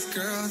escape,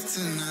 girl,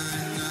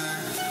 tonight.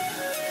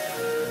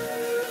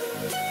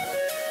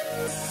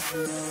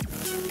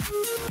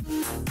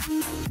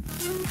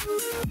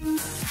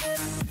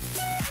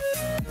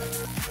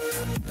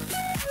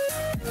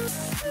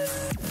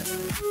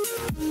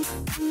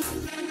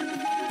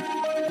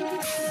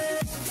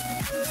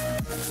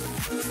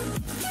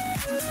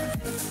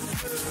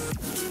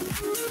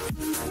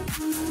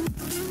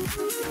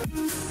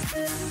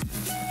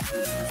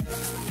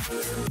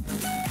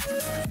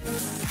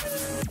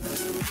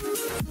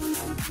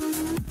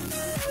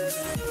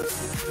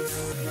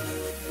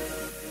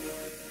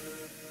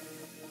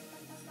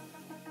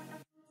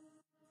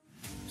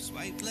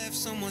 Swipe left,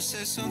 someone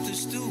said something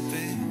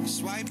stupid.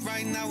 Swipe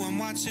right, now I'm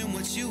watching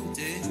what you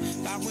did.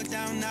 Power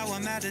down, now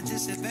I'm at a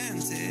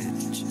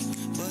disadvantage.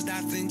 But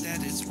I think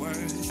that it's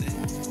worth it.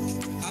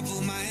 I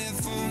put my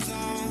headphones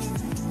on,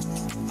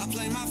 I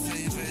play my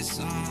favorite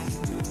song.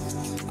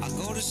 I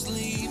go to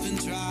sleep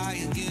and try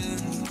again.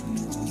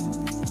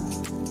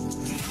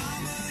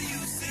 Mama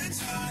used to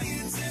try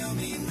and tell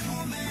me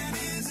no man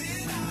is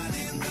an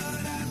island,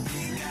 but I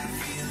think I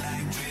feel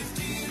like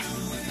drifting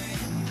away.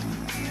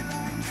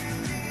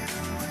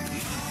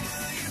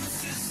 Mama used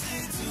to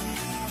say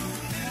tomorrow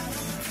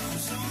never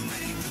comes, so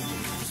make the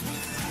most,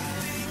 but I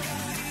think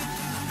I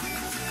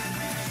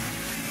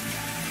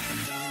am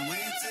done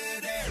with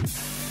today.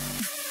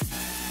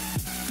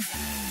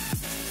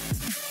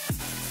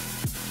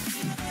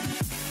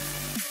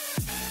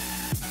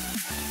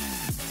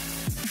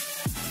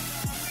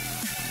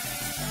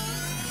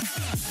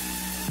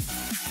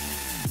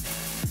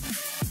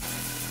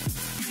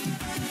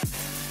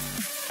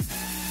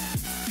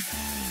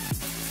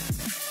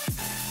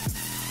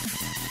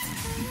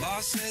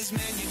 Boss says,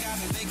 man, you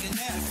gotta make an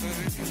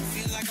effort.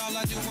 Feel like all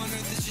I do on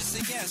earth is just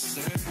say yes,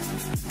 sir.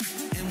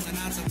 And when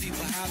I tell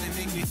people how they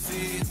make me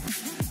feel,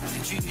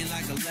 they treat me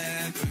like a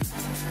leper.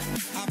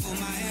 I put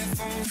my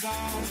headphones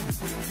on,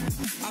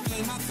 I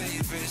play my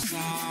favorite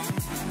song.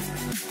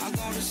 I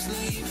go to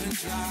sleep and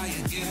try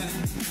again.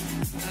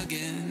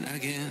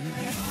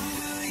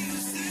 Mama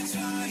used to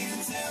try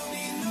and tell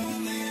me no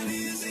man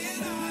is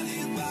an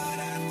island, but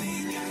I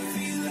think I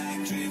feel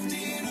like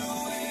drifting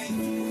away.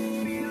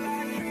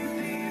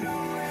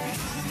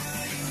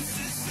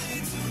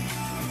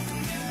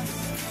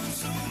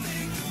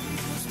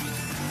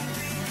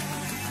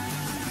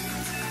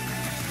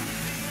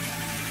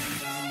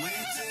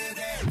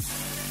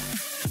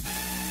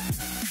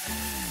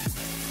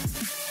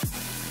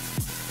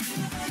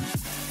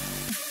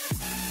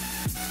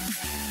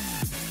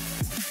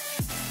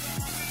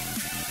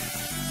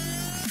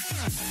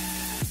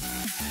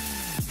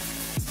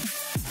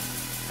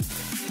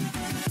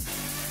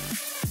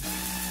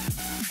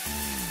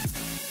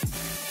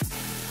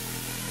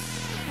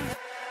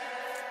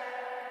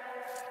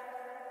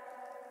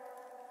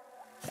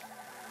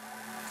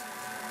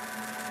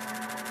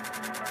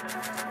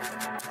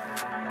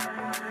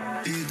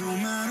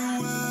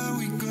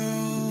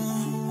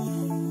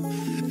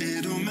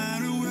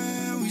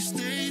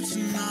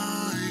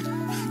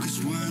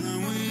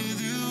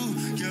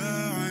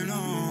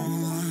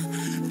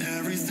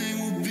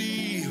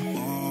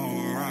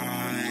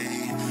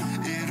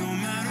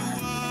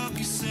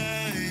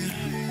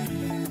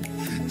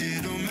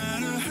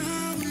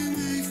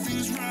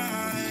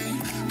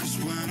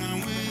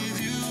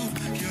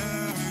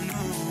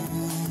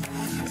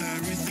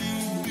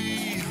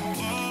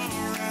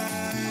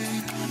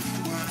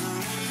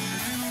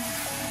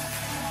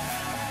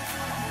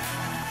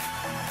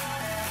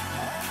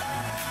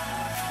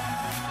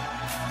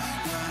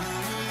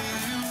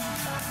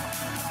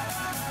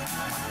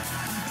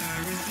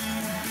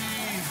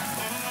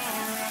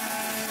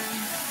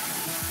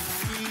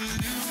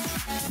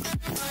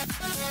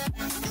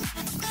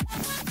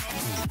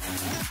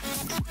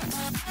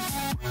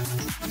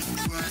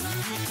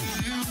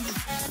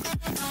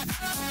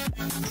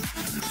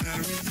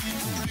 everything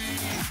will be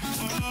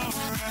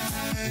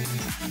alright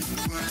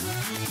when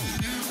I'm with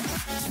you.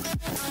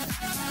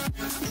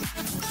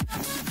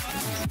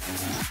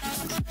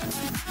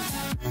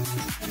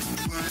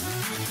 When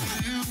I'm with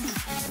you,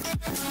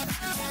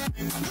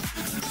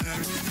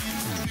 everything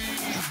will be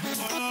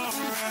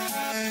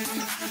alright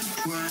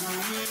when I'm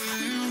with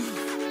you.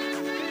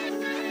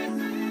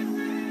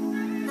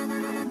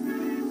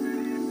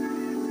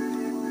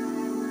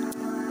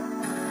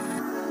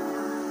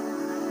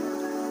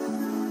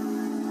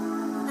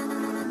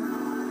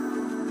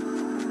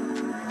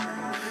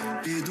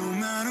 It don't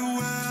matter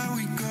where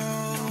we go,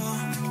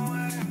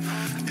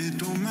 it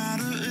don't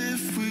matter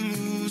if we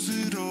lose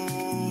it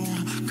all,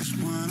 'cause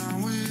when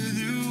I'm with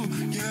you,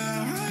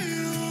 yeah, I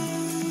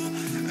know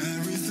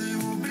everything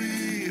will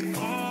be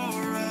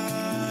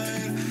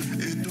alright.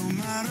 It don't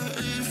matter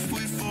if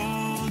we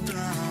fall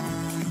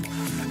down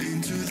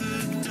into the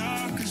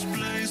darkest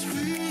place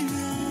we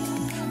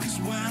know, 'cause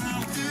when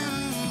I'm with you,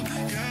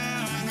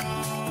 yeah, I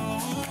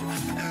know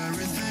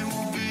everything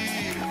will be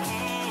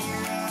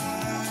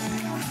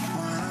alright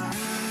when I'm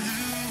with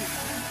you.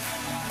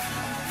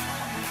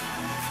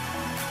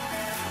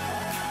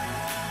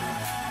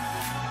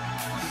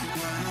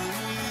 When I'm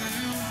with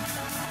you,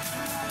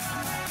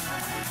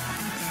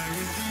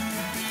 everything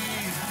will be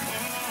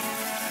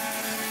alright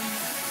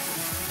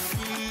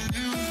with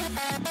you.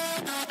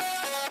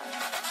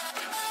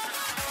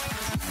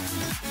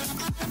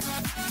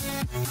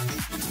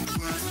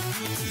 When I'm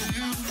with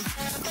you,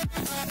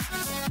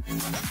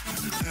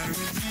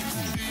 everything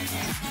will be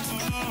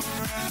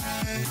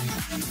alright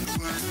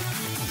when I'm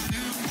with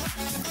you.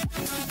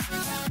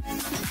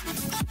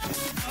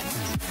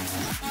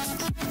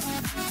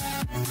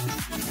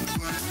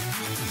 When I'm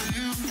with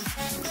you,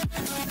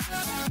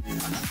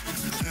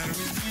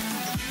 everything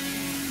will be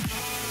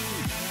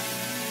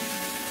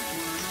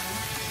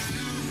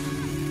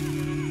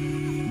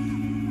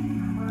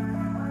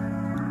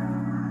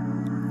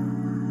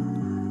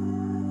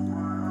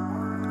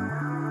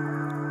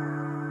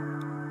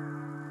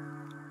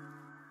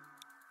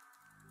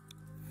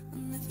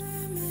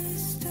Never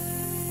mistake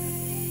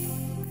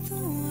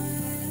the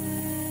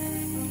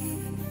way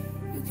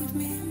you give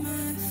me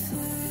my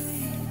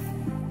faith.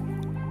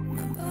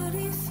 My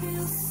body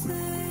feels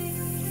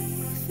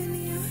safe in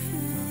your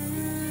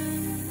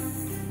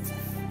hands.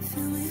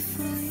 Feel me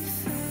fully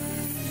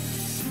fade.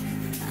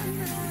 I'm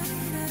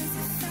light as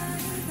a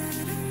fire that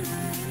I'm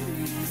letting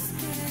you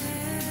escape.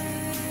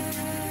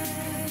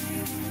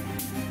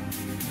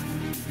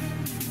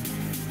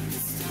 The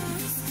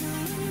stars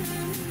still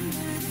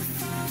remember to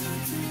fall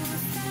to our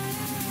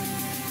fate.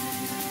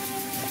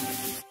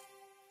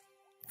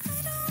 I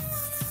don't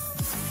wanna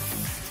wait.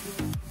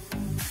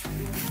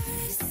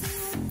 Kaise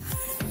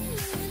burning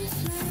in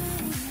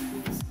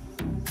flames.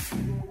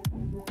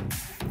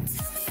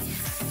 Tell me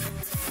how it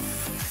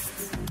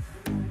tastes.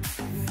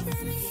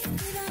 Let me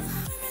be the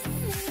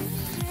harmony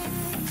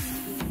flame.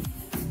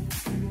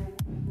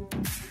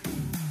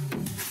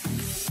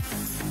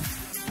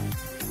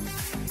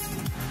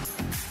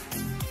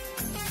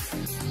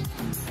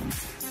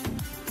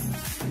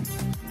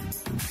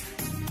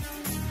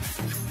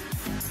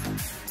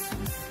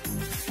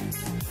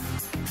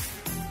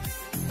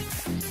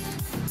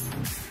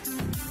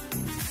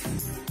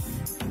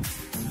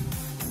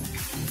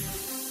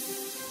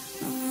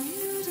 I want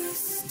you to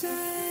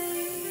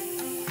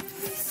stay,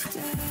 please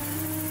stay.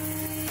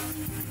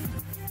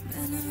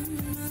 Venom in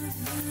my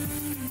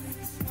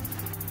veins,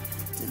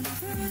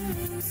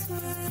 deliverance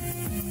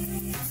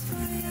waits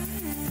for your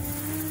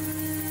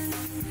hands.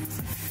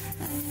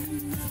 I am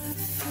not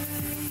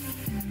afraid.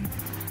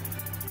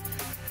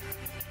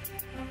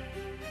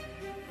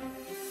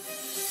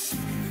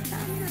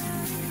 I'm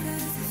light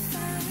as a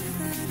fire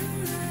that I'm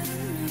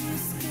letting you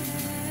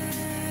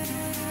escape.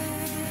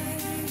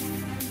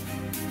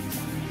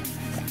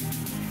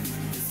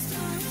 The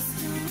stars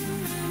still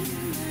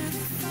remember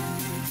to fall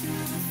to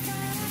our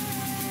fate.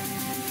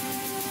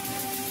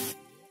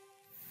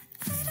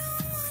 I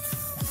don't wanna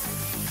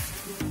wait.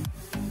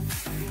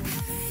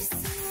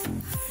 Kaise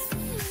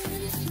burning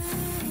in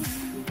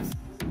flames.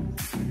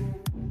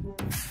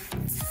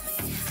 Tell me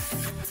how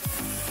it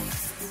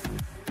tastes.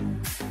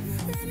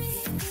 Let me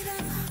be the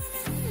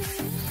harmony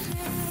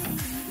flame.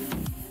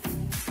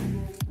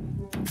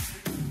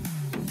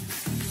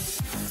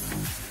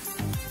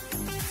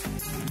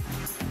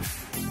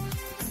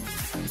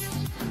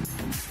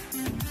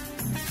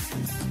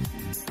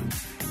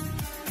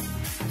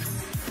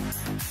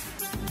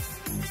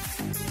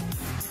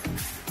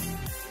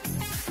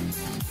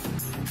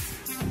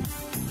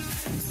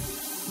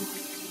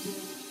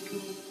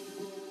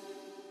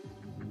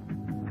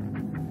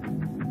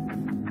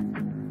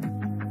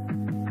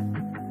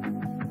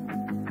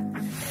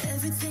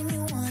 Everything you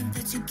want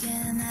that you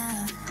can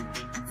have.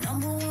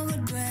 Number one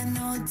regret,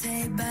 no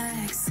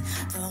taybacks.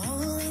 The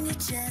hole in your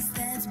chest,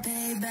 that's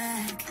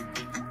payback.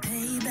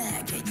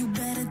 Payback, yeah, you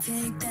better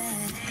take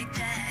that.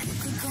 You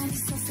could call me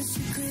selfish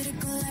and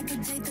critical, I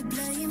could take the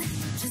blame.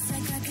 Just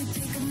like I could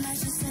take a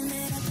match and send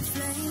it up in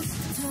flames.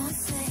 Don't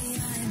say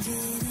I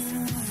didn't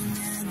want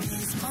that,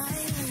 this my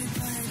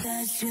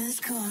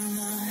just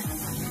karma.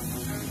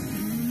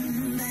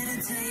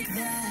 Better take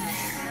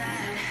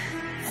that.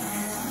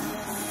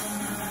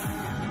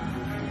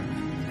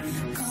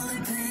 Call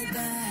it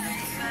payback.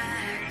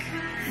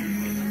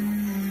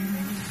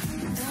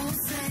 Don't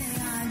say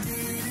I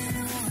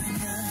didn't warn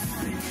ya.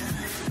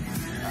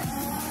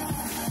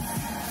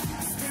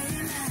 Stay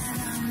mad,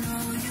 I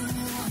know you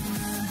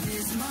wanna.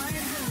 This might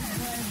hurt,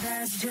 but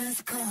that's just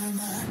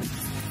karma.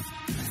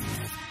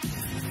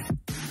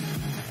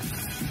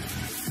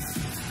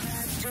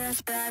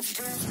 That's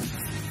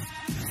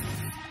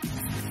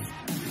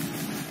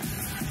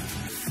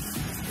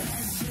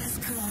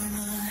just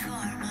karma.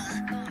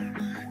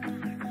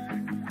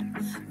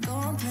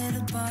 Don't play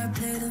the part,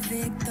 play the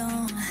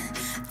victim.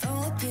 Throw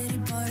a pity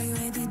party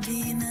with your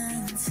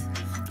demons.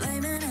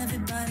 Blaming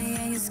everybody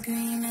and you're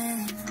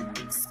screaming,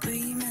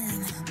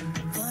 screaming.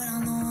 But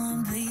I'm the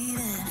one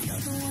bleeding.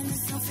 You're the one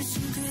that's selfish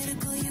and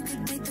critical. You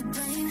could take the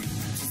blame,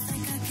 just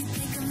like I could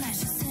take a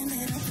match and send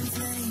it up in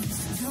flames.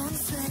 Don't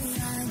say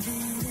I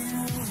didn't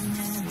warn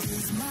you.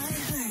 This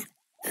might hurt.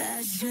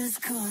 That's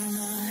just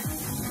karma.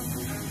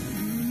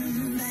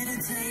 Better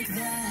take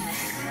that.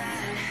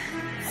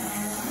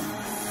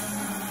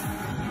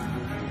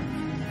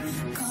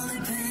 Call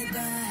it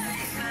payback.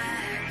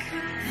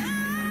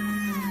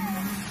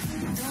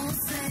 Don't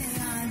say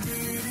I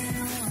didn't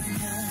warn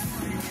ya.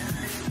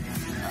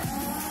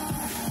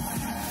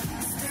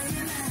 Stay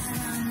mad,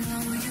 I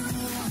know you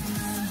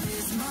wanna.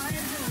 This might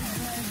hurt,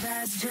 but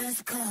that's just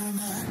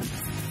karma.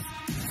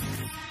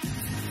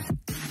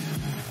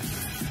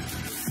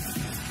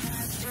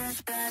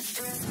 That's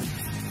just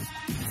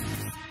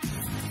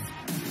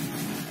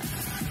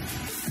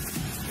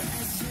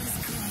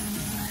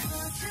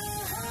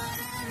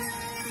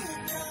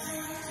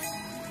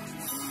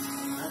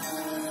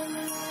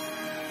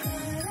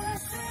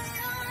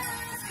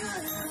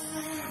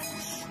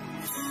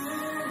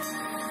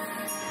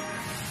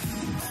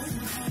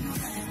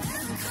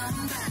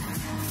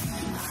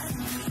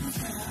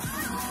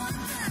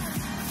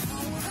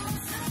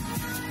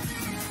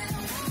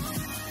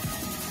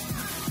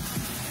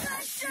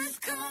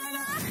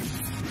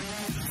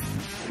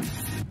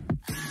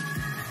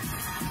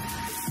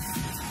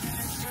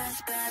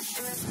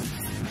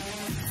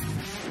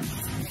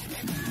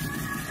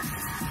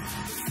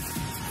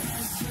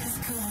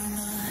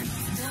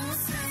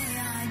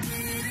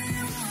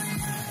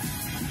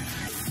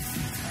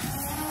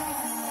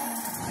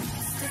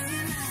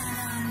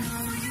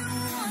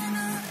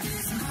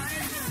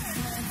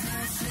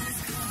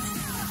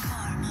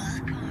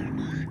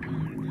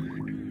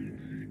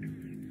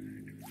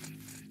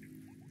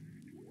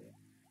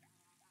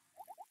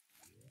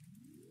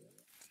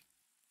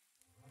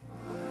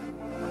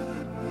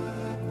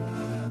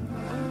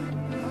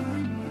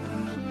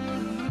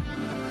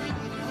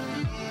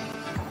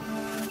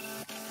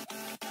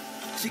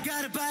She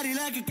got a body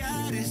like a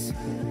goddess,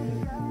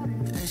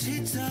 and she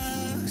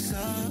talks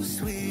so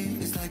sweet.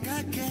 It's like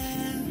I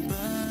can't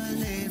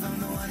believe I'm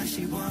the one that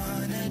she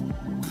wanted.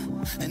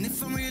 And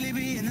if I'm really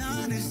being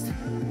honest,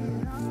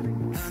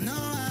 I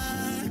know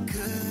I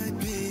could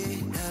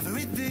be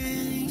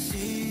everything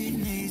she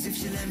needs if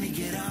she let me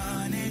get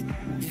on it.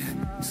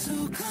 Yeah.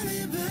 So come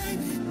here,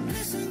 baby,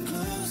 listen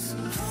close,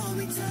 hold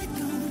me tight,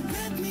 don't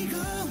let me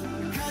go.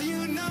 Girl,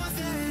 you know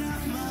that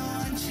I'ma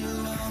want you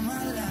all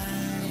my life.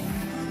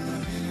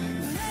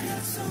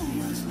 So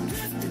much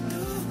left to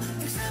do,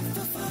 except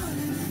for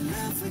falling in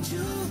love with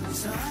you.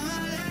 So I'ma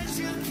let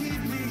you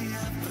keep me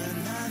up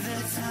another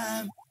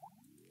time,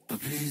 but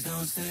please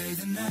don't stay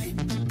the night.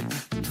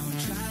 Don't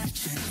try to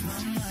change my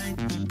mind,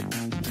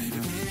 baby,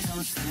 please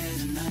don't stay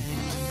the night.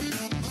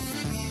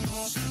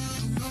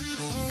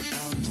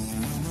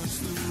 I must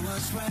do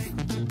what's right.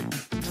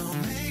 Don't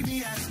make me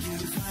ask you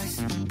twice.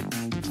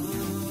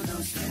 Oh,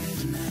 don't stay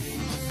the night.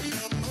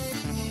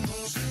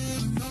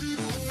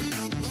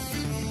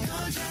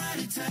 Try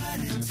to turn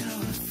it to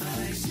a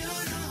fight. You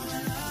know I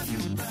love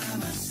you by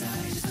my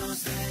side. Just don't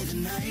stay the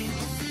night.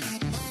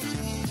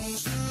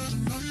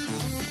 I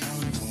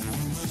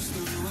must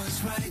do what's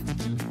right.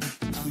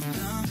 I'm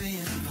done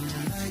being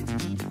polite.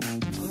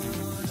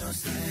 Oh, don't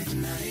stay the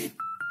night.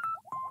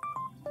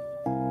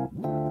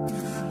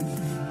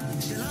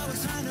 She'll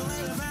always find a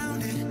way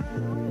around it.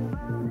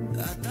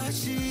 I thought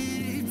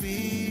she'd be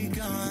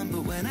gone,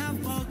 but when I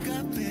woke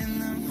up in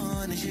the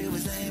morning, she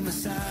was laying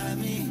beside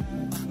me.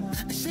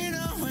 She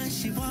know when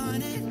she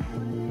wanted,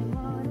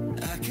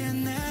 I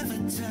can never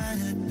turn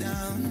her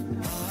down.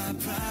 Oh, I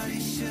probably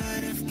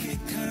should have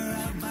kicked her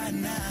out by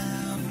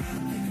now,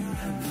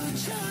 but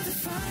you're the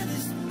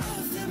finest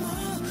of them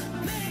all.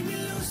 Made me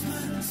lose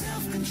my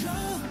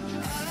self-control.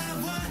 All I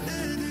wanna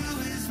do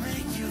is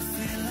make you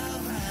feel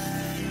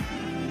alright.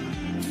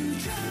 You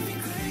drive me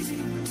crazy,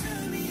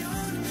 turn me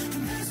on,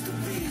 and that's the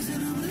reason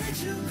I'ma let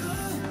you go.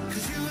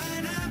 Cause you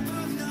and I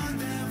both know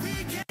that we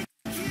can't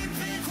keep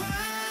it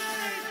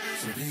quiet.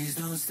 So please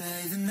don't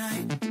stay the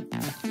night.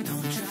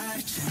 Don't try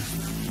to change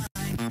my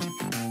mind.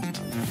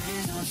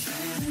 Please don't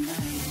stay the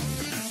night.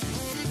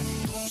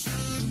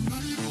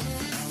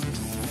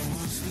 I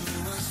must do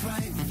what's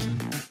right.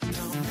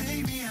 Don't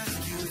make me ask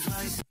you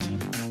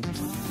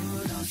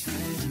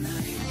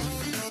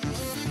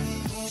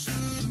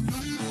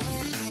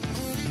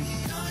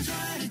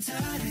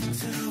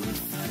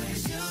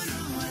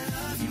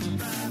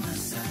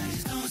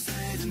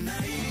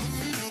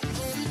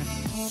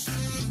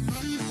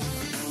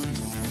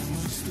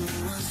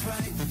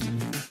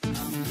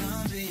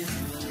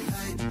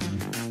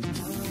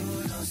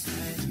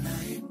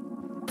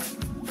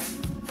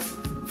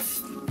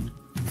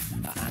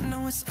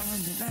what's on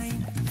the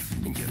line,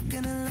 and you're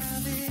gonna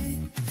love it.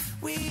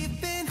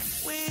 We've been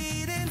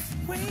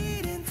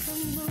waiting to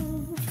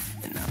move,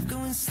 and I'm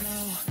going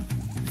slow.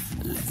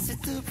 Let's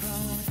hit the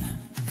road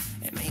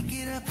and make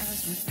it up as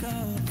we go.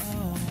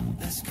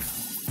 Let's go.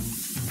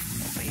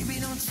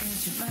 Baby, don't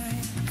change your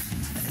mind.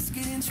 Let's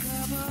get in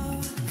trouble.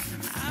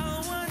 I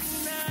want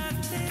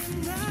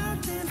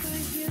nothing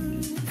but you.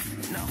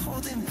 No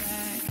holding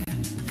back.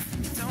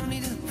 Don't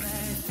need a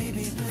bag,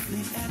 baby,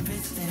 believe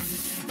everything.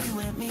 You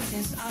and me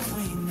is all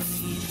we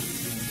need.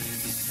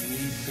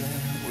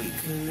 We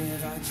could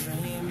live our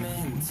dream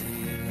and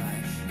take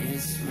life.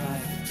 It's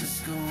right,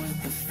 just go with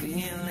the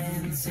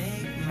feeling.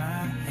 Take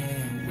my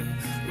hand, we'll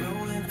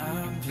ruin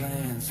our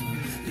plans. We'll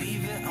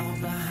leave it all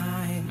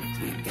behind.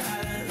 We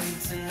gotta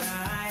leave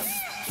tonight.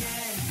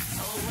 Get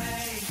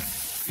away,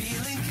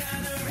 feeling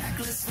kinda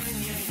reckless when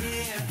you're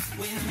here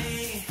with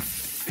me.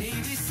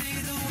 Baby, say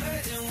the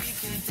word and we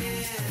can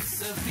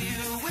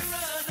disappear. We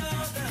run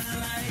all the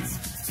lights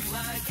to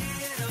our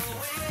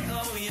getaway.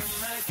 Oh, you're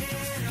my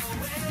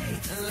getaway.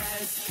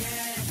 Let's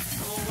get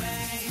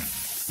away.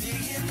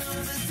 Seeing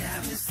all the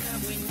damage that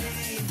we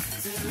need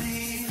to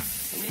leave.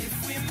 And if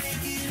we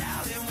make it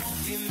out, it won't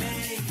be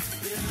make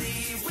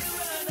believe. We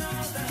run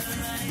all the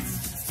lights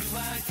to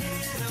our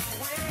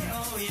getaway.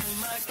 Oh, you're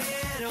my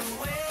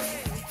getaway.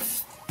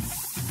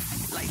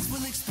 Lights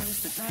will expose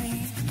the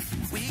night.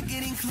 We're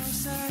getting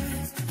closer.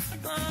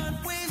 On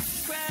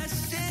waves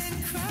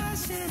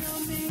crashing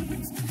on me.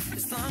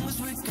 As long as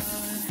we're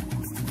gone,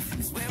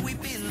 it's where we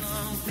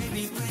belong.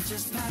 Baby, we're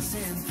just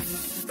passing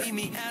through. Meet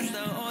me at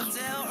the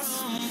hotel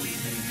room.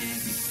 We've been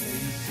busy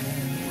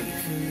sleeping. We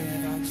could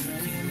live our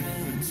dream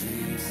and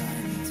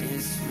tonight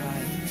is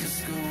right. Just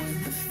go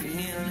with the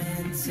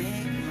feeling.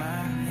 Take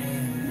my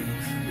hand.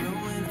 We'll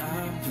ruin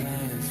our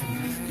plans.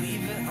 We'll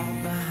leave it all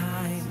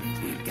behind.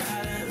 We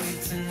gotta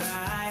leave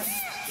tonight.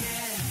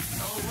 Get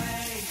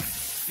away.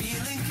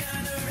 Feeling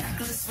kinda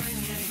reckless when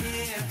you're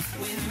here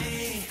with me.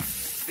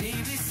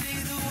 Baby, say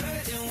the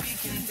word and we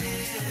can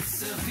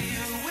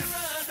disappear. We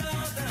run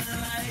all the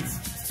lights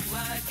to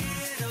our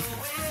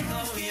getaway.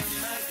 Oh, you're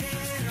my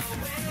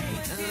getaway.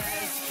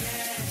 Let's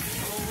get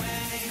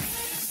away.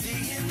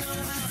 Seeing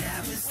all the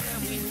damage that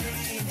we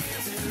need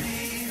to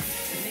leave.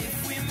 And if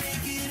we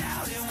make it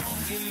out, it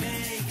won't be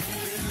make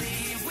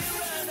believe. We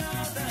run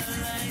all the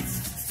lights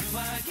to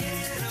our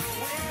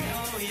getaway.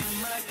 Oh, you're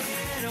my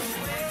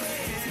getaway.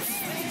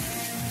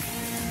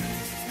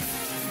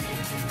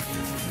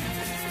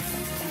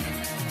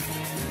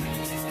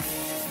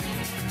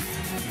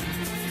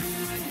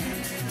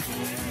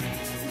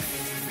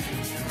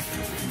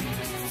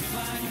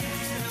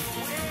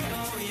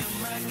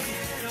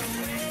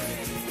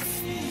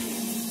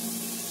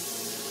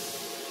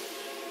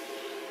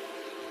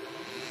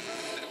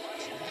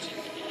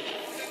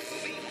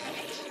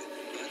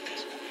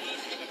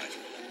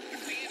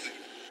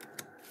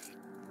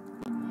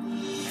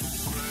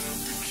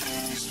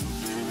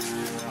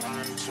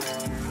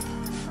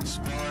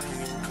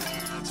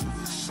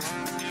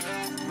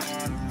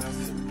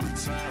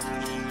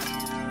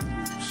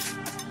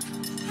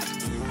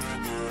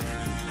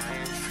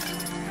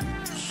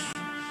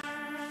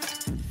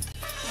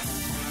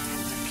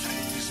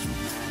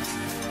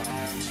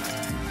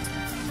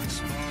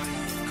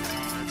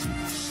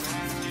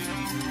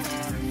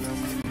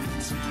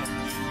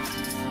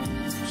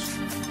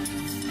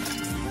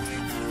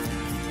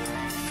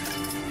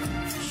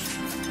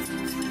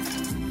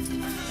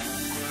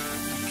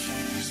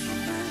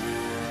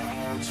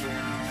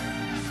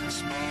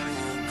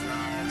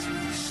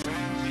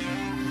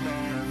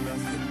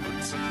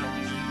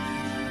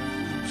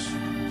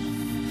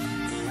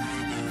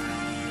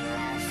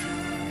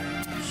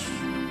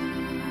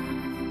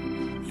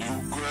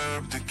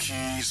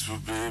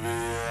 But baby,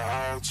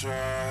 I'll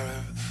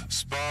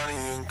drive Bonnie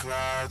and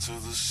Clyde to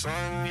the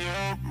sun.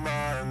 You're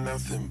mine,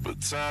 nothing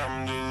but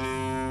time to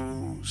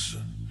lose.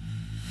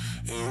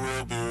 And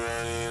we'll be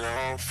running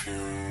on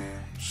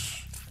fumes.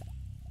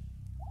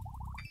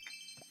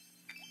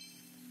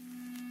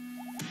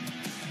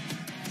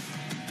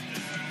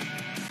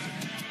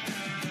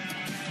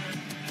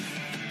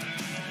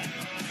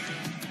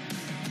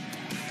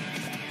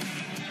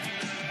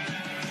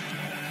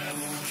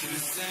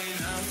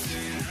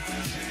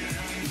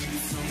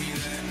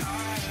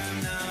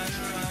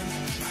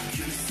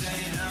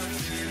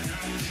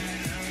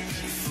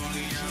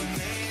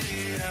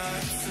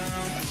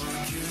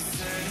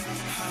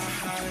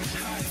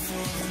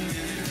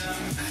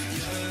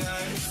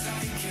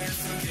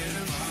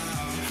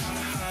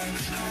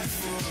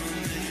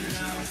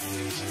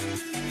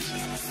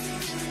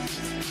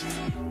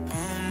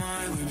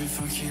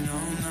 Fucking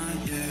all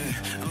night,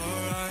 yeah.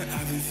 Alright,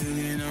 I've been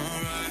feeling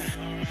alright.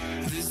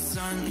 This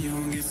time you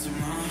won't get to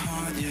my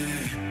heart,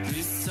 yeah.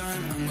 This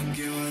time I'ma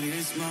get what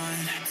is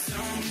mine.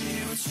 Tell me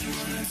what you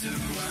wanna do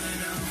right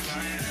now.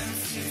 And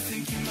keep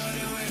thinking about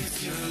the ways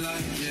you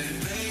like, yeah.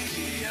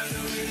 Baby, I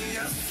don't really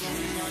ask for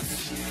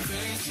much.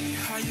 Crazy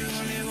how you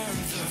only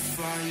want the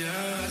fire.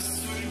 I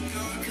swear to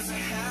God, cause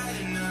I had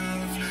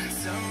enough.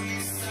 Tell me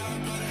stop,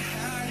 but I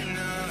had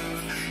enough.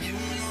 You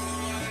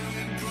know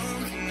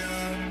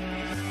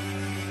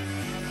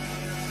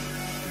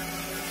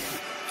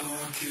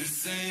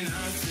say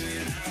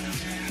nothing.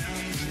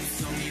 You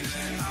told me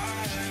that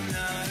I'm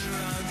not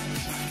around.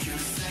 I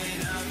could say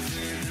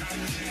nothing.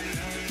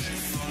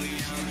 If only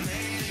I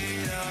made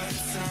it all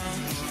the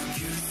time. Or I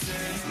could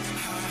say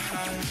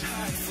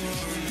hi for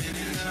a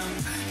minute now.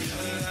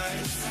 Your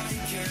lies I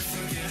can't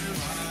forget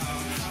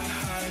about.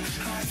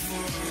 Hi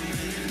for a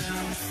minute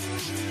now. Or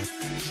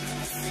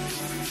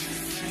I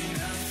could say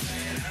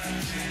nothing.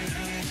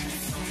 You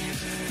told me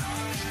that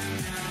I'm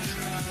not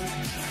around.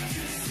 I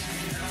could say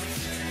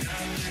nothing.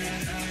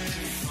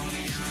 If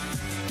only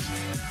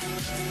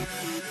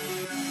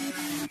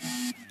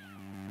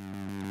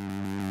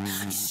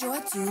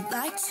Sure do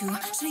like to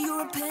share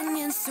your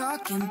opinions,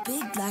 talking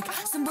big like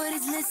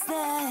somebody's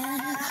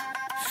listening.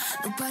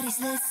 Nobody's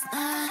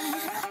listening.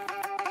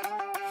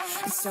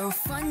 It's so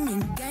fun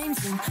and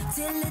games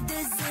until it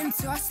doesn't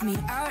toss me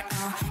out.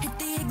 I'll hit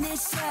the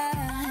ignition.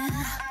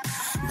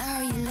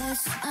 Now you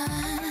listen.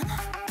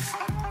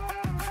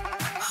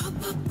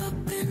 Hop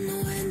up in the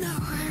window.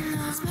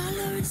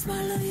 Smaller and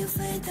smaller you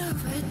fade out.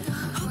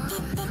 Hop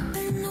up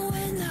in the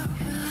window.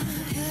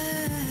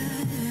 Yeah.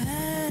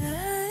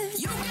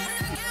 You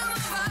cannot get my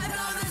vibe,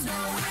 no, there's no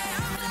way.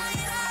 I'm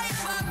flying high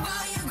above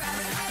all your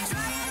gravity,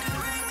 trying to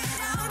bring me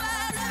down, but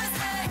I never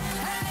say,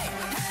 hey,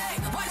 hey,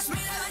 watch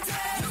me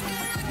levitate. You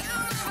cannot get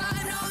my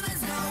vibe, no,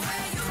 there's no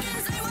way. You can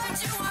say what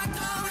you want,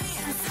 call me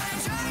insane,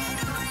 trying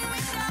to bring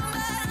me down,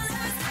 but I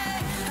never say,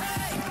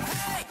 hey,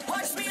 hey,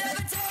 watch me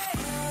levitate.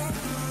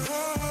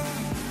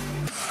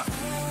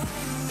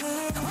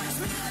 Watch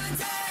me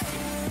levitate.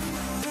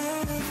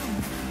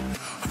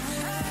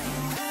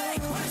 Hey,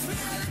 watch me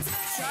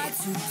levitate. Try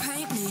to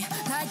paint me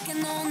like a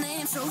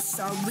no-name, so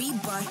sorry,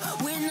 but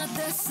we're not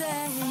the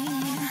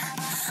same.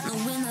 No,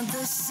 we're not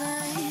the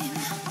same.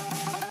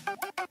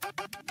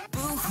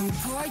 Boo-hoo,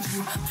 poor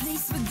you,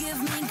 please forgive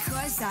me,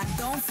 cause I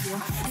don't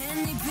feel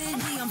any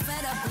pity. I'm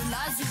fed up with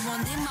lies, you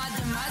wanted my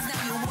demise.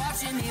 Now you're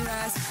watching me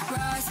rise,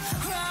 rise,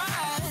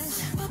 rise.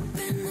 Up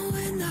in the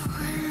window,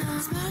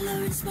 smaller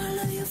and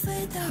smaller you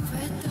fade out.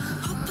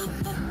 Hop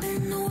up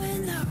in the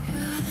window,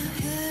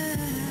 yeah.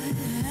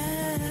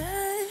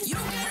 You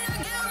cannot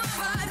get my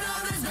vibe, no,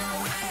 there's no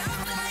way. I'm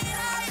flying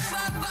high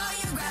above all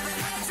your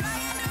gravity,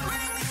 trying to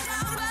bring me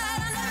down, but I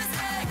never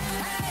say,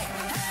 hey,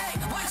 hey,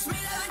 watch me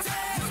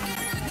levitate. You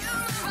cannot get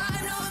my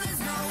vibe, no,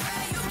 there's no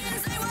way. You can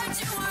say what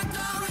you want,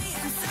 call me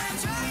insane,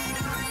 trying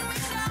to bring me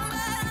down, but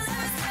I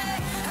never say,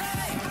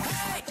 hey,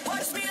 hey,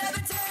 watch me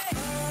levitate.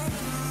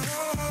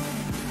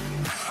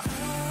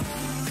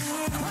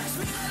 Watch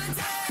me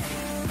levitate.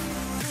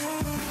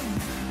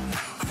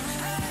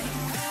 Hey,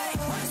 hey,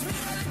 watch me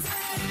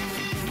levitate.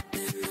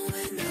 In the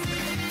window.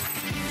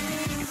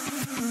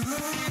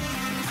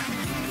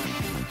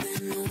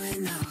 In the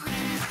window.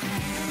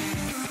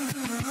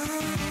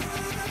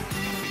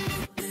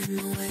 In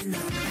the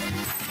window.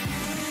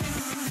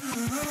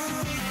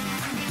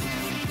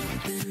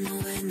 In the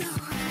window.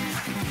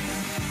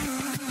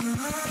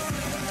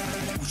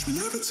 Watch me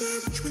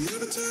levitate, watch me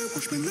levitate,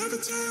 watch me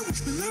levitate,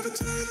 watch me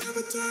levitate,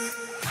 levitate.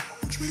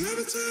 Watch me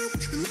levitate,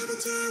 watch me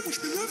levitate, watch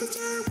me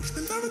levitate, watch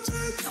me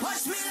levitate.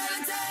 Watch me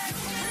levitate.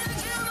 You cannot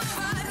get my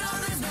vibe, no,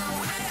 there's no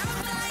way. I'm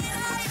flying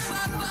high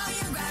above all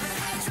your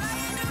gravity,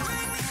 trying to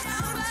bring me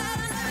down, but I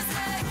never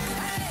say,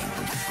 hey,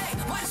 hey,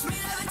 watch me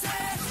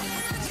levitate. You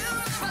cannot get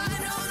my vibe,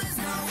 no, there's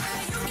no way.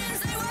 You can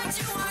say what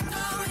you want,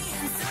 call me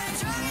insane,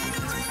 trying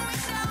to bring me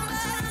down,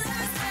 but I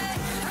never say,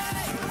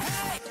 hey,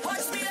 hey,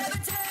 watch me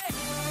levitate.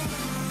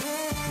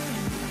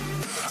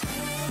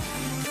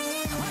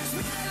 Watch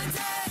me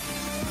levitate.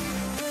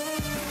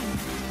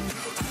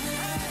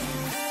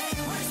 Hey,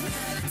 watch me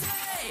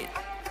levitate.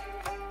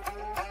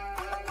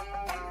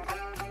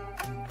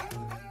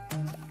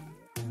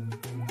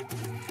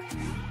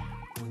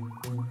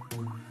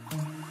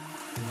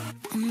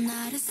 I'm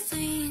not a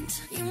saint,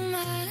 you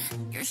mad?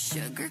 Your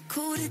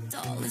sugar-coated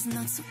doll is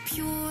not so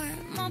pure,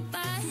 my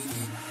bad.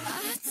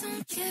 I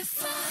don't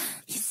give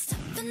a. You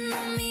stepping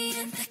on me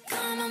and think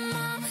I'm a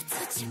mama,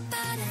 touch you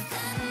better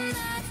than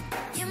that.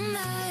 You're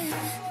mad,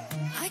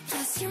 I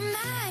guess you're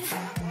mad.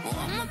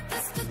 Wore my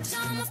best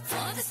pajama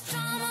for this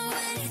drama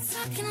when you're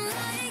talking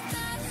like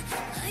that,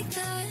 like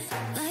that,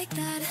 like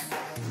that.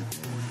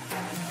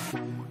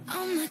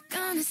 I'm not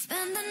gonna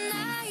spend the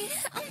night,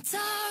 I'm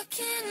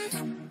talking.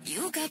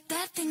 You got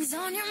bad things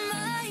on your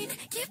mind,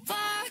 keep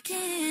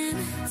barking.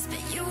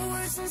 Spit your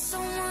words on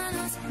someone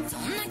else,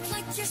 don't act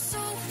like you're so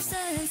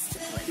obsessed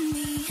with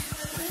me,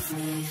 with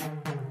me.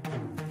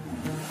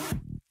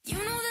 You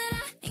know that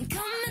I ain't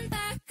coming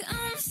back,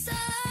 I'm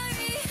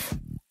sorry.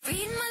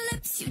 Read my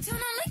lips, you do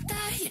not like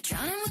that, you're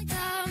drowning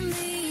without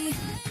me.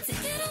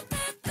 Take it all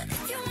back, but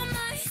if you want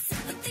my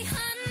sympathy,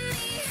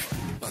 honey,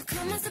 well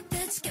come as a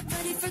bitch, get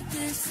ready for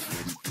this.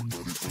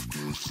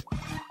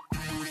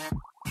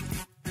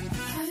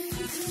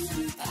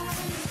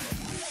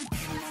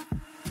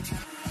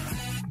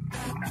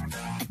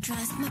 I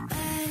tried my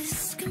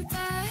best,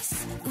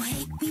 confess. You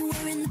hate me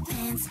wearing the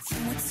pants,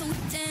 somewhat so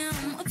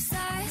damn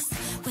obsessed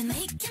with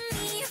making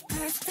me a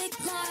perfect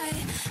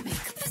lie.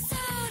 Makeup is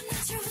out,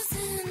 natural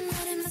in,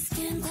 letting the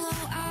skin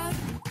glow out.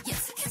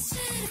 Yes, I can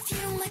shit if you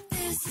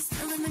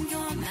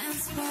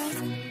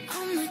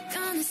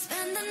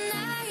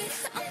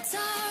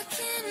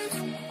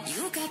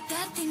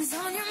things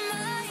on your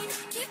mind.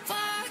 Keep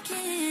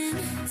walking.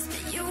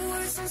 Spit your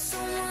words on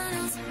someone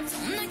else.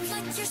 Don't act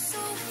like you're so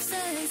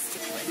obsessed.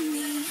 Stick with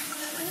me,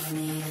 with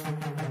me.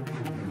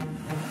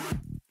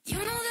 You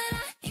know that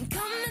I ain't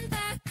coming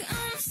back.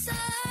 I'm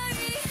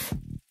sorry.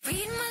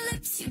 Read my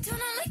lips, you do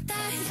not like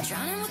that. You're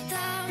drowning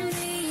without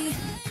me.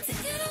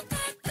 Take it all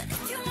back, but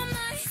if you want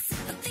my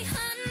sympathy,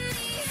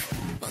 honey,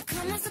 well,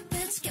 come as a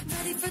bitch, get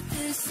ready for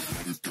this.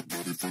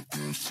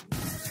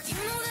 You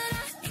know that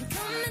I ain't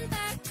coming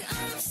back.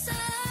 I'm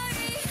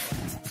sorry.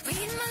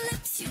 Read my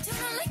lips, you do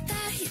not like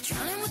that. You're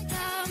drowning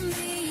without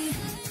me.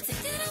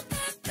 Take it all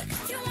back, but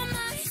if you want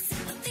my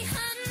sympathy,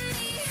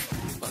 honey,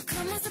 well,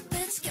 come as a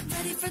bitch, get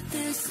ready for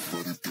this.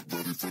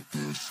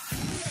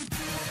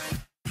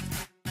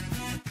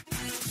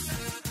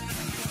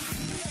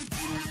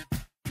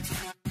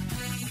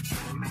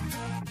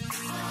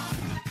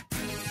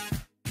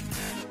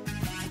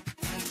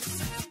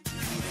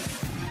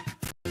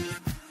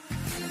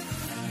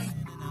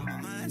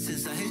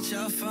 Since I hit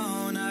your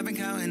phone, I've been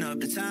counting up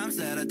the times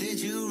that I did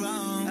you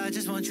wrong. I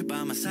just want you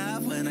by my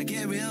side when I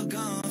get real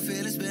gone.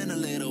 Feel it's been a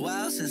little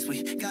while since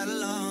we got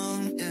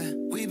along. Yeah,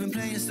 we've been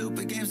playing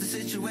stupid games, the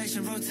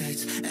situation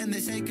rotates, and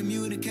they say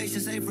communication,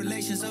 safe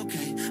relations,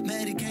 okay.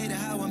 Medicated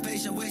how I'm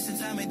patient, wasting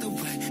time ain't the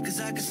way. Cause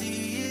I can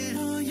see it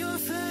on your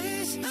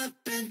face. I've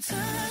been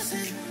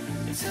tossing,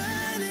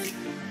 turning,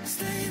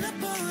 staying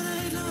up all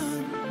night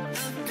long.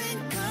 I've been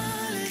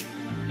calling,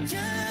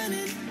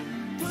 yearning,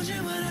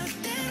 wondering what I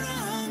did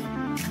wrong.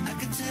 I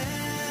could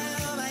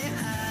tell by your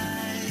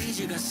eyes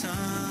you got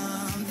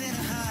something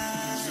to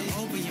hide. So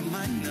open your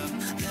mind up,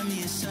 let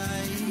me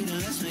inside, and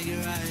let's make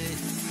it right.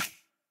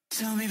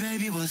 Tell me,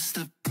 baby, what's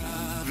the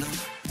problem?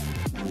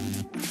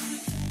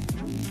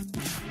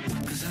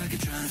 Cause I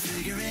keep trying to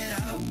figure it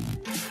out.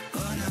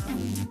 Oh no,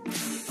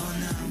 oh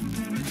no.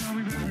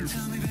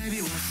 Tell me,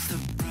 baby, what's the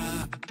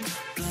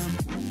problem?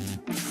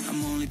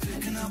 I'm only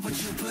picking up what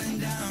you're putting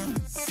down.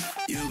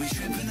 You'll be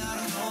tripping, I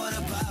don't know what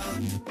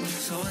about.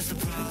 So what's the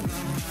problem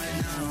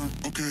right now?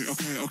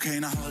 Okay,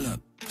 now hold up.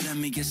 Let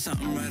me get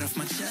something right off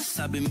my chest.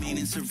 I've been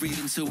meaning to read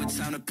into it,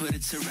 time to put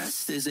it to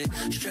rest. Is it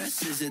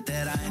stress? Is it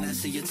that I ain't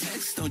answer your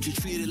text? Don't you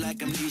treat it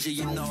like amnesia,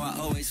 you know I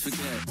always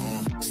forget.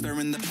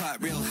 Stirring the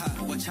pot real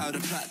hot, watch how the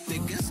plot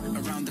thickens.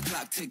 Around the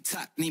clock,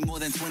 tick-tock, need more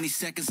than 20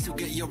 seconds to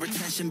get your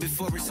attention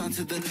before it's on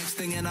to the next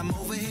thing. And I'm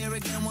over here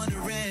again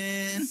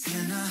wondering,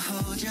 can I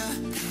hold ya,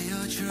 hear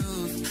your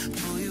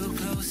truth, pull you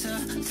closer,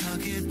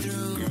 talk it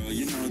through? Girl,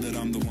 you know that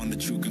I'm the one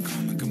that you can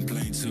come and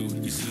complain to.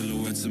 Your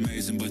silhouette's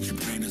amazing, but your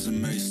brain is a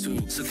maze too.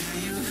 So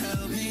can you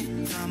help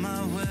me find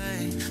my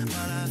way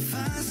while I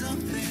find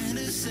something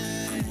to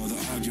say? I know the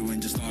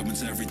arguing just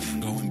augments everything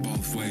going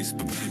both ways,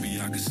 but baby,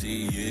 I can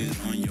see it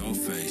on your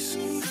face.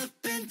 I've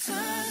been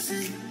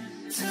tossing,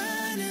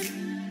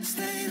 turning,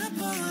 staying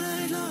up all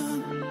night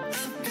long.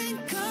 I've been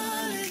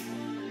calling,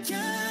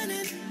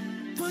 yearning,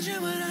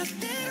 wondering what I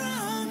did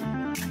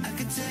wrong. I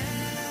could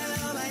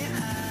tell by your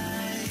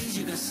eyes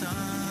you got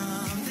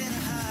something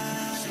to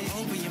hide. So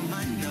open your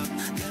mind up,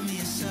 let me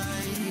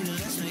inside,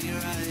 let's make it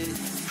right.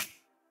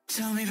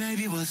 Tell me,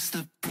 baby, what's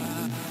the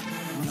problem?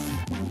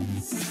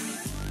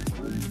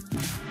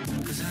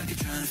 Cause I keep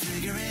trying to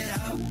figure it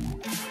out.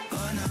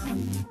 Oh no,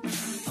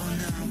 oh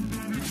no.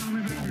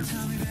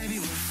 Tell me, baby,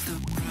 what's the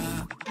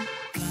problem?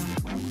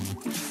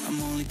 I'm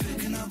only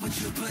picking up what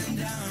you're putting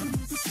down.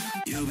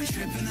 You'll be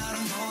tripping, I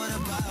don't know what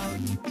about.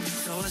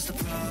 So what's the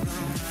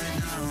problem right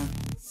now?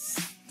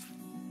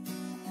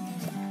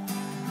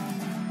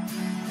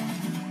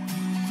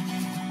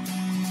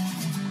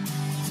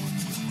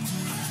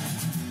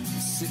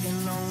 Sitting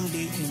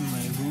lonely in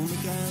my room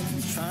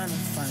again, trying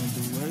to find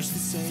the words to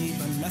say,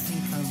 but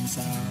nothing comes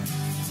out.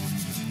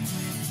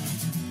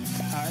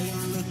 I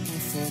am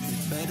looking for the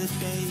better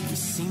days,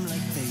 seem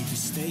like they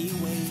just stay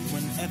away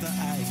whenever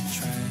I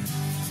try.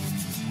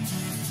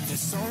 There's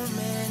so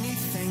many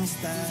things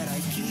that I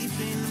keep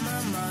in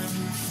my mind.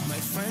 My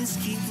friends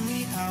keep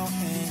me out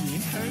and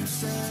it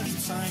hurts every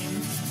time.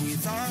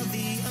 With all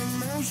the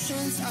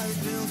emotions I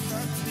built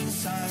up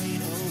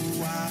inside, oh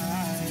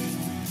why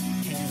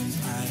can't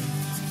I?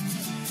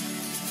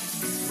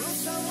 Will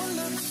someone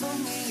look for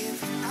me if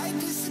I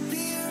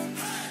disappear?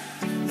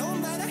 No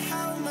matter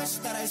how much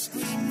that I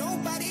scream,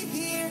 nobody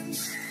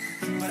hears.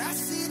 But I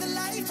see the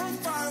light from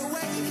far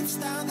away, it's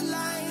down the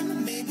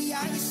line. Maybe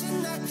I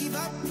should not give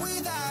up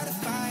without a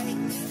fight.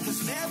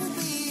 Cause there will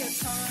be a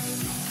time.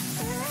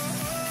 Oh,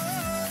 oh,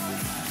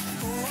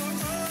 oh, oh,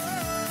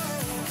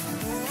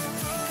 oh, oh,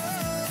 oh.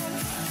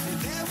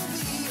 There will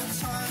be a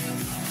time.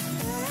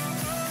 Oh,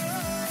 oh,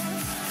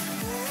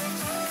 oh,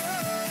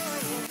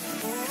 oh,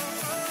 oh,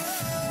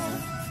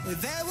 oh.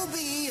 There will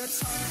be a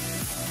time.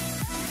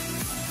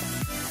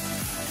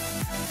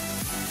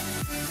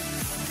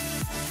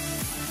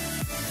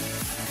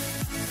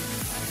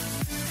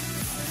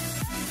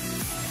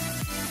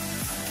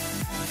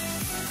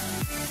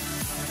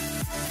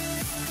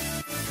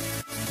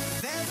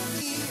 There will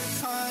be a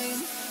time.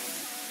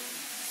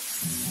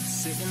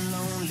 Sitting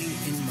lonely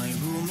in my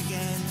room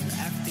again,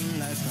 acting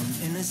like I'm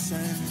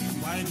innocent.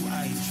 Why do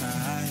I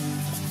try?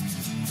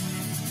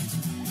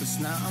 Cause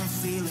now I'm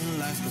feeling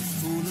like a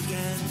fool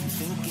again,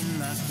 thinking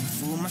I can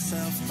fool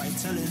myself by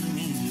telling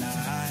me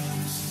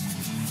lies.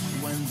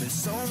 When there's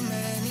so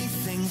many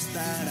things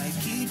that I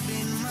keep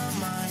in my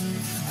mind,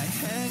 I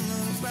hang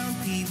around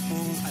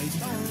people I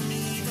don't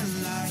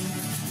even like.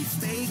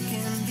 If they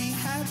can be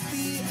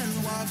happy and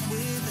walk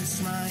with a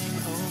smile,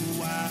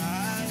 oh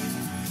why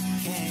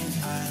can't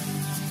I?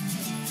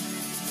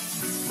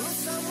 Will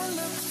someone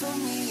look for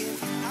me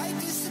if I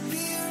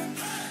disappear?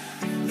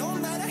 No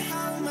matter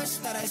how much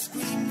that I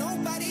scream,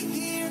 nobody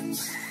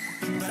hears.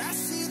 But I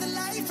see the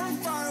light from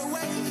far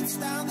away, it's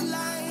down the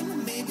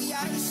line. Maybe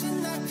I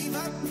should not give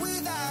up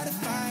without a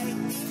fight.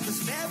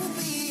 Cause there will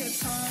be a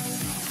time.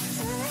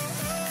 Oh,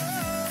 oh, oh,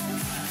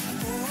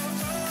 oh,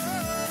 oh,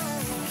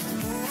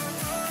 oh,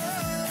 oh.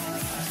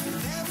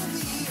 There will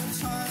be a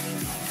time.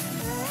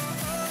 Oh,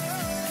 oh,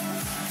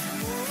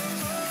 oh, oh,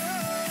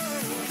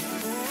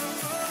 oh, oh,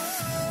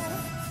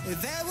 oh.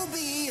 There will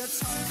be a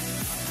time.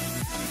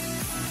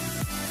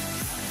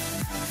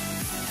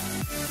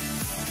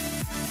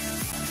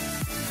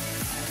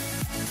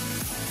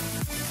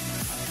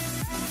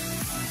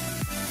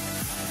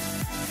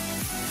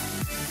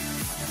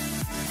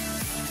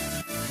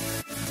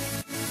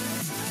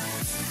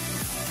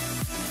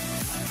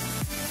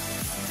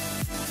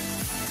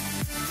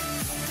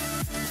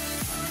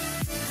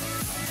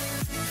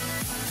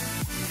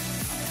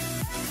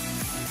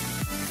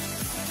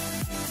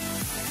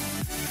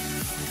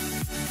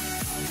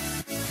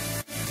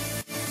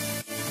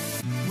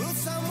 Will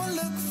someone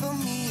look for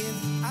me if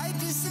I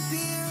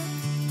disappear?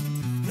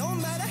 No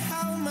matter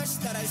how much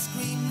that I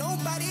scream,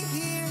 nobody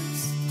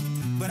hears.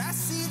 But I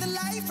see the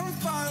light from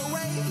far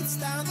away, it's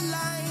down the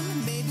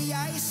line. Maybe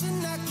I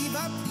should not give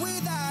up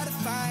without a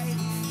fight.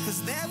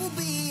 Cause there will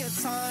be a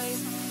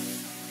time.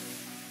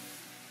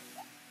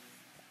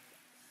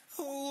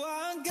 Oh,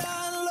 I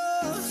got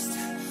lost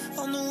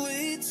on the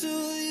way to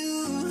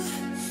you,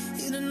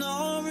 in an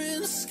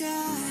orange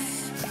sky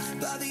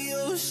by the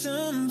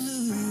ocean blue.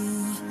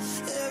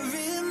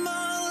 Every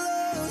mile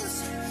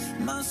lost,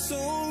 my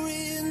soul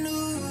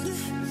renewed,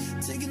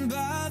 taken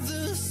by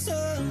the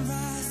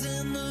sunrise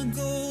and the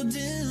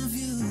golden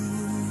view.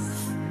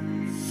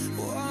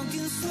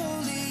 Walking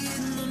slowly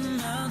in the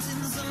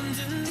mountains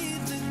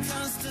underneath the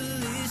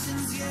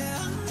constellations.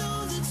 Yeah, I know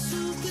that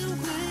you've been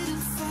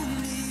waiting for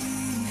me.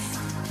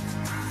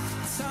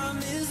 Time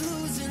is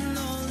losing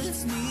all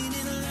its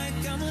meaning, like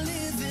I'm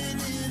living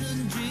in a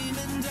dream.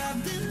 And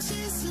I've been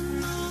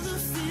chasing all the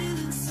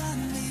feelings I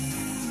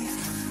need.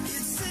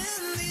 It's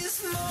in these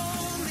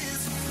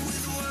moments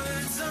with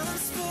words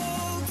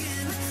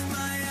unspoken,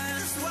 my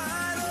eyes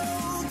wide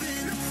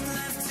open,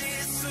 life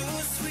tastes so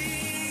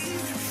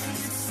sweet.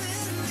 It's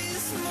in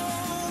these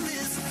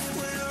moments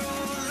where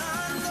all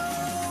I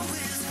know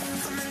is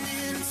coming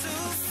into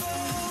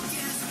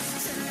focus,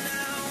 and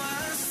now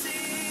I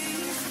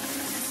see.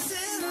 It's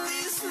in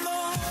these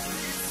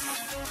moments.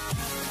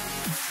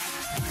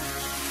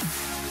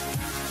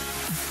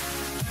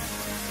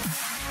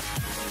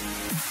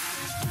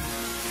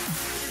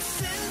 It's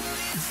in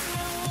these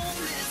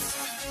moments.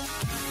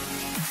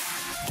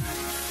 Oh,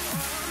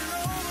 I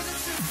know that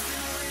you've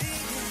been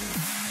waiting.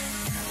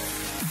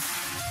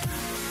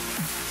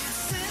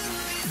 It's in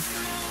these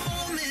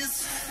moments.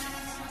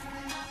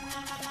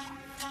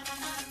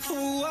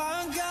 Oh, I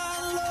got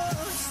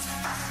lost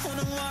on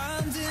a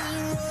winding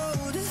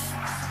road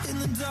in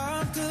the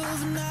dark of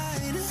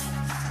night,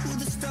 with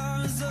the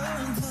stars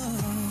aglow.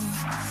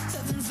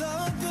 Heaven's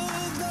up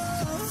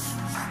above,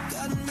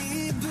 got me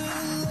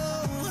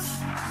below,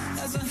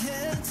 as I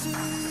head to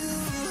you,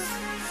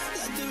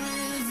 like the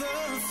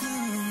river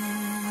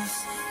flows.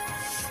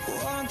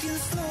 Walking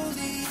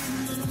slowly in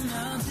the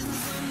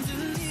mountains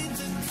underneath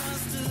the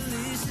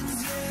constellations.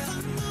 Yeah, I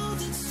know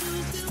that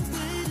you've been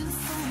waiting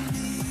for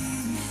me.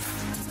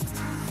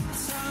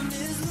 Time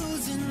is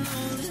losing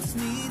all its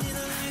meaning,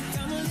 like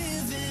I'm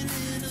living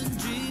in a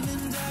dream.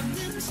 And I've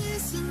been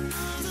chasing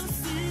all the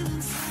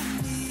feelings I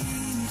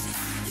need.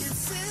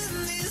 It's in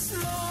these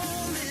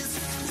moments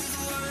with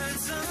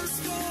words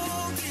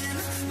unspoken,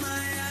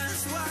 my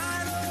eyes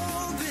wide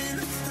open,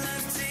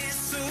 life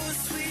tastes so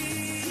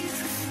sweet.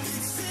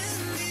 It's in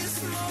these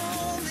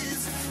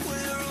moments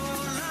where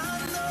all I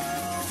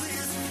know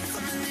is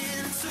coming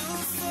into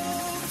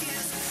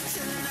focus,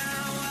 and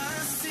now I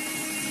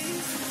see.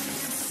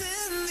 It's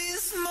in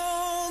these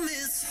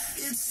moments.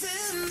 It's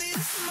in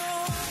these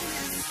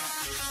moments.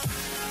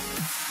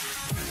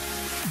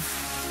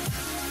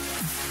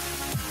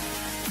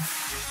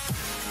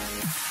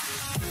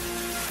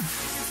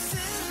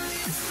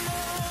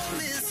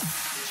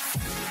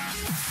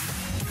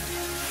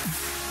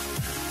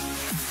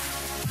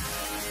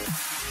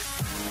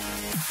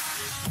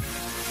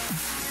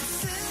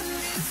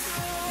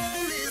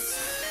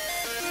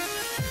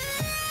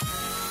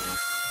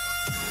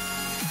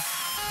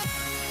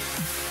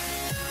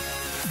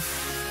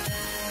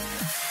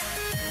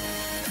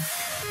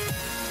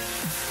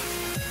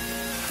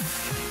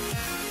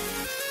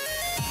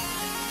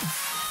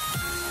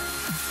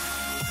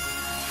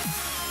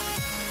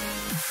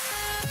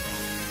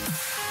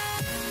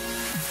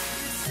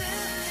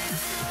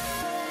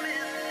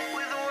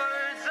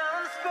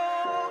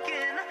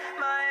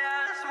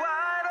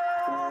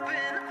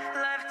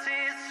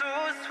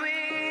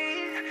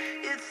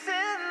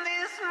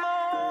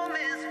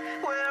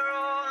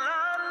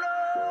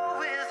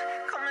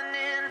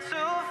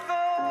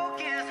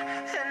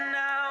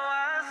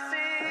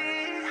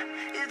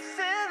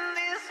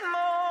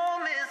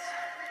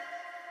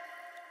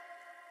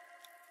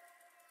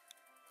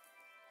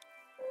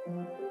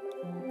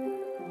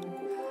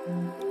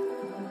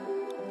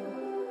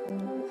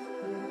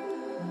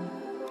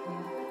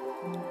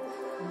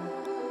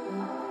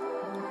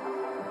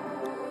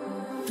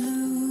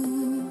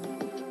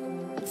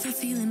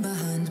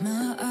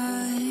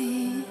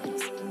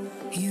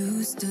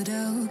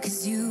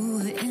 you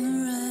in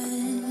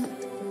red.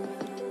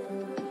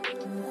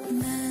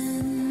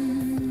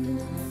 Then,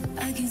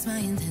 against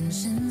my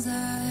intentions,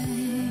 I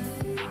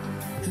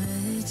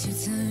let you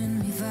turn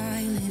me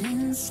violet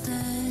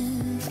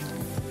instead.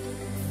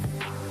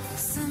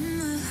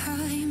 Summer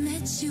high,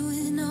 met you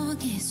in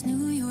August.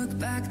 New York,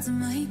 back to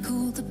my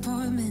cold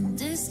apartment.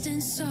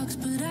 Distance sucks,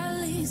 but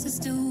at least I'm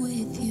still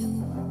with you.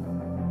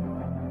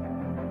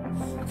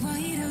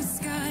 White out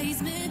skies,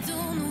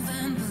 middle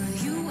November.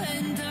 You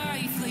and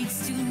I, flights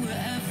to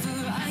wherever.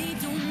 I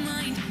don't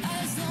mind,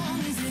 as long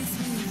as it's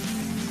with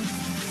you.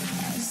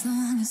 As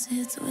long as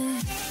it's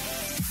with you.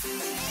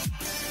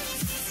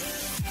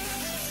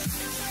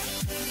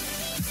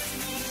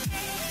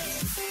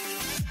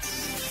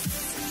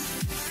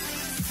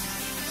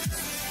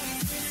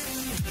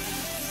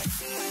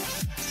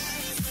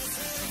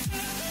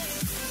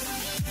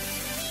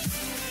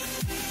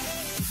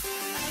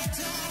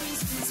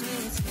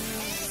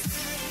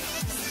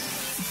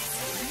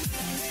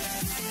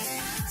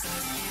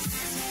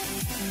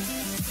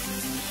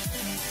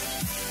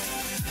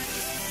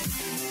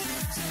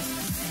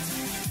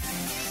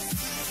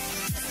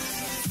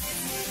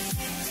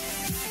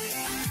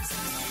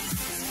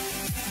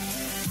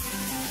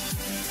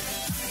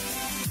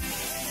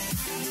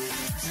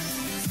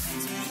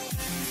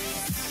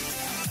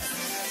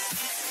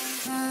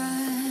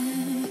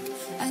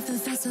 At the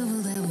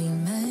festival that we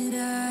met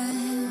at,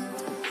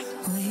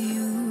 where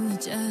you were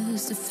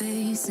just a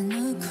face in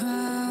the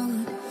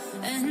crowd.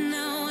 And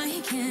now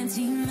I can't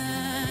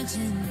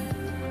imagine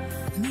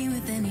me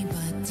with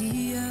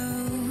anybody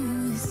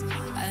else.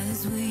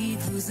 As we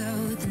close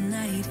out the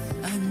night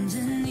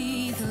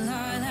underneath the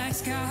lilac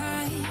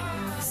sky.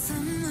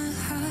 Summer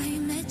high,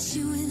 met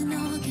you in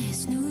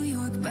August. New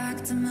York,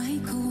 back to my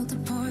cold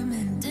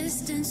apartment.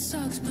 Distance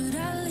sucks, but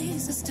at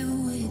least I'm still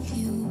with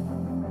you.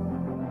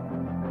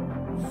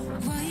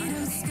 White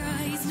out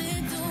skies,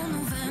 middle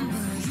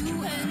November. You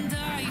and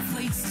I,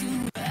 flights to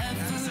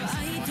wherever.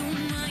 I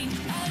don't mind,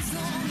 as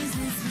long as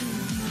it's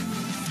with you.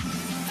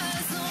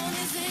 As long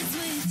as it's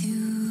with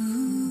you.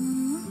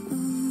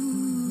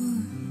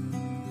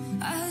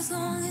 As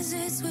long as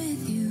it's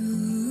with you.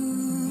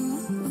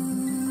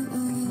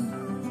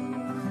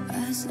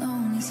 As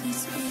long as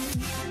it's with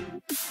you.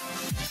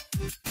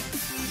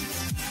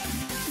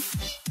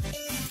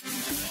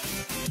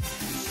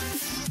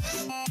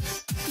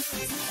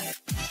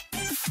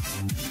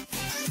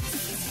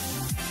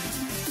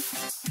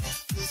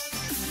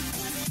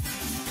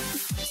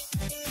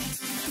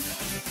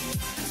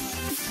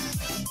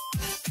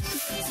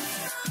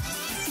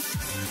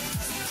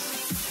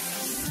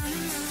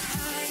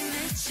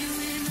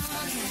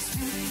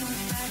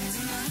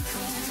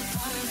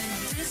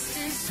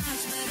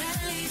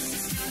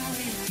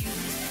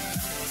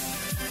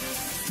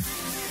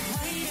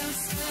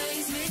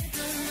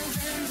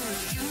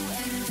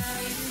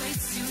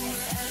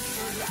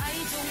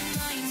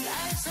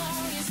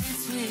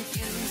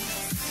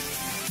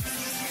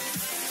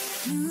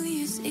 New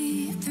Year's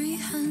Eve,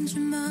 300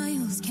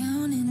 miles,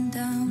 counting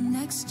down.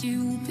 Next year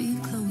will be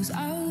close.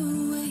 I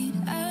will wait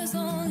as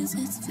long as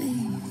it's for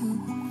you.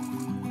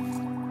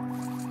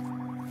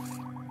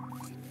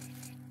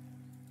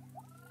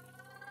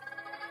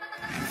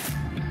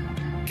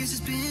 Guess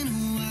it's been a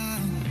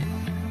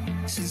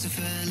while since I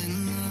fell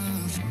in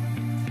love,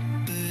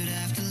 but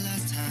after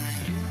last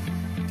time,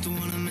 don't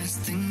wanna mess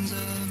things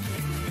up.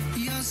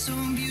 You're so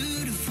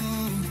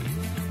beautiful,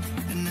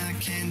 and I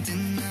can't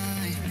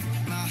deny.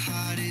 My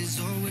heart is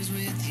always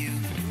with you.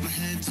 My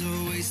head's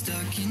always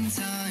stuck in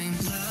time.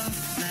 Love,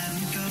 let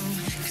me go,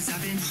 'cause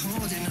I've been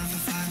holding on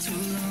for far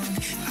too long.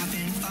 I've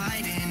been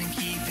fighting and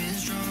keeping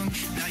strong.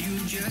 Now you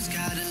just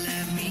gotta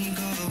let me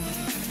go.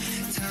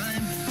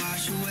 Time,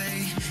 wash away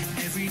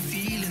every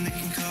feeling that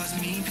can cause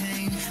me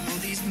pain. All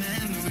these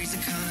memories I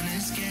can't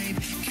escape.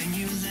 Can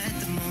you let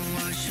them all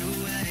wash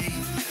away?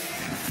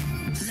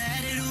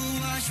 Let it all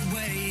wash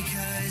away,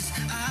 'cause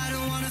I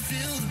don't wanna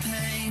feel the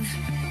pain.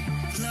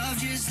 Love,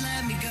 just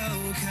let me go,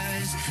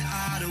 'cause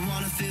I don't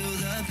wanna feel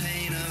the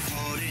pain of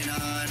holding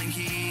on and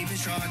keeping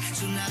strong.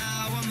 So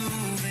now I'm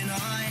moving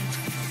on.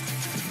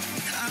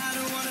 I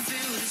don't wanna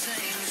feel the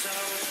same, so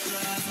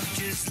love,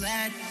 just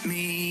let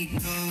me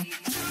go.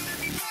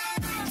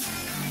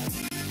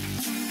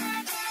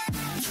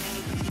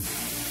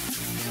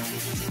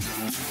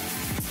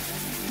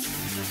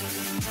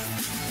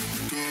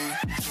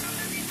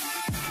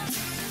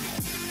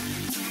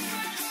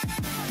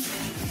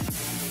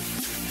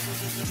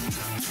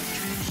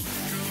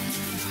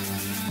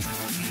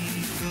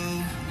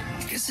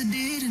 Guess I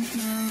didn't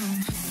know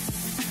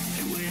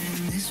it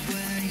went this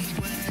way.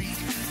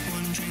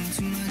 One drink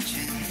too much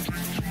and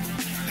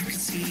I could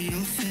see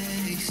your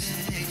face.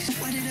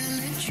 Why did I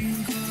let you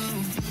go?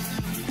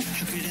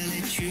 How could I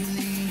let you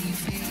leave?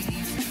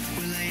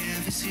 Will I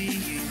ever see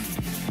you?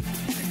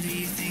 And do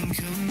you think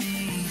of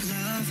me?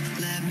 Love,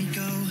 let me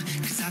go,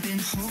 'cause I've been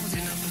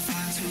holding up for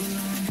far too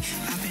long.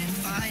 I've been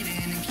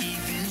fighting and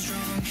keeping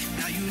strong.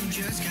 Now you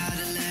just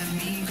gotta let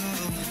me go.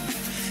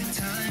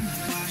 Time,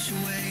 wash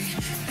away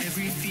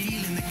every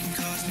feeling that can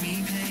cause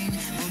me pain.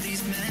 All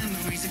these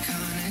memories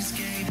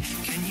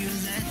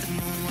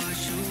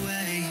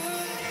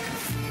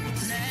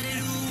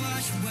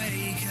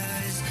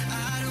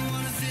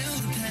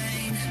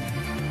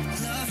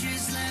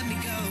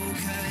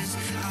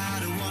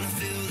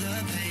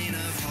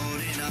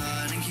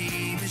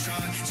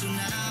strong. So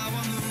now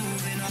I'm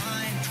moving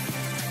on.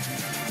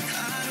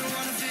 I don't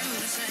wanna feel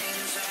the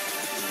same, so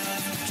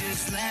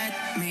just let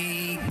me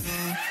go.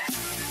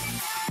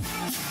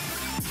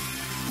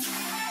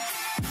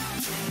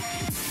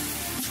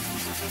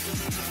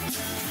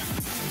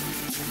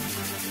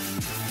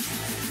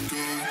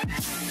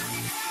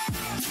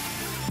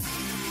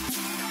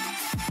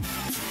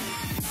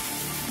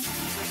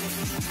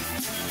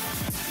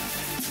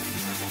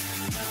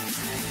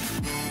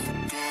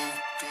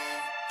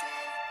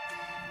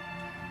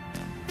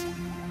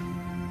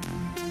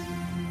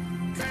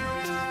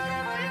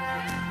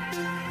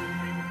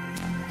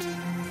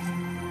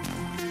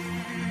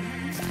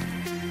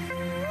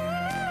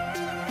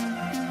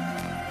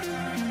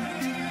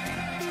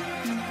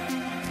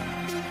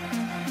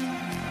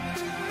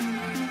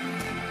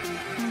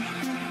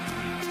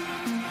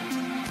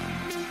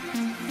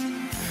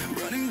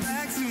 Running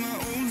back to my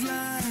old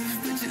life,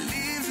 but you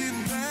leave it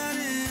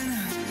burning.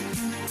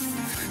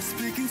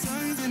 Speaking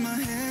tongues in my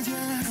head,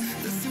 yeah,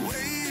 that's the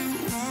way you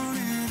want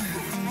it.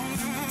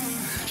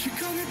 She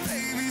called me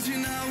baby, you're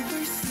not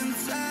wasting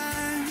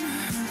time.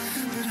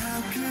 But how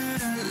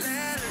could I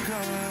let her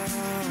go?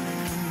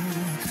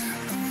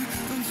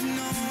 Don't you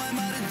know I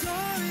might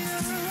adore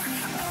you?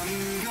 I'm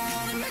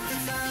gonna make the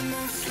time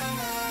move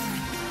slower.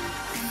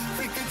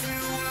 We could do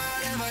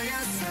whatever,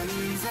 yes,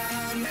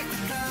 sundown, make the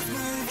clouds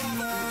move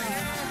over.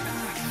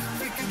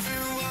 We could do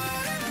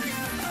whatever,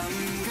 yeah. I'm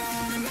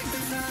gonna make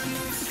the time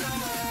move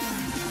slower.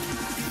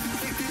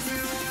 We could do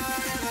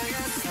whatever,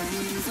 yes,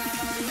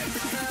 sundown, make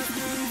the clouds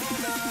move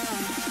over.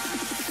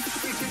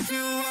 We could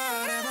do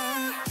whatever.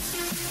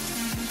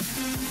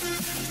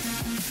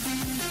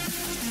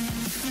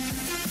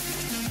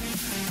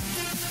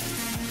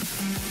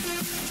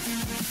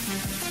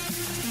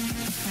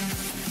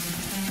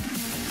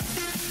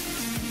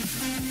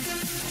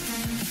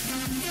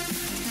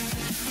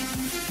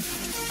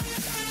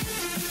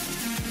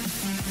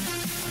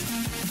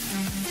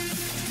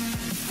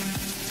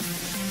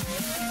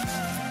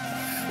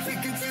 We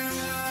could do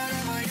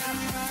whatever, yeah.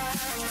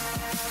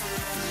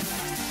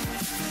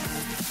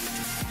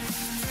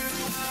 Do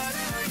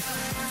whatever,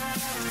 yeah.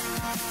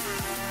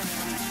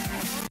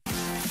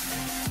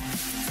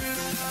 Do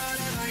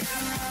whatever,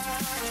 yeah.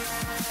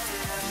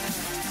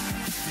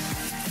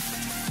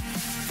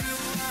 Do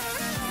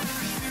whatever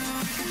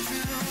we could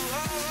do.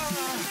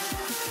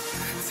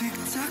 Tick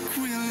tock,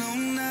 we're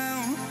alone now,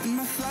 and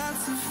my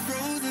thoughts are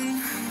frozen,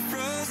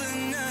 frozen.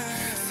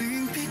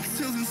 Seeing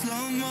pixels in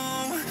slow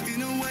mo,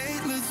 in a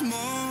weightless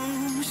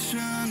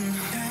motion.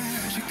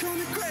 She called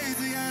me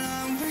crazy and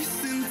I'm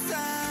wasting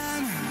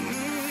time.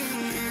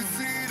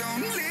 Easy,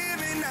 don't leave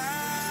me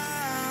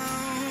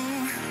now.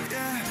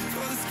 Yeah,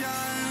 for the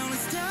sky and all the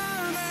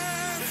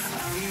starman.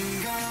 I'm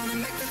gonna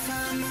make the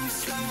time move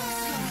slower.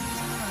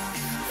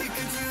 We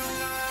can do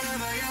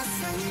whatever, yeah,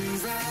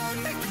 sun's out,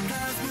 make the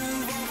clouds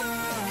move over.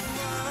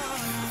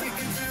 We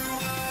can do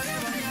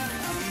whatever,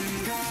 yeah. I'm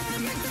gonna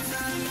make the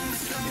time move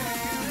slower.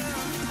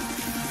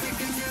 We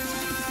can do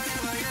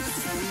whatever, yeah,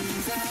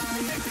 sun's out,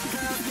 make the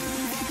clouds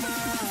move over.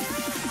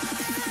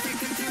 We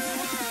can do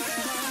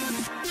whatever.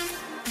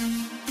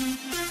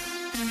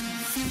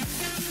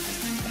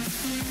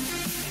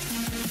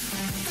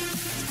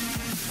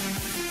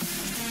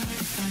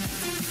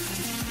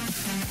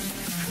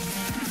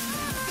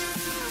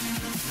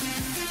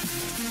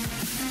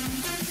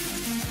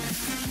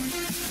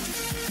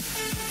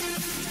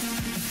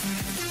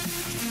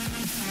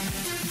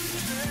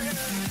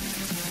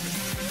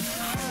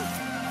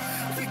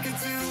 We could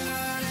do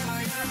whatever,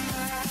 yeah.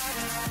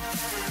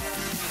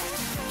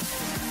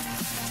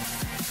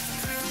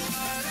 Do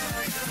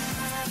whatever, yeah.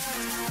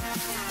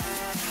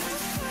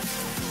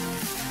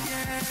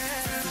 Yeah,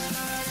 do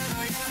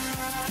whatever, yeah.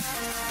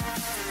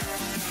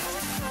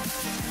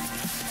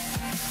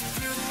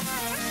 Do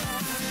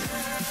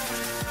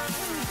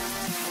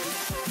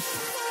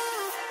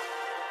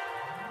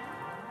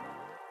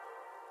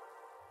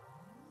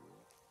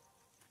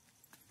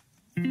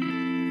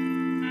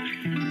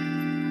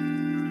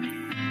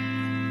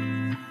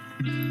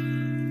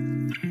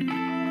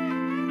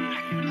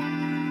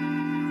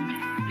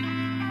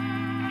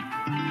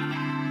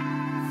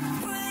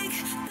Break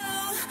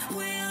down,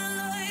 we're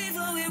alive,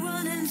 are we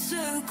running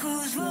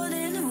circles,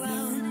 running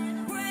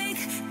around? Break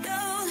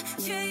down,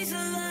 chase the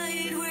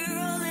light, we're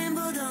rolling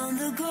but on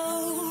the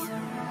go.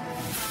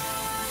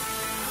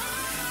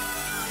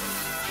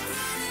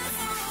 Running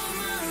for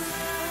my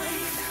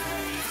life.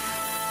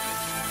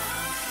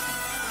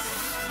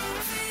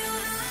 Feel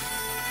the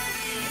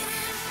light.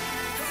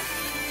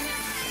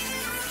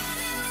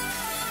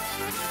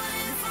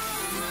 Running for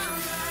my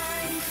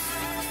life.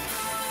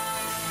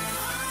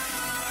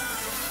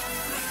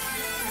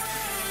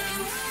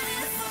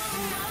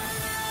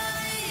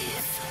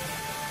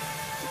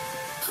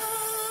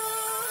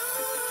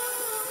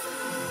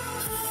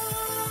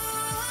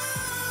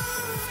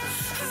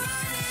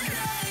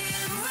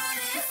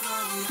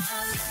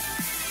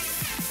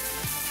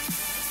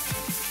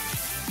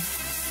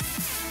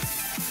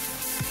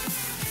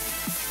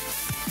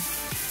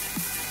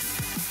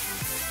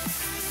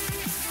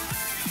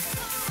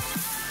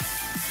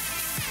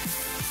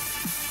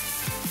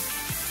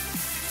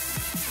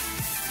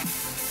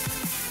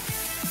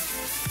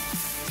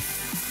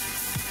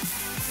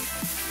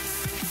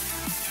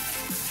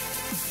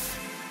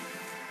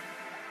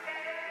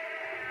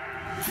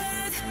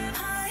 Head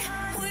high,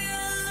 we're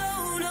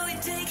alone. Are we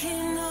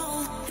taking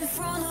all in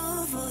front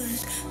of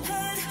us?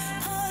 Head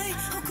high,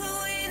 how could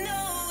we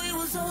know it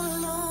was all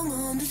along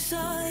on the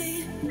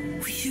side?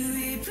 We should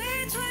read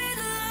between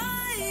the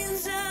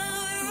lines and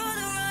we're on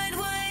the right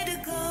way to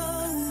go.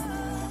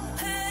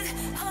 Head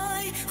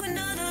high, we're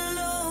not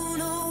alone.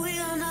 Oh, we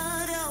are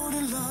not out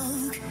of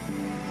luck.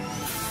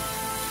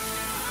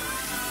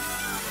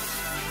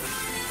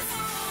 Running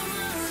for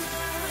my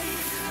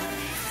life.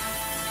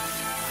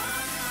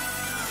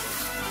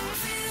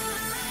 Feel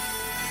the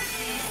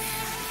light.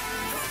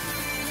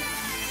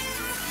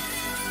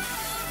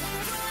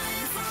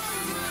 Running for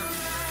my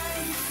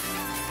life.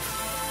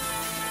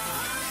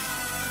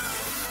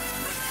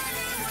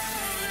 Running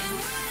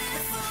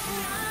for my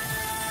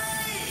life.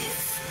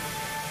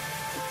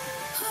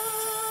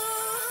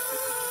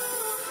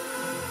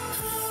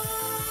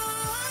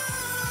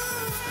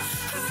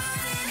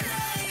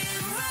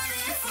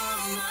 Running for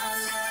my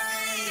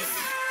life.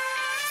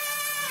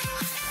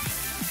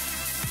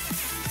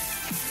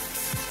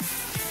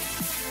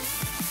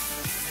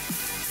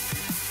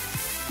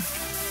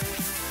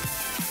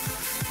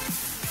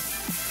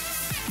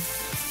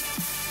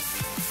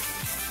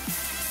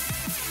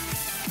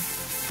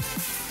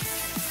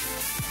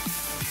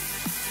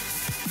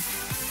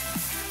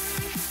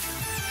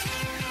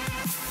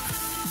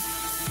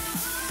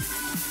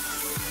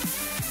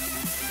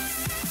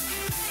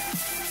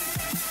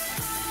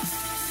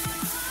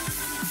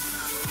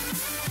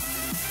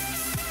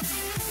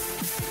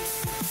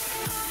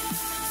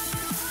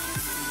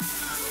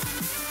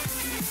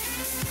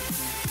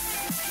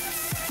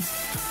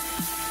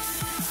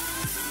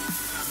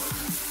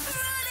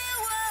 Running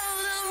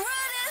wild, I'm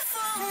running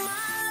for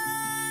my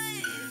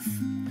life.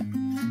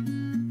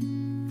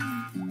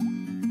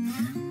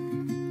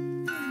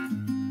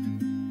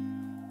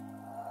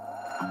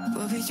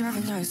 We'll be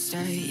driving down the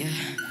state, yeah.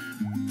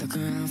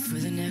 Looking around for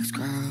the next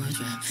crowd,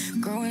 yeah.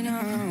 Going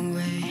our own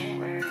way,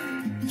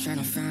 trying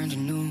to find a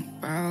new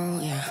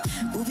route, yeah.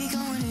 We'll be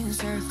going in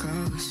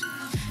circles,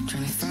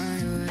 trying to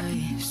find a way,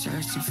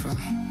 searching for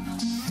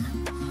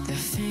the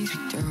things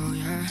we do,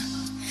 yeah.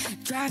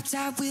 Drop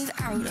top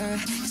without a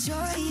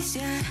choice,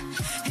 yeah.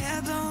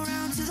 Hair blown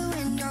round to the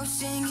window,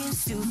 singing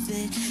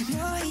stupid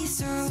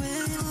noise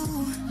with you.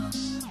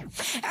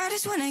 I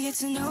just wanna get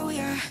to know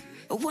ya.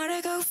 I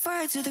wanna go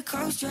far to the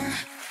coast, yeah.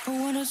 I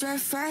wanna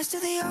drive fast to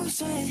the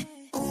ocean.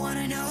 I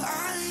wanna know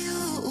all of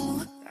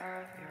you.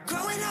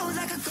 Growing old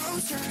like a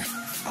ghost, yeah.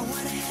 I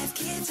wanna have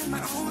kids of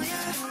my own,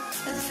 yeah.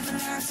 Living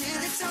life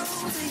till it's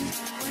over.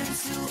 When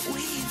until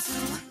we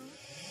two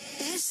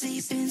is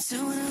sleeping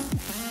sooner.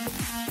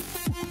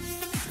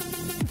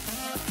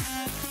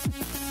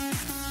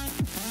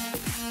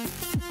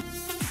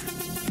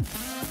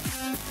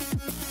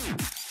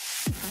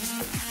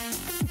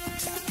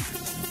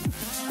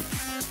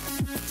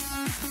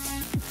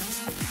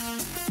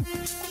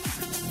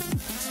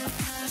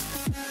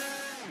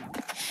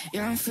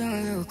 Yeah, I'm feeling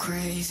a little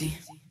crazy.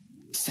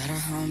 Sat at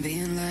home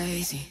being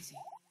lazy.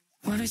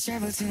 Wanna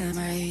travel till I'm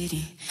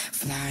 80,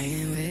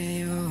 flying with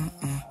you.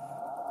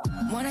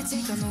 Wanna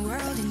take on the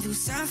world and do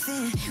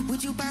something.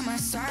 Would you by my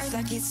side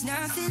like it's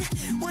nothing?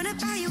 Wanna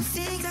buy you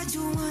things that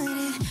you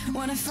wanted.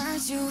 Wanna find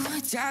you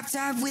drop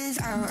top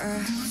without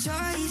a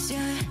choice,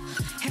 yeah.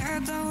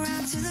 Hair blow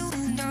round to the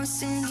window,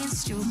 singing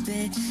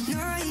stupid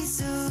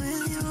noise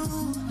with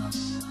you.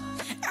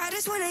 I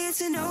just wanna get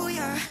to know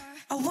ya.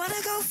 I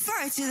wanna go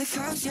far to the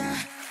coast, yeah.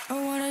 I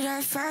wanna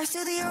dive fast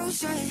to the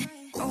ocean.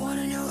 I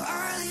wanna know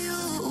all of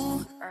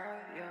you.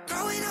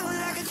 Growing old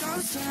like a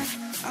ghost, yeah.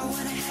 I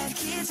wanna have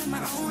kids of my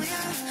own,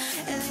 yeah.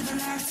 And live a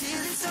life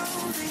till it's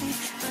over.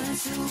 But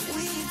until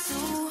we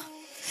two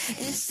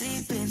is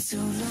sleeping too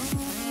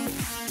long.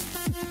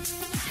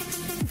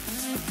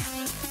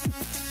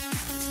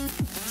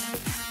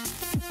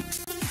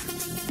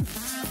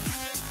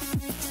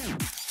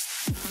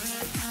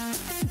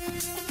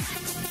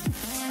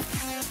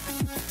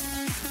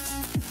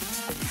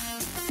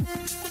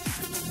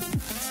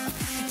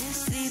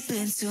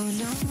 Sleeping too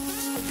long.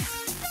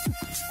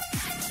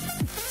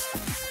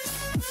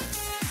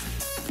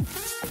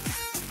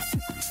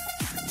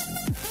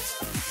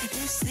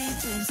 It's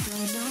sleeping too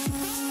long.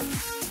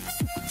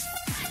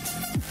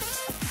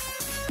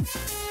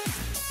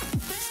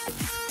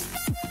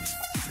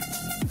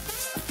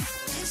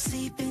 It's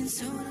sleeping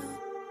too long.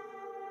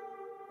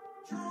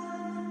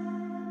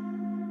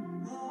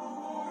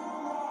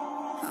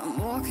 I'm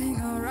walking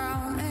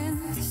around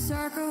in the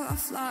circle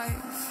of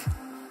life,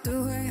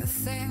 doing the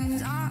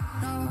things I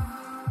know,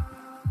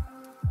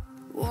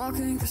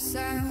 walking the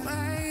same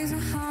ways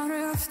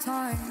 100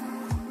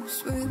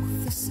 times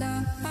with the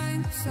same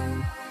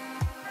soul.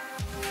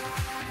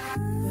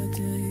 But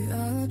do you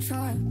ever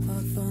try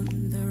path on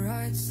the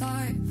right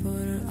side,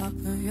 put it up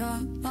in your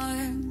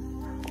mind?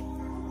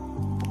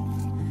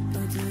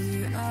 But do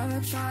you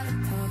ever try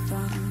path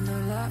on the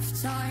left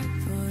side,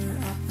 put it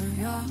up in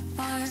your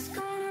mind? It's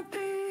gonna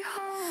be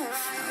hard.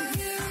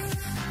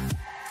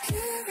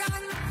 You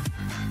got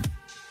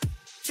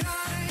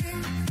try,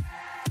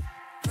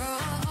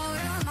 roll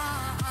your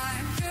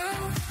mind.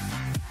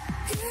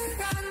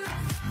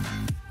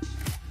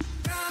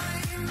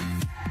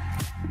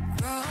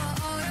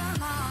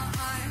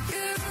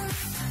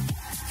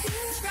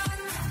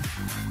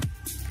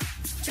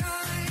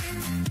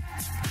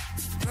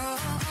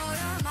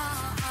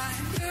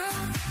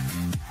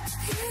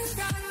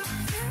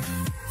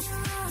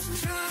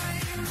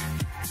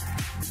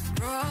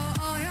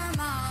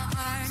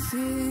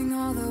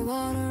 mother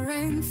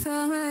watering,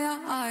 familiar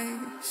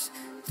eyes,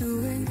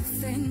 doing the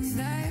things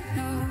they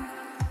know,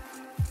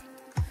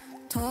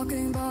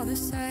 talking about the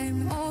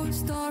same old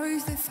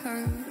stories they've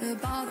heard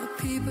about the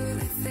people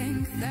they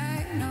think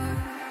they know.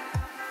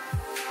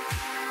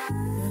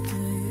 But do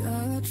you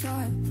ever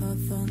try to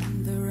put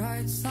on the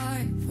right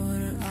side, put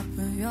it up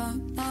in your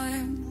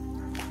mind?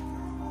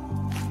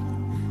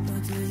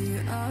 But did you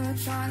ever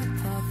try to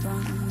pop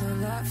on the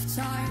left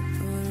side,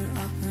 put it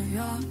up in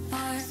your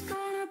mind? It's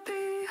gonna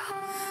be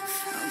hard.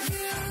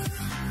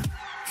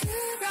 You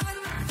got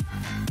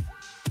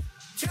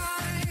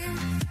drive,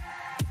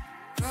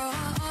 grow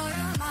all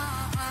your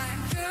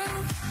mind.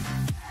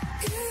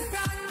 You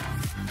got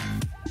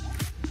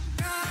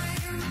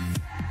drive,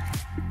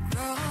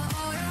 grow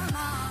all your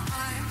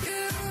mind. You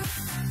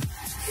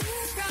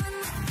got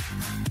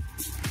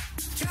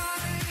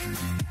drive,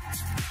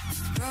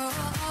 grow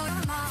all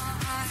your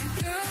mind.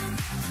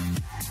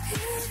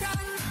 You got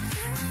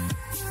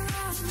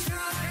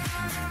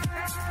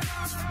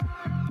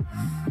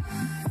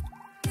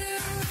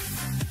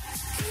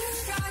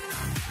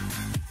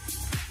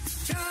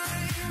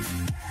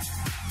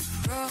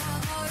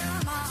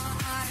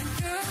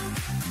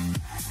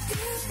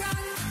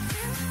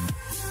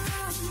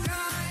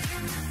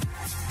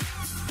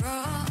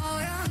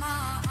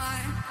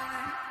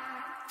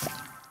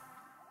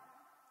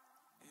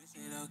Is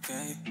it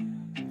okay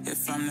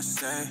if I'm to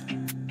say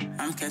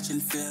I'm catching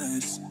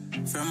feelings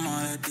from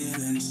all the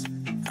dealings?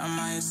 Am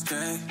I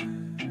astray?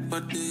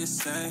 What do you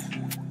say?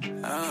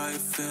 How are you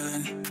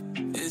feeling?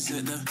 Is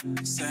it the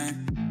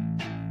same?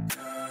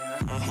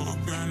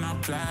 You're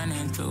not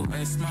planning to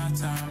waste my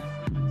time.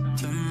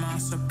 To my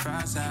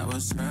surprise, that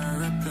was her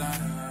reply.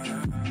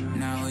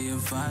 Now you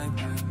vibe.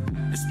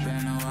 It's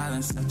been a while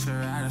and such a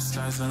ride, the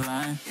stars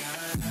align.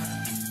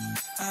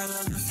 I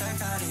love the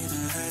fact I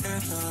didn't let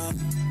her go.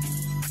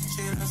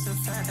 She loves the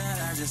fact that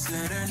I just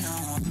let her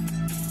know.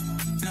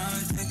 Now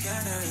we're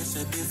together, it's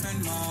a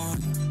different mode.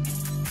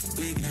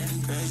 We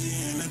getting crazy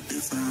in a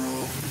different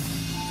role.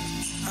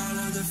 I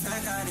love the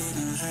fact I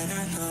didn't let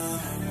her go.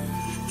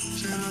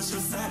 She loves the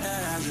fact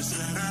that I just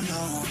let her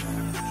know.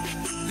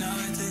 Now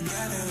we're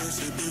together, it's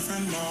a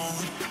different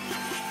mode.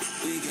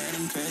 We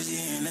getting crazy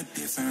in a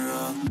different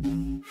role.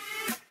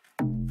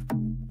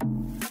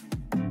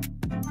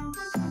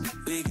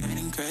 We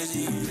getting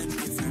crazy in a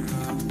different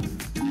role.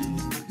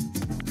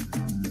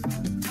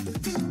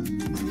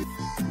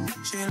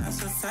 She loves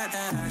the fact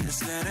that I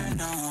just let her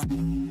know.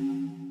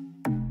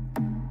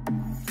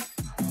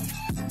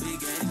 We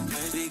getting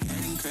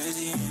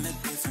crazy in a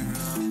different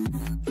role.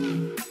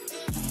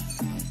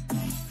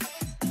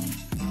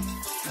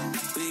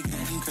 We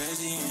getting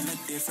crazy in a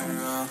different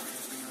role.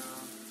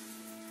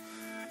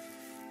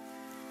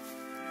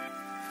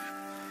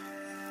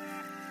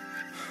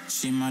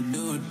 She my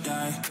do or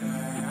die,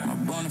 my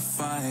bona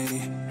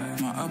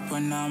fide. My up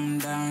when I'm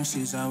down,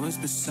 she's always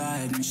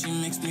beside me. She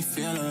makes me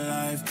feel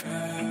alive,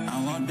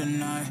 I won't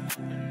deny.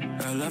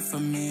 Her love for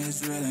me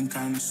is real and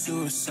kinda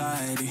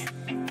suicide-y.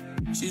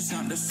 She's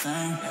not the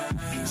same,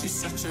 she's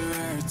such a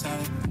rare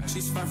type.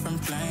 She's far from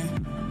plain,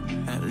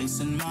 at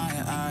least in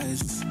my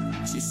eyes.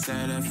 She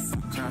said if I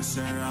cross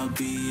her, I'll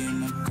be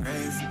in the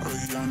grave. Or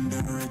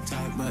under her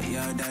type, but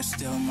yeah, that's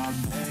still my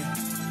babe.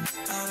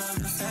 I love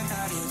the fact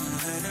I didn't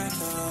let her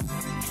go.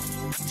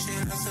 She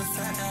loves the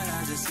fact that I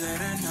just let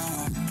her know.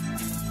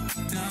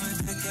 Now we're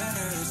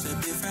together, it's a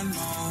different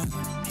mode.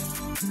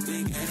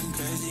 We getting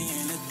crazy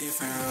in a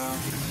different role.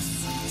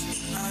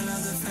 I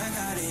love the fact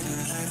I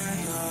didn't let her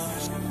go.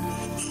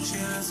 She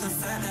loves the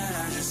fact that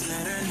I just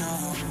let her know.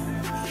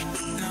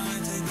 Now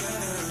we're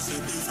together, it's a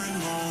different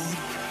mode.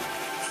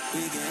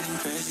 We getting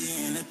crazy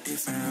in a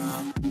different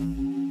role.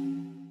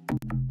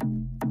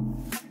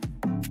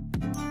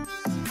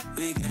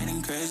 We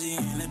getting crazy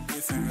in a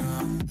different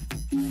role.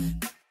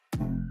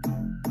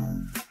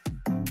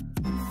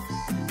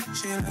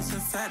 She loves the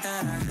fact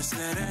that I just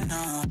let her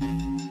know.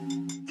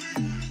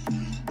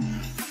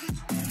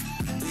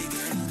 We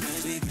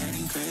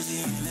getting crazy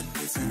in a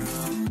different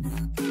role.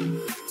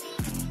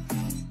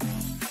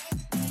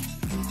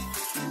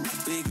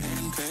 We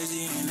getting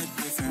crazy in a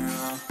different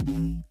role.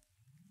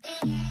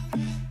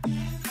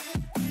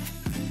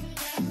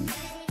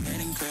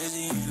 Getting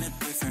crazy in a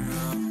different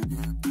role.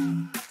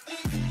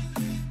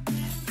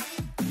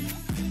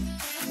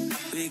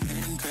 We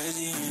getting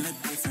crazy in a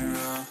different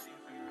role.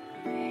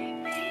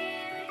 Maybe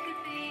I could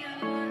be your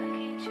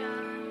lucky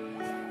charm.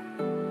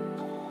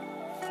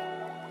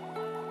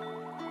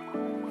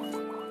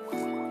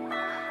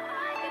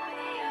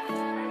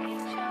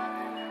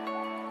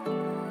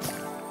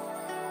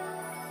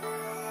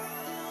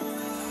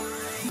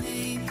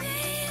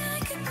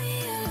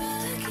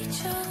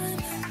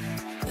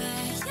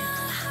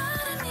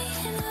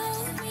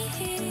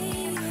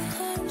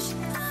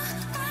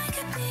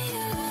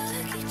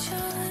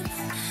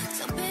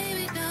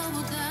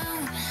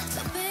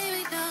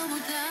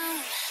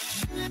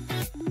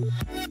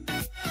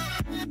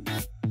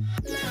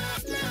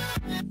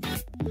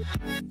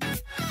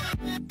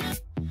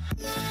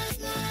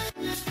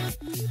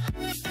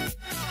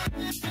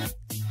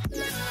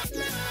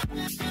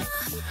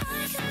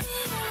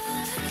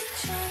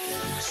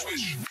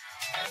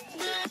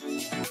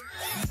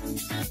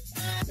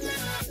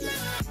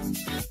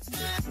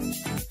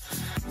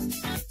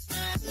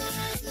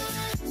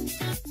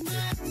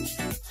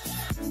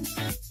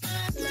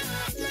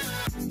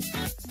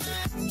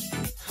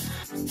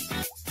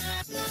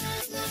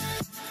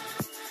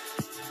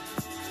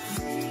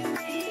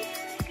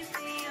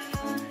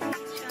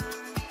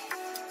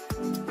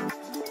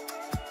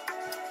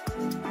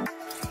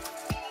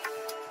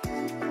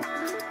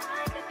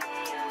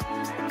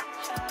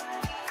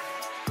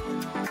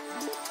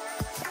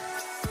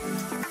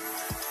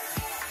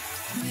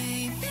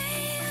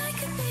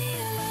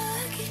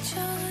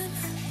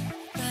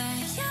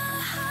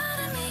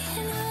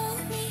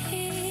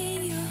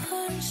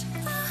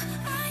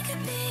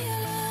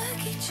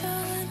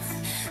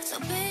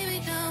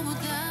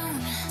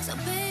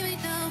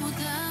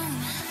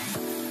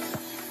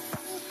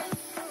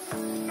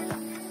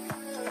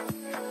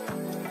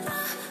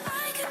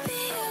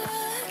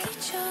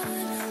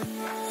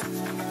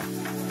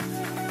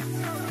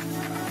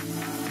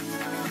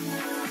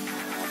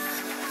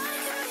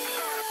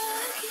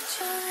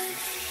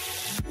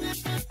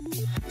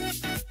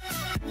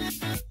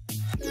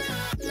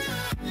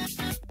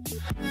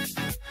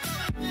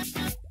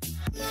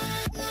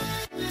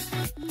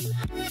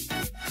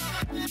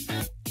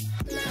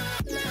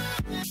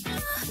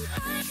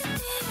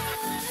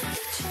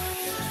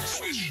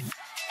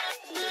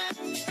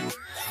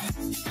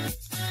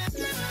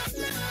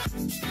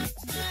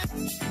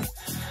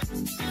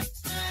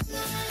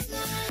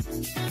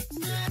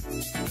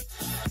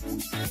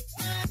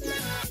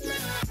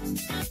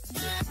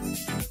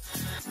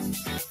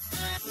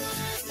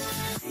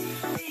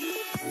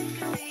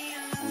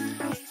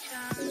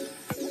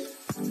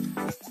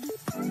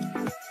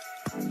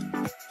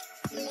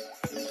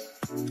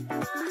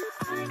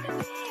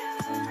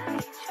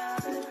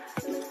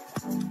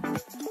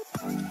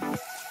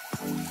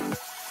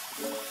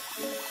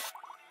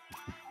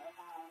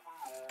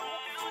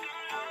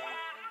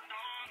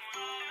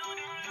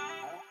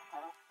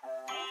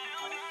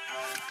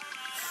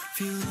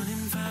 feel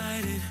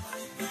uninvited.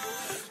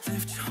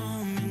 Left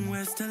home in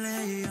West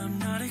LA, I'm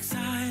not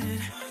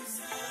excited.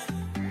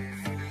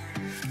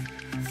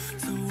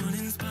 So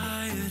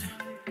uninspired,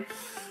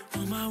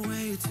 on my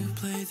way to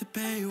play the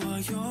bay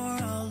while you're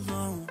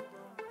alone.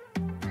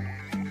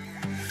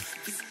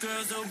 This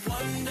girl's a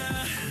wonder.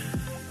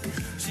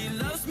 She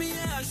loves me,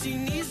 yeah, she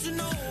needs to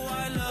know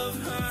I love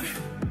her.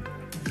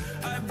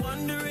 I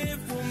wonder if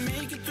we'll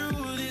make it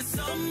through this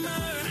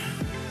summer.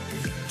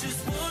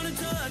 Just wanna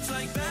touch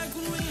like back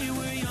when we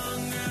were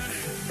younger.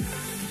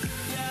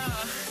 Yeah.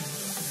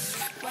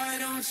 Why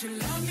don't you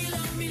love me,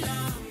 love me,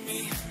 love me?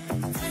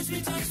 Touch me,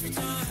 touch me,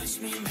 touch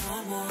me no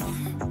more.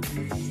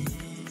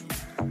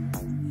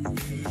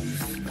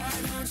 Why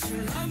don't you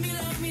love me,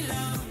 love me,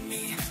 love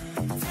me?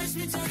 Touch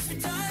me, touch me,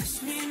 touch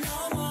me no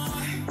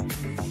more.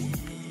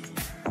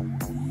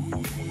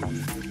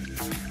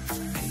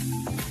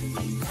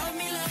 Love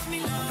me, love me,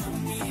 love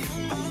me.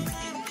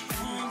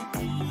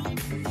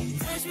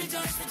 Touch me,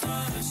 touch me,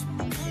 touch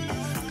me.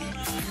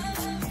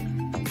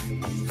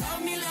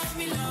 Love me, love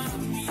me,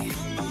 love me.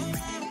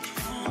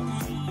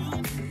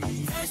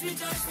 Touch me,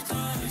 touch me,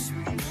 touch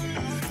me.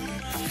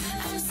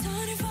 I'm so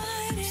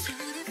divided,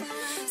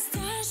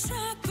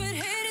 starstruck, but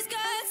hate has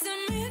got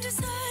some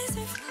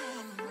indecisive.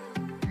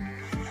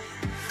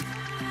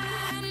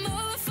 I'm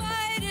over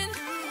fighting,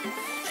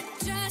 I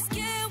just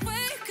can't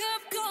wake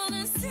up cold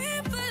and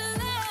sleep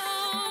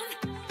alone.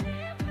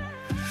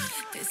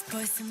 This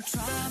boy's some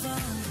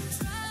trouble.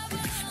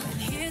 When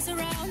he's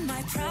around,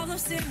 my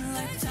problems seem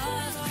like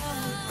double.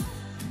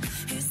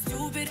 His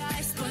stupid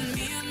eyes put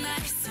me on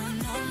ice, so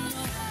no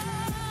more.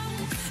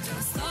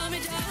 Don't slow me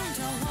down,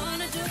 don't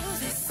wanna do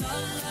this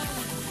solo.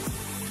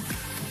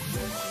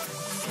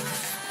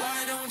 Why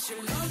don't you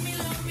love me,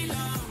 love me,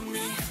 love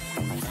me?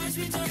 Touch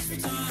me, touch me,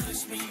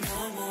 touch me no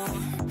more.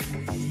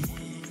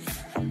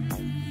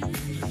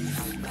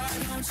 Why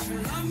don't you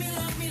love me,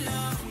 love me,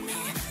 love me?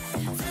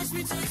 Touch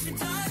me, touch me,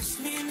 touch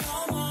me no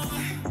more.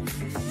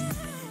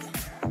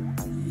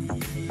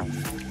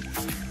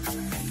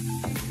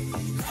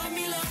 Love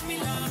me, love me,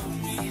 love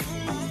me.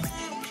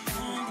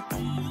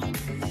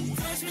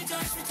 Touch me,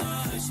 touch me,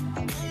 touch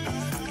me.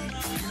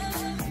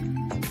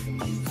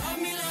 Love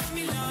me, love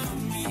me,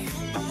 love me.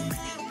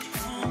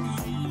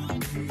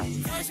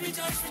 Touch me,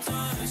 touch me,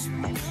 touch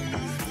me.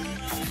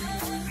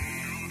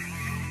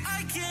 I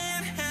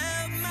can't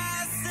help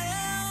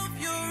myself,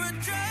 you're a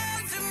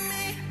drug to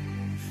me.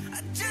 I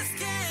just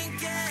can't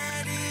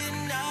get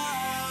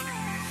enough.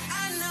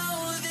 I know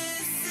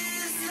this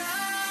is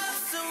love,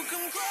 so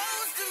come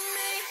close to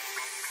me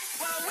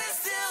while we're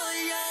still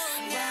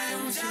young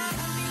and dumb.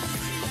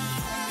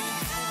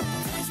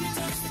 Touch me,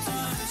 touch me,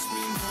 touch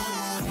me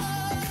more.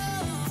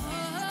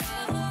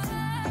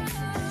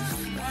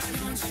 Why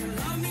don't you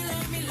love me,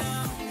 love me,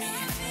 love me?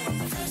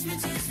 Touch me,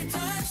 touch me,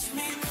 touch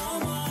me no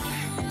more.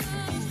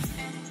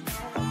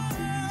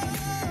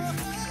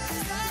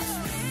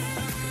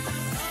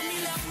 Love me,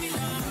 love me,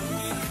 love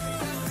me.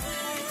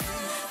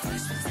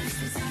 Touch me, touch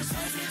me,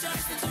 touch me,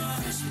 touch me,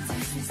 touch me,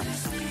 touch me,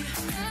 touch me.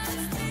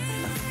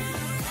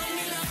 Love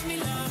me, love me,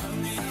 love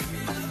me.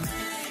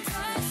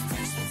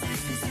 Touch me,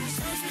 touch me,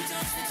 touch me,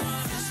 touch me,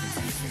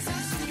 touch me,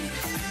 touch me.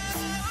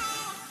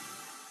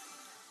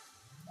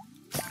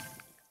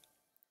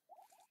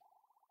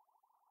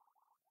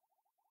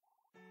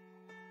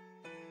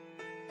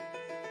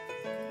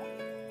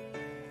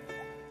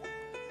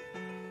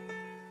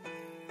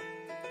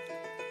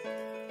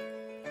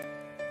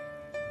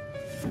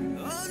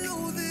 I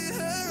know the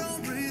air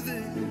I'm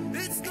breathing,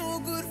 it's no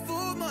good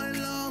for my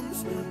lungs.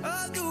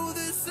 I do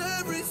this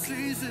every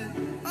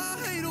season, I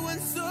hate it when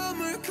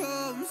summer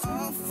comes.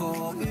 I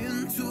fall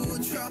into a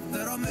trap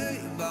that I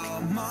made by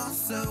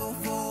myself.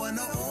 Oh, and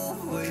I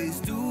always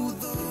do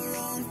the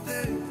wrong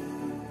thing.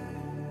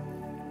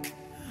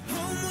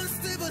 I'm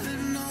unstable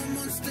and I'm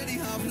unsteady,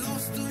 I've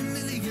lost a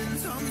million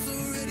times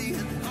already.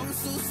 And I'm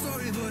so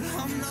sorry, but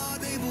I'm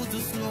not able to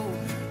slow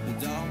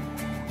down.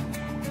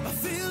 I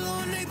feel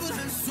unable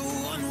and so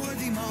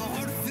unworthy, my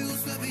heart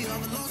feels heavy,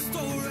 I've lost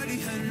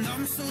already. And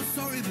I'm so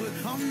sorry, but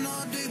I'm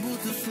not able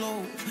to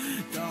slow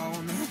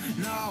down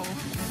now.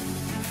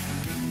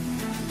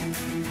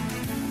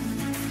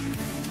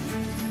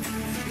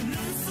 And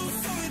I'm so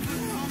sorry,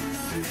 but I'm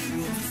not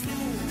able to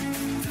slow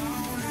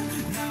down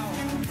now.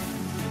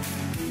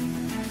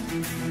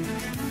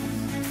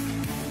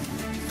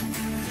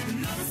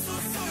 And I'm so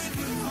sorry,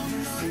 but I'm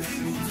not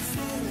able to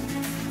slow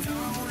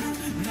down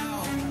now.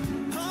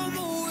 I'm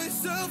always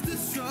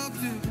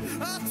self-destructive,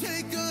 I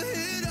take a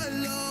hit, I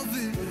love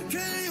it.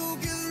 Can you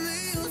give me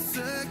a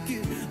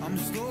second? I'm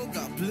slow,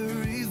 got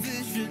blurry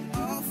vision,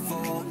 I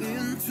fall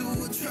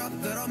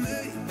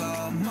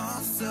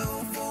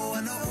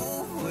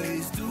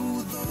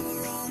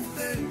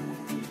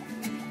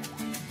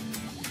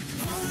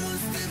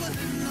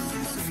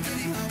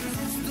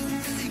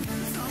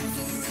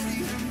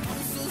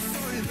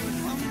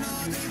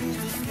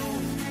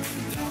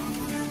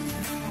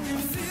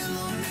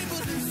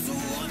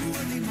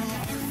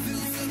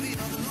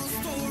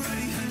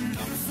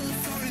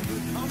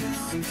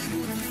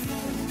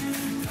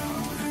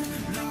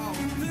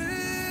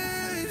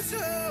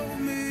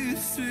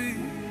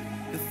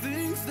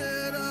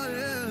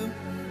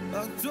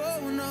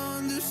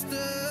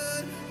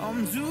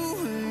I'm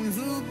doing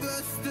the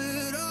best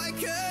that I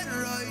can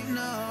right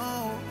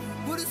now,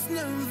 but it's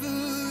never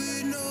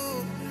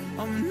enough.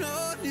 I'm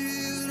not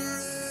even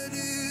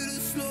ready to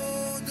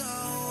slow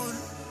down.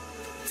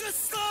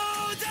 Just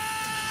slow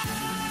down.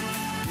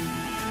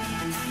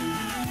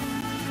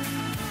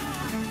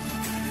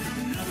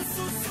 And I'm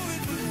so sorry,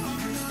 but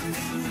I'm not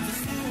able to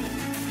slow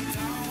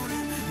down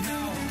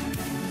now.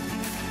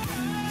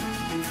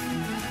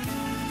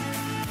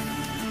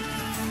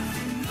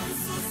 And I'm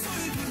so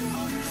sorry, but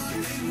I'm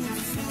not able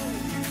to slow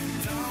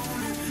down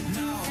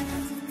now.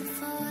 The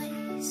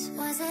voice,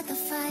 was it the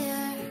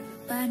fire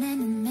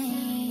burning in me?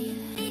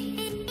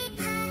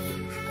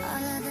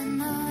 All of the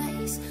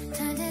noise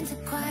turned into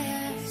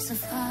choirs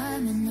of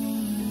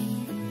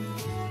harmony.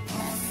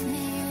 Left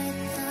me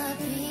with the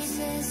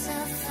pieces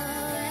of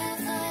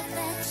forever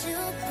that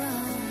you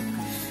broke.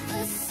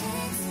 But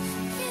since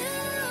you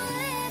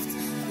left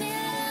me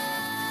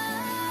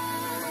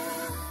alone,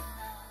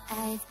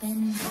 I've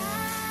been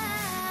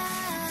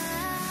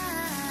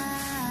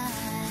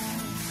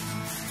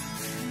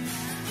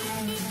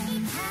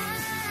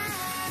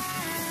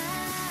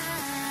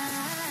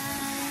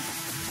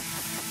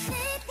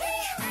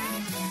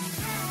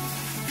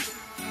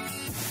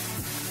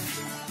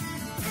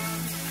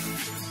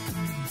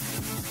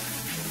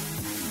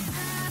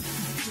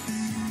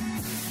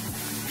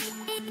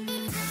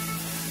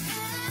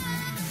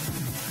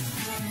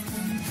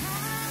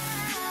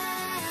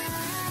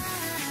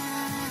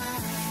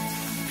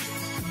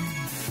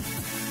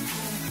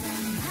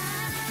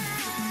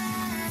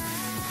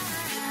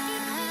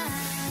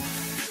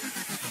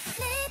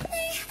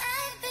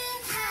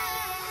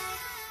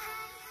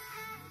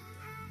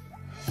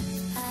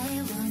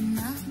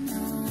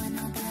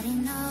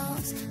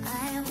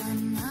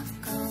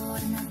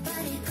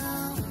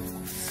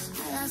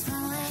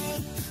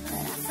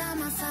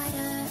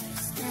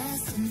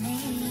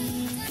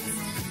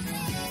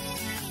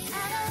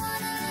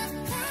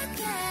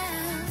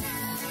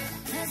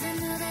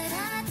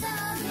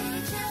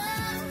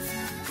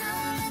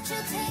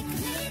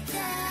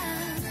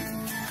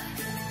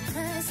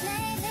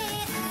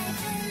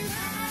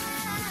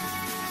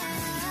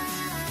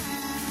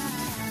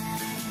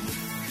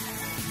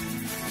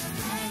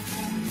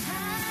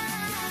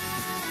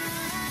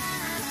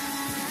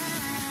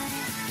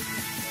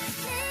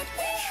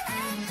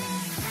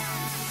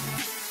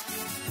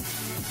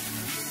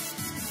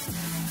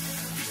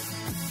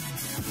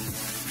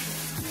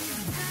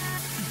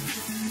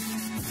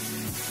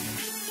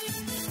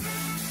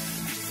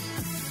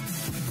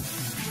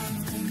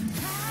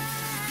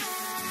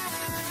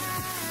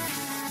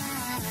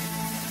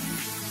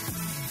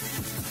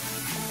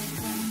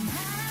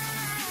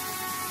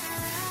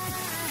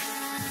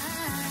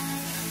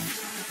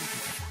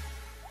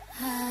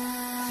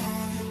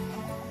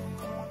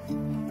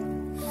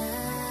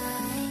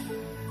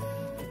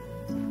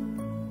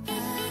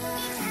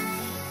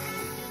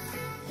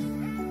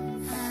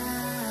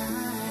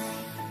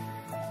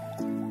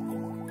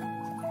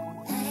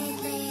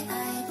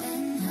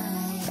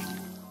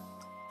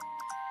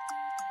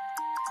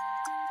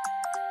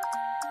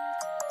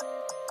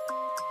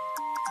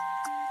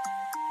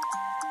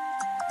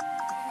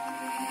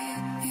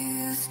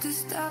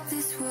stop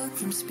this world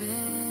from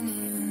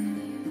spinning.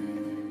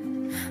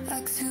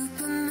 Like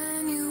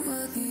Superman, you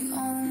were the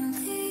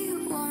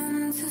only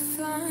one to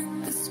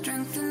find the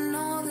strength in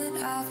all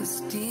that I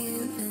was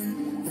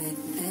dealing with.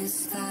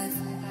 This life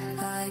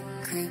like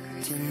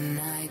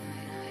kryptonite.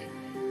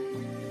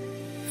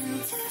 And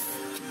if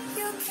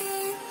you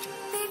keep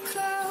me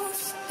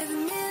close, every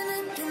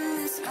minute in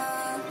this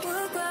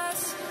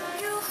hourglass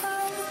you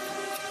hold.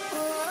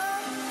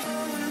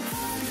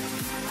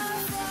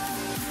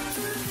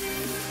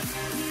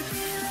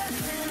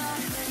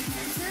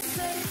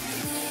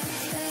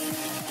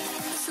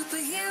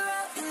 Superhero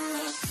in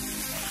me.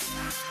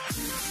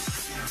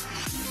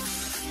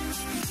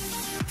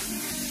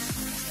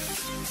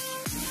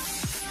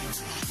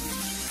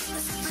 A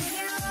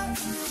superhero in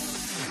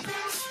me.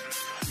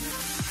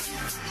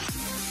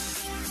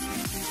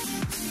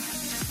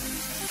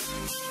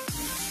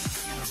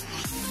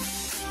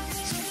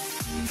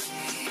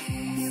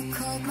 You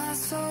called my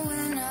soul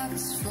when I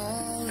was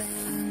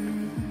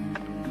falling.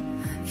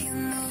 You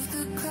moved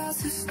the clouds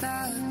to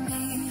stop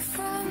me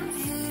from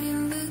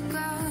hitting the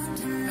ground.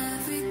 And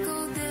every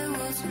goal there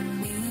was a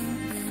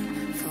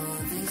meaning. For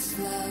this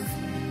love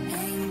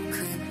ain't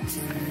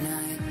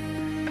kryptonite.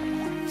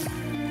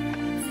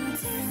 And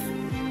if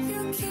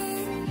you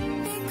keep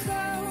me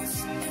close,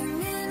 a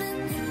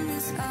minute in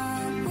this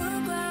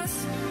hourglass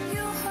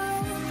you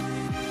hold.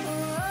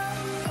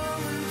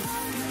 And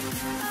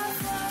when I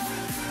fall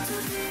to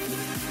be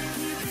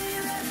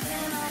right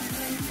then I'll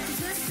wait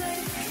to say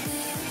it.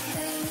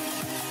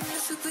 A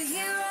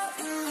superhero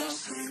in me.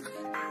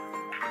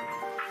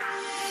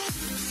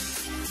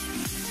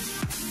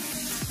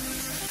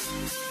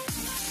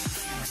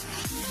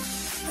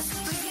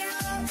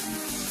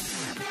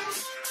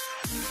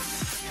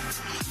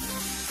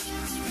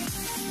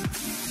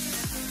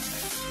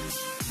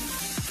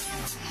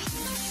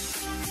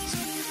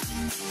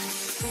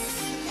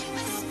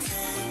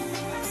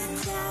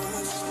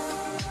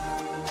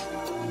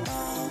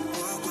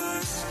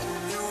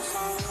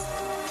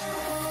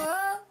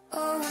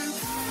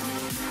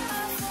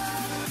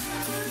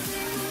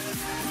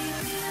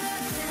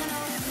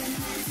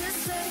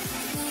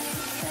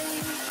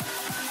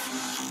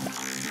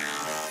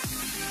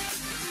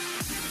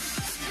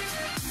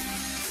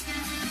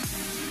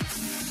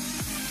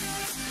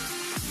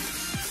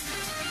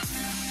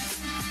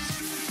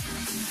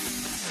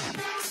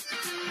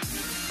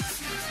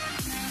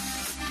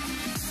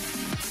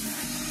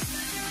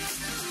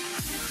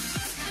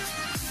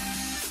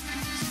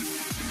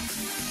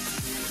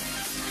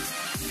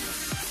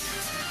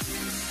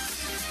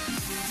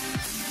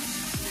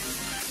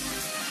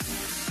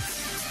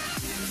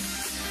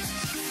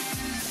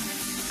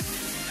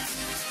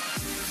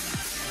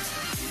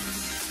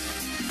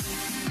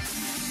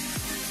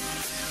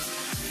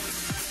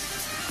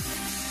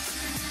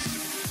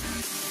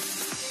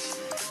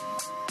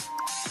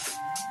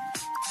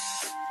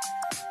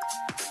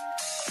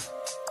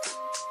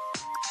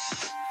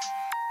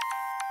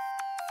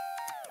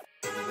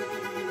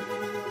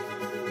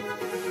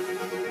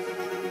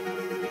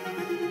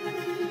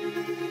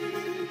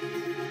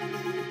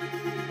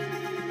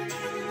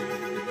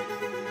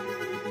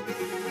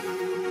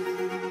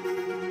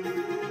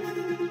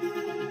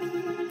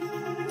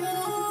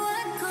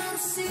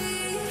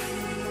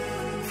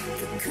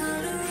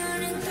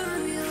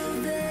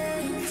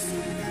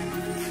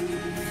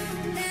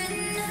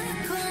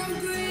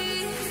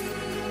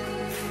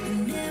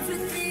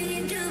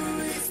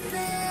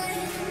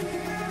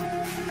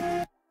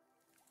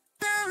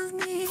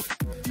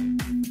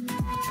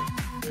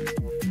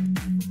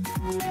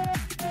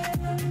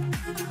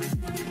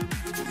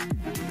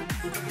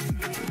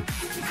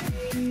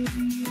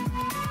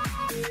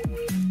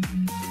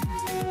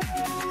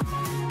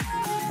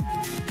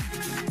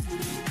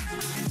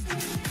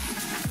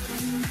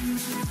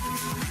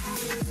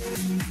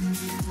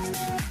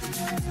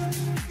 Oh,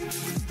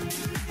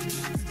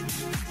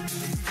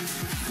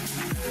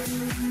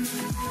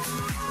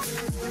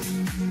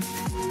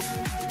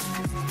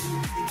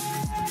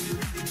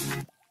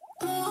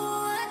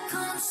 I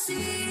can't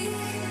see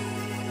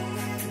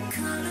the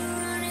color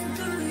running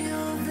through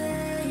your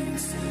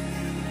veins,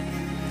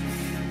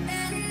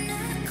 and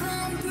I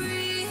can't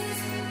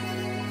breathe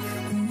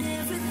when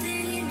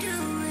everything you do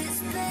is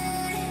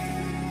pain.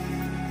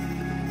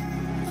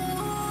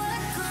 Oh, I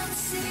can't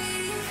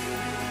see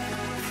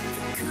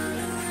the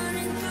color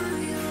running through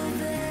your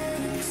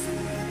veins,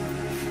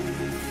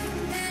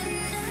 and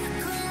I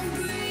can't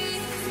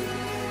breathe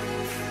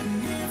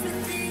when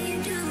everything you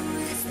do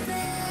is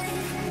pain.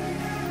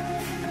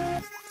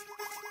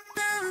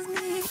 Love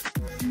me.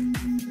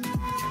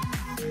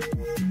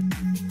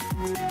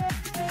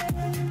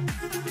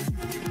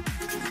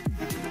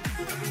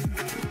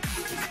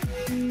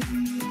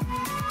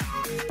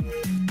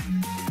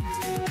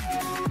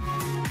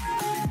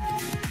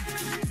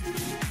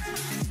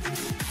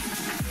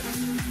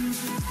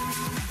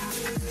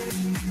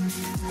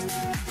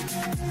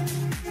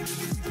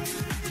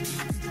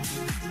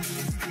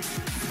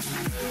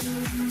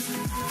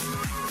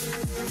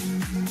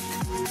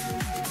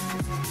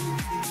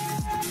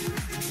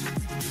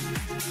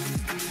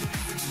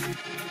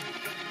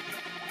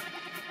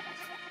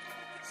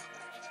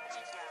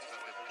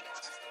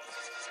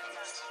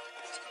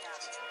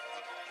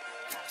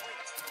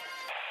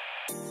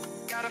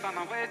 Gotta find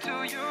my way to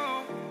you,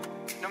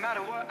 no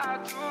matter what I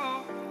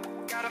do.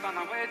 Gotta find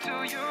my way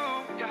to you,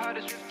 your heart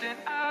is drifting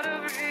out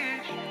of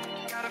reach.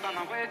 Gotta find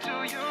my way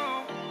to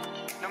you,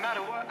 no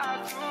matter what I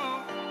do.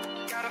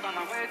 Gotta find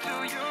my way to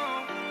you,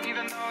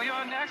 even though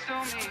you're next to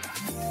me.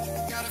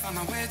 Gotta find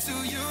my way to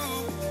you,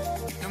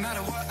 no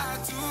matter what I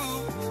do.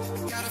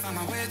 Gotta find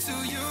my way to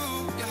you,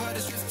 your heart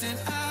is drifting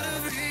out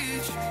of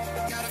reach.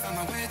 Gotta find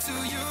my way to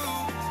you,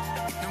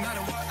 no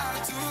matter what I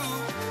do.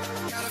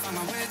 Gotta find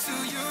my way to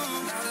you,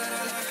 now that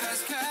our love has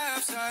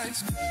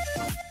capsized.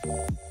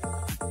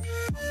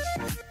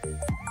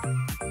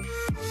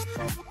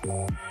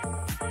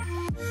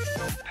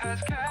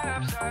 Has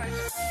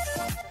capsized.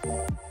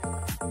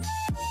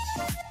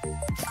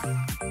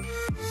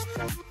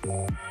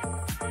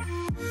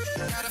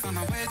 Gotta find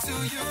my way to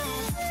you.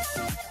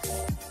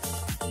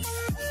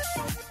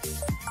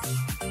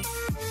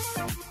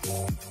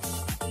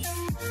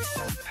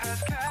 Has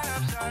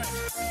capsized.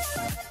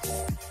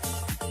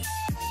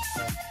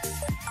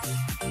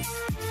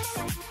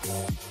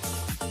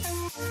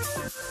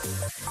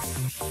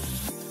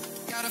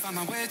 Gotta find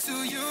my way to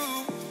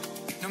you,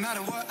 no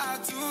matter what I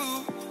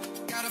do.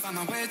 Gotta find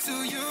my way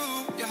to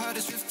you, your heart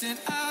is drifting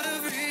out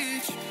of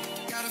reach.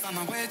 Gotta find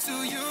my way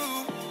to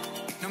you,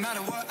 no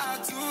matter what I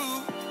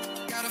do.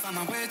 Gotta find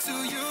my way to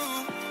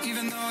you,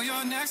 even though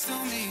you're next to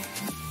me.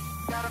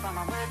 Gotta find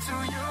my way to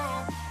you,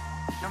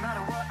 no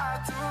matter what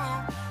I do.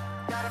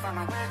 Gotta find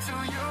my way to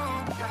you,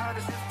 your heart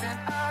is drifting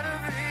out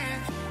of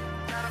reach.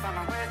 Gotta find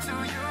my way to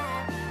you,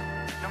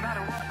 no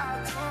matter what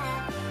I do.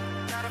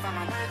 Gotta find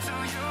my way to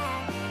you,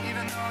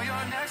 even though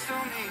you're next to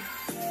me.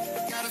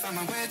 Gotta find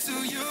my way to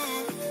you,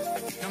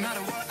 no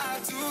matter what I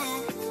do.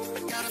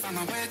 Gotta find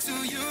my way to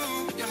you,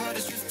 your heart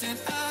is drifting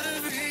out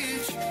of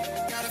reach.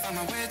 Gotta find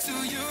my way to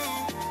you,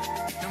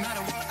 no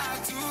matter what I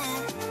do.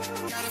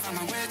 Gotta find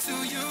my way to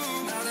you,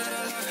 now that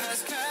our love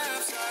has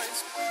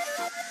capsized.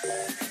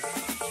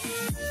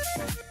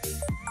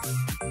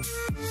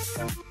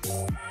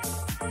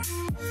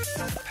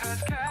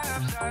 Has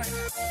capsized.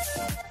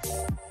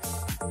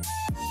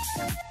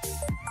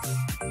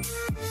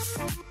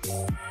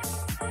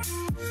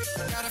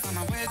 Gotta find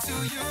my way to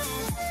you.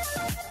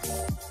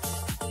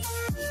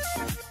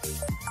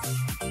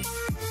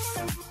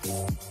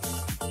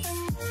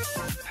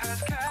 Has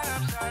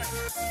capsized.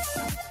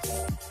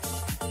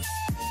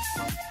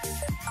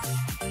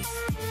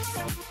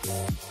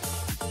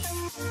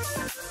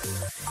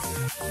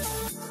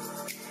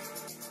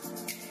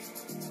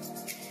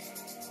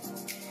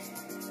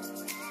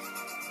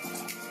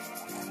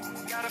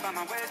 Gotta find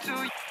my way to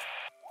you.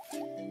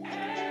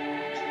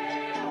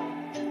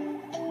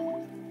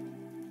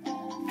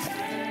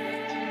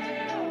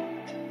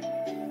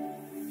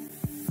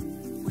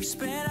 We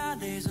spent our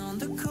days on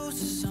the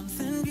coast of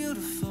something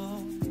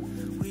beautiful.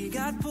 We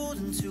got pulled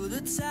into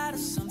the tide of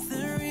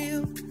something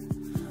real.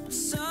 But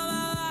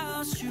somehow I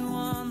lost you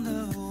on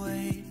the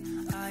way.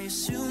 I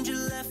assumed you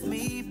left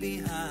me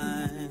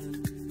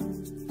behind.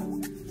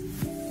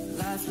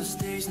 Lifeless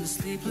days and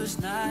sleepless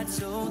nights,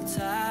 so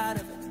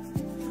tired of it.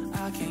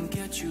 I can't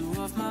get you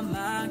off my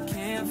mind,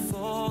 can't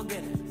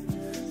forget it.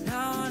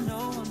 Now I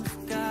know what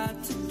I've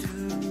got to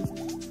do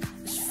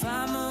is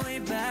find my way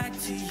back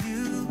to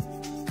you.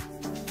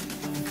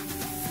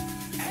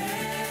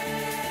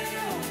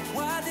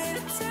 Why did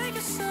it take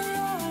us so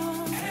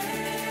long?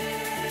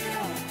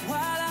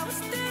 While I was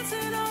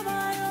dancing on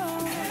my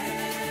own.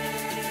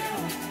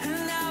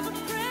 And now my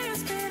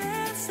prayers get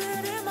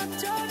answered in my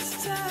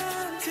darkest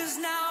time. 'Cause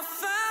now I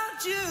found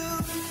you.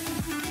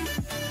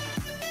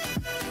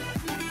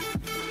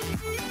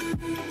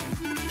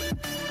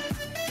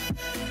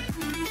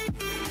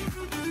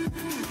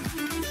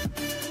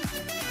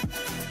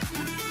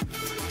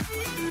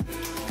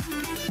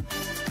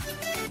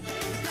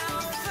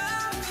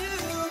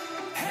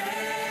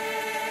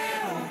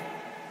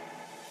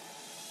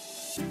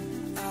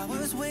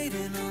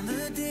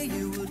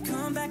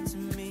 back to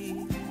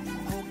me,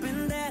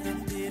 hoping that I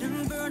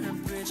didn't burn a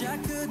bridge I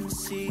couldn't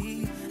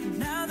see. And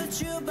now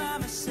that you're by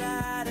my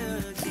side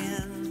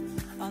again,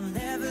 I'll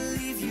never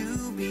leave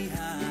you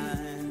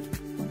behind.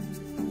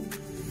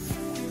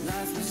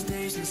 Lifeless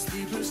days and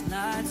sleepless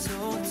nights,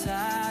 so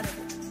tired of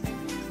it.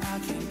 I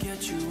can't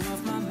get you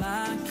off my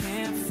mind,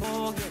 can't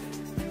forget it.